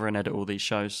put together and edit all these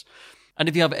shows. And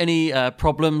if you have any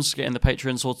problems getting the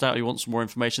Patreon sorted out, or you want some more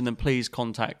information, then please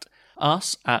contact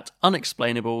us at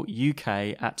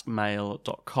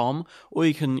unexplainableuk@mail.com, or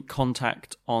you can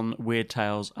contact on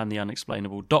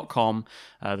weirdtalesandtheunexplainable.com.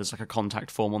 There's like a contact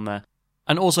form on there.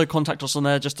 And also contact us on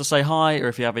there just to say hi, or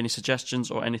if you have any suggestions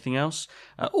or anything else.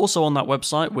 Also on that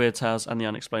website,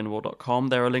 weirdtalesandtheunexplainable.com,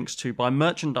 there are links to buy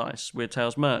merchandise, Weird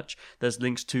Tales merch. There's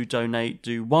links to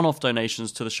do one-off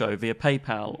donations to the show via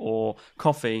PayPal or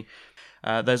Coffee.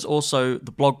 There's also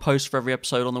the blog post for every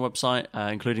episode on the website,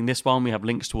 including this one. We have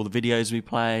links to all the videos we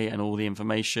play and all the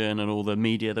information and all the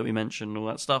media that we mention and all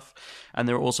that stuff. And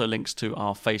there are also links to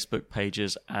our Facebook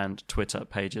pages and Twitter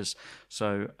pages.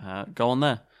 So go on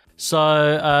there.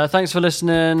 So thanks for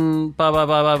listening. Bye, bye,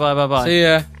 bye, bye, bye, bye, bye. See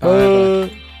ya. Bye.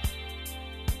 Bye.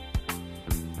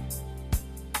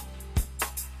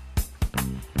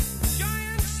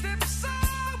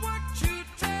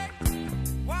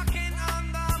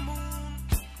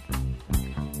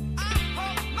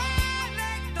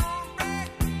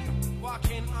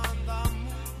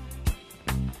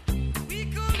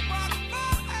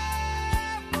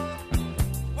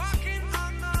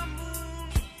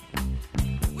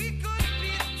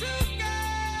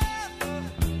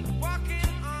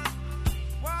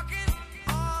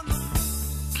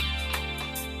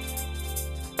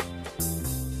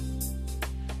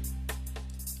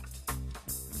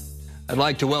 I'd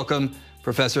like to welcome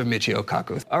Professor Michio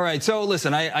Kaku. All right, so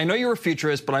listen, I know you're a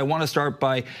futurist, but I want to start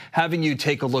by having you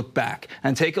take a look back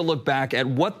at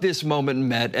what this moment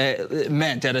meant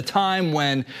at a time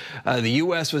when the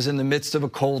U.S. was in the midst of a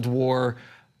Cold War.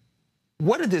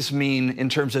 What did this mean in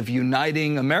terms of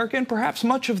uniting America and perhaps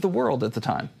much of the world at the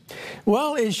time?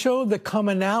 Well, it showed the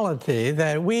commonality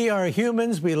that we are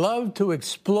humans. We love to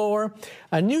explore.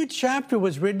 A new chapter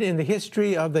was written in the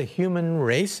history of the human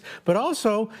race, but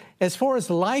also, as far as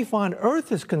life on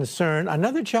Earth is concerned,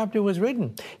 another chapter was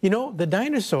written. You know, the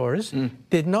dinosaurs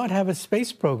did not have a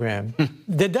space program.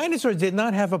 The dinosaurs did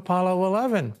not have Apollo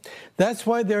 11. That's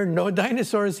why there are no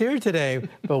dinosaurs here today,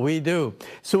 but we do.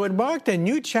 So it marked a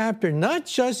new chapter, not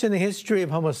just in the history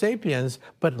of Homo sapiens,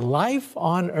 but life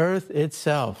on Earth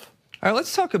itself. All right,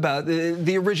 let's talk about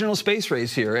the original space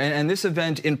race here, and this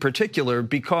event in particular,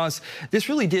 because this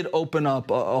really did open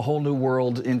up a whole new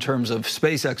world in terms of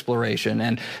space exploration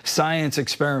and science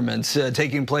experiments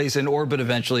taking place in orbit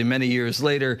eventually many years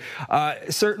later.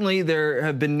 Certainly, there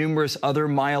have been numerous other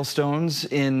milestones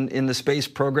in the space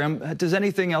program. Does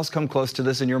anything else come close to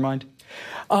this in your mind?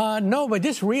 No, but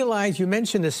just realize you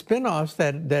mentioned the spin-offs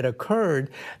that occurred.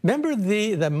 Remember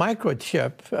the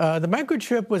microchip? The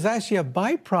microchip was actually a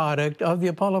byproduct of the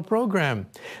Apollo program.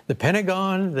 The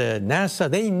Pentagon, the NASA,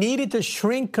 they needed to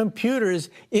shrink computers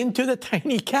into the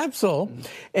tiny capsule,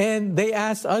 and they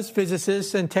asked us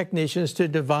physicists and technicians to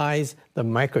devise the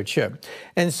microchip.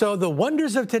 And so the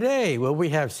wonders of today, where we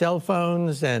have cell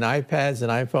phones and iPads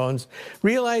and iPhones,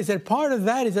 realize that part of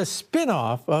that is a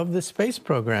spin-off of the space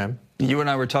program. You and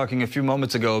I were talking a few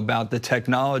moments ago about the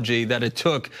technology that it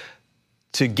took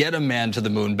to get a man to the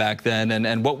moon back then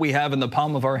and what we have in the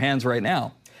palm of our hands right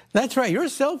now. That's right. Your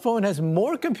cell phone has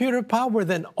more computer power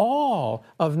than all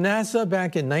of NASA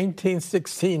back in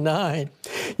 1969.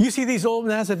 You see these old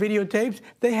NASA videotapes?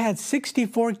 They had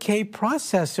 64K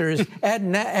processors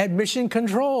at mission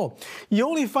control. You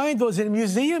only find those in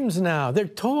museums now. They're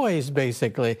toys,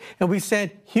 basically. And we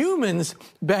said humans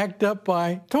backed up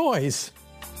by toys.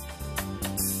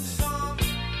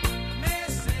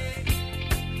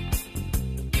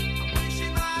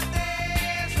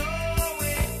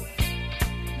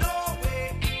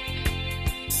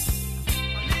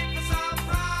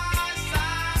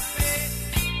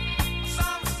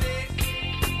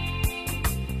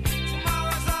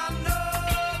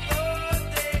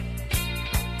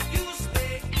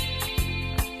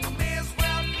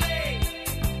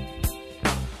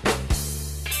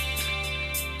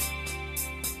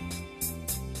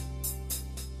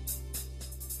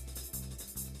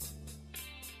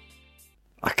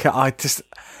 I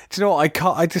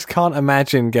just can't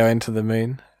imagine going to the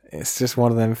moon. It's just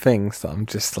one of them things that I'm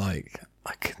just like,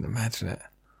 I couldn't imagine it.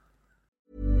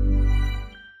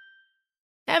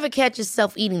 Ever catch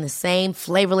yourself eating the same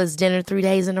flavorless dinner 3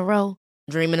 days in a row?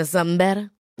 Dreaming of something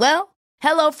better? Well,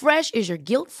 HelloFresh is your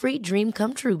guilt-free dream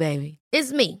come true, baby.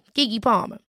 It's me, Keke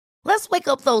Palmer. Let's wake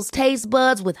up those taste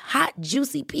buds with hot,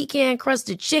 juicy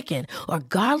pecan-crusted chicken or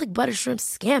garlic butter shrimp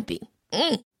scampi.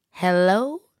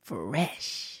 Hello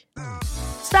Fresh.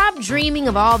 Stop dreaming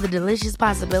of all the delicious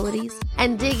possibilities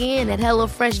and dig in at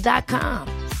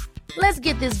HelloFresh.com. Let's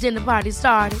get this dinner party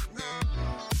started.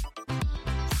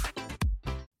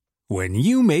 When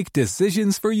you make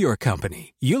decisions for your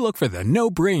company, you look for the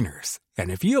no-brainers.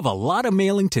 And if you have a lot of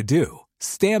mailing to do,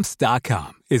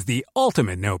 Stamps.com is the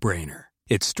ultimate no-brainer.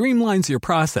 It streamlines your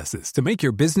processes to make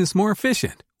your business more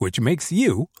efficient, which makes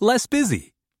you less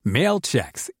busy. Mail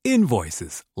checks,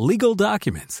 invoices, legal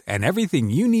documents, and everything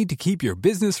you need to keep your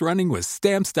business running with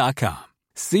Stamps.com.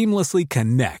 Seamlessly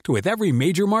connect with every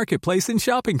major marketplace and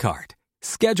shopping cart.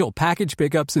 Schedule package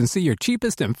pickups and see your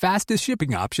cheapest and fastest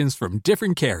shipping options from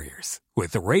different carriers,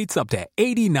 with rates up to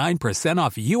 89%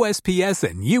 off USPS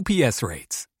and UPS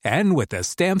rates. And with the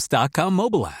Stamps.com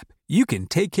mobile app, you can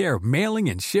take care of mailing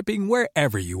and shipping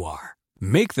wherever you are.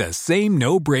 Make the same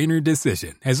no-brainer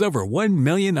decision as over 1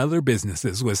 million other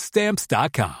businesses with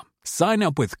Stamps.com. Sign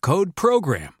up with code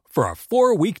PROGRAM for a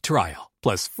 4-week trial,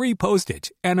 plus free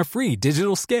postage and a free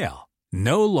digital scale.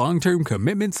 No long-term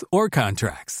commitments or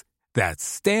contracts. That's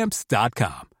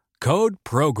Stamps.com. Code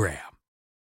PROGRAM.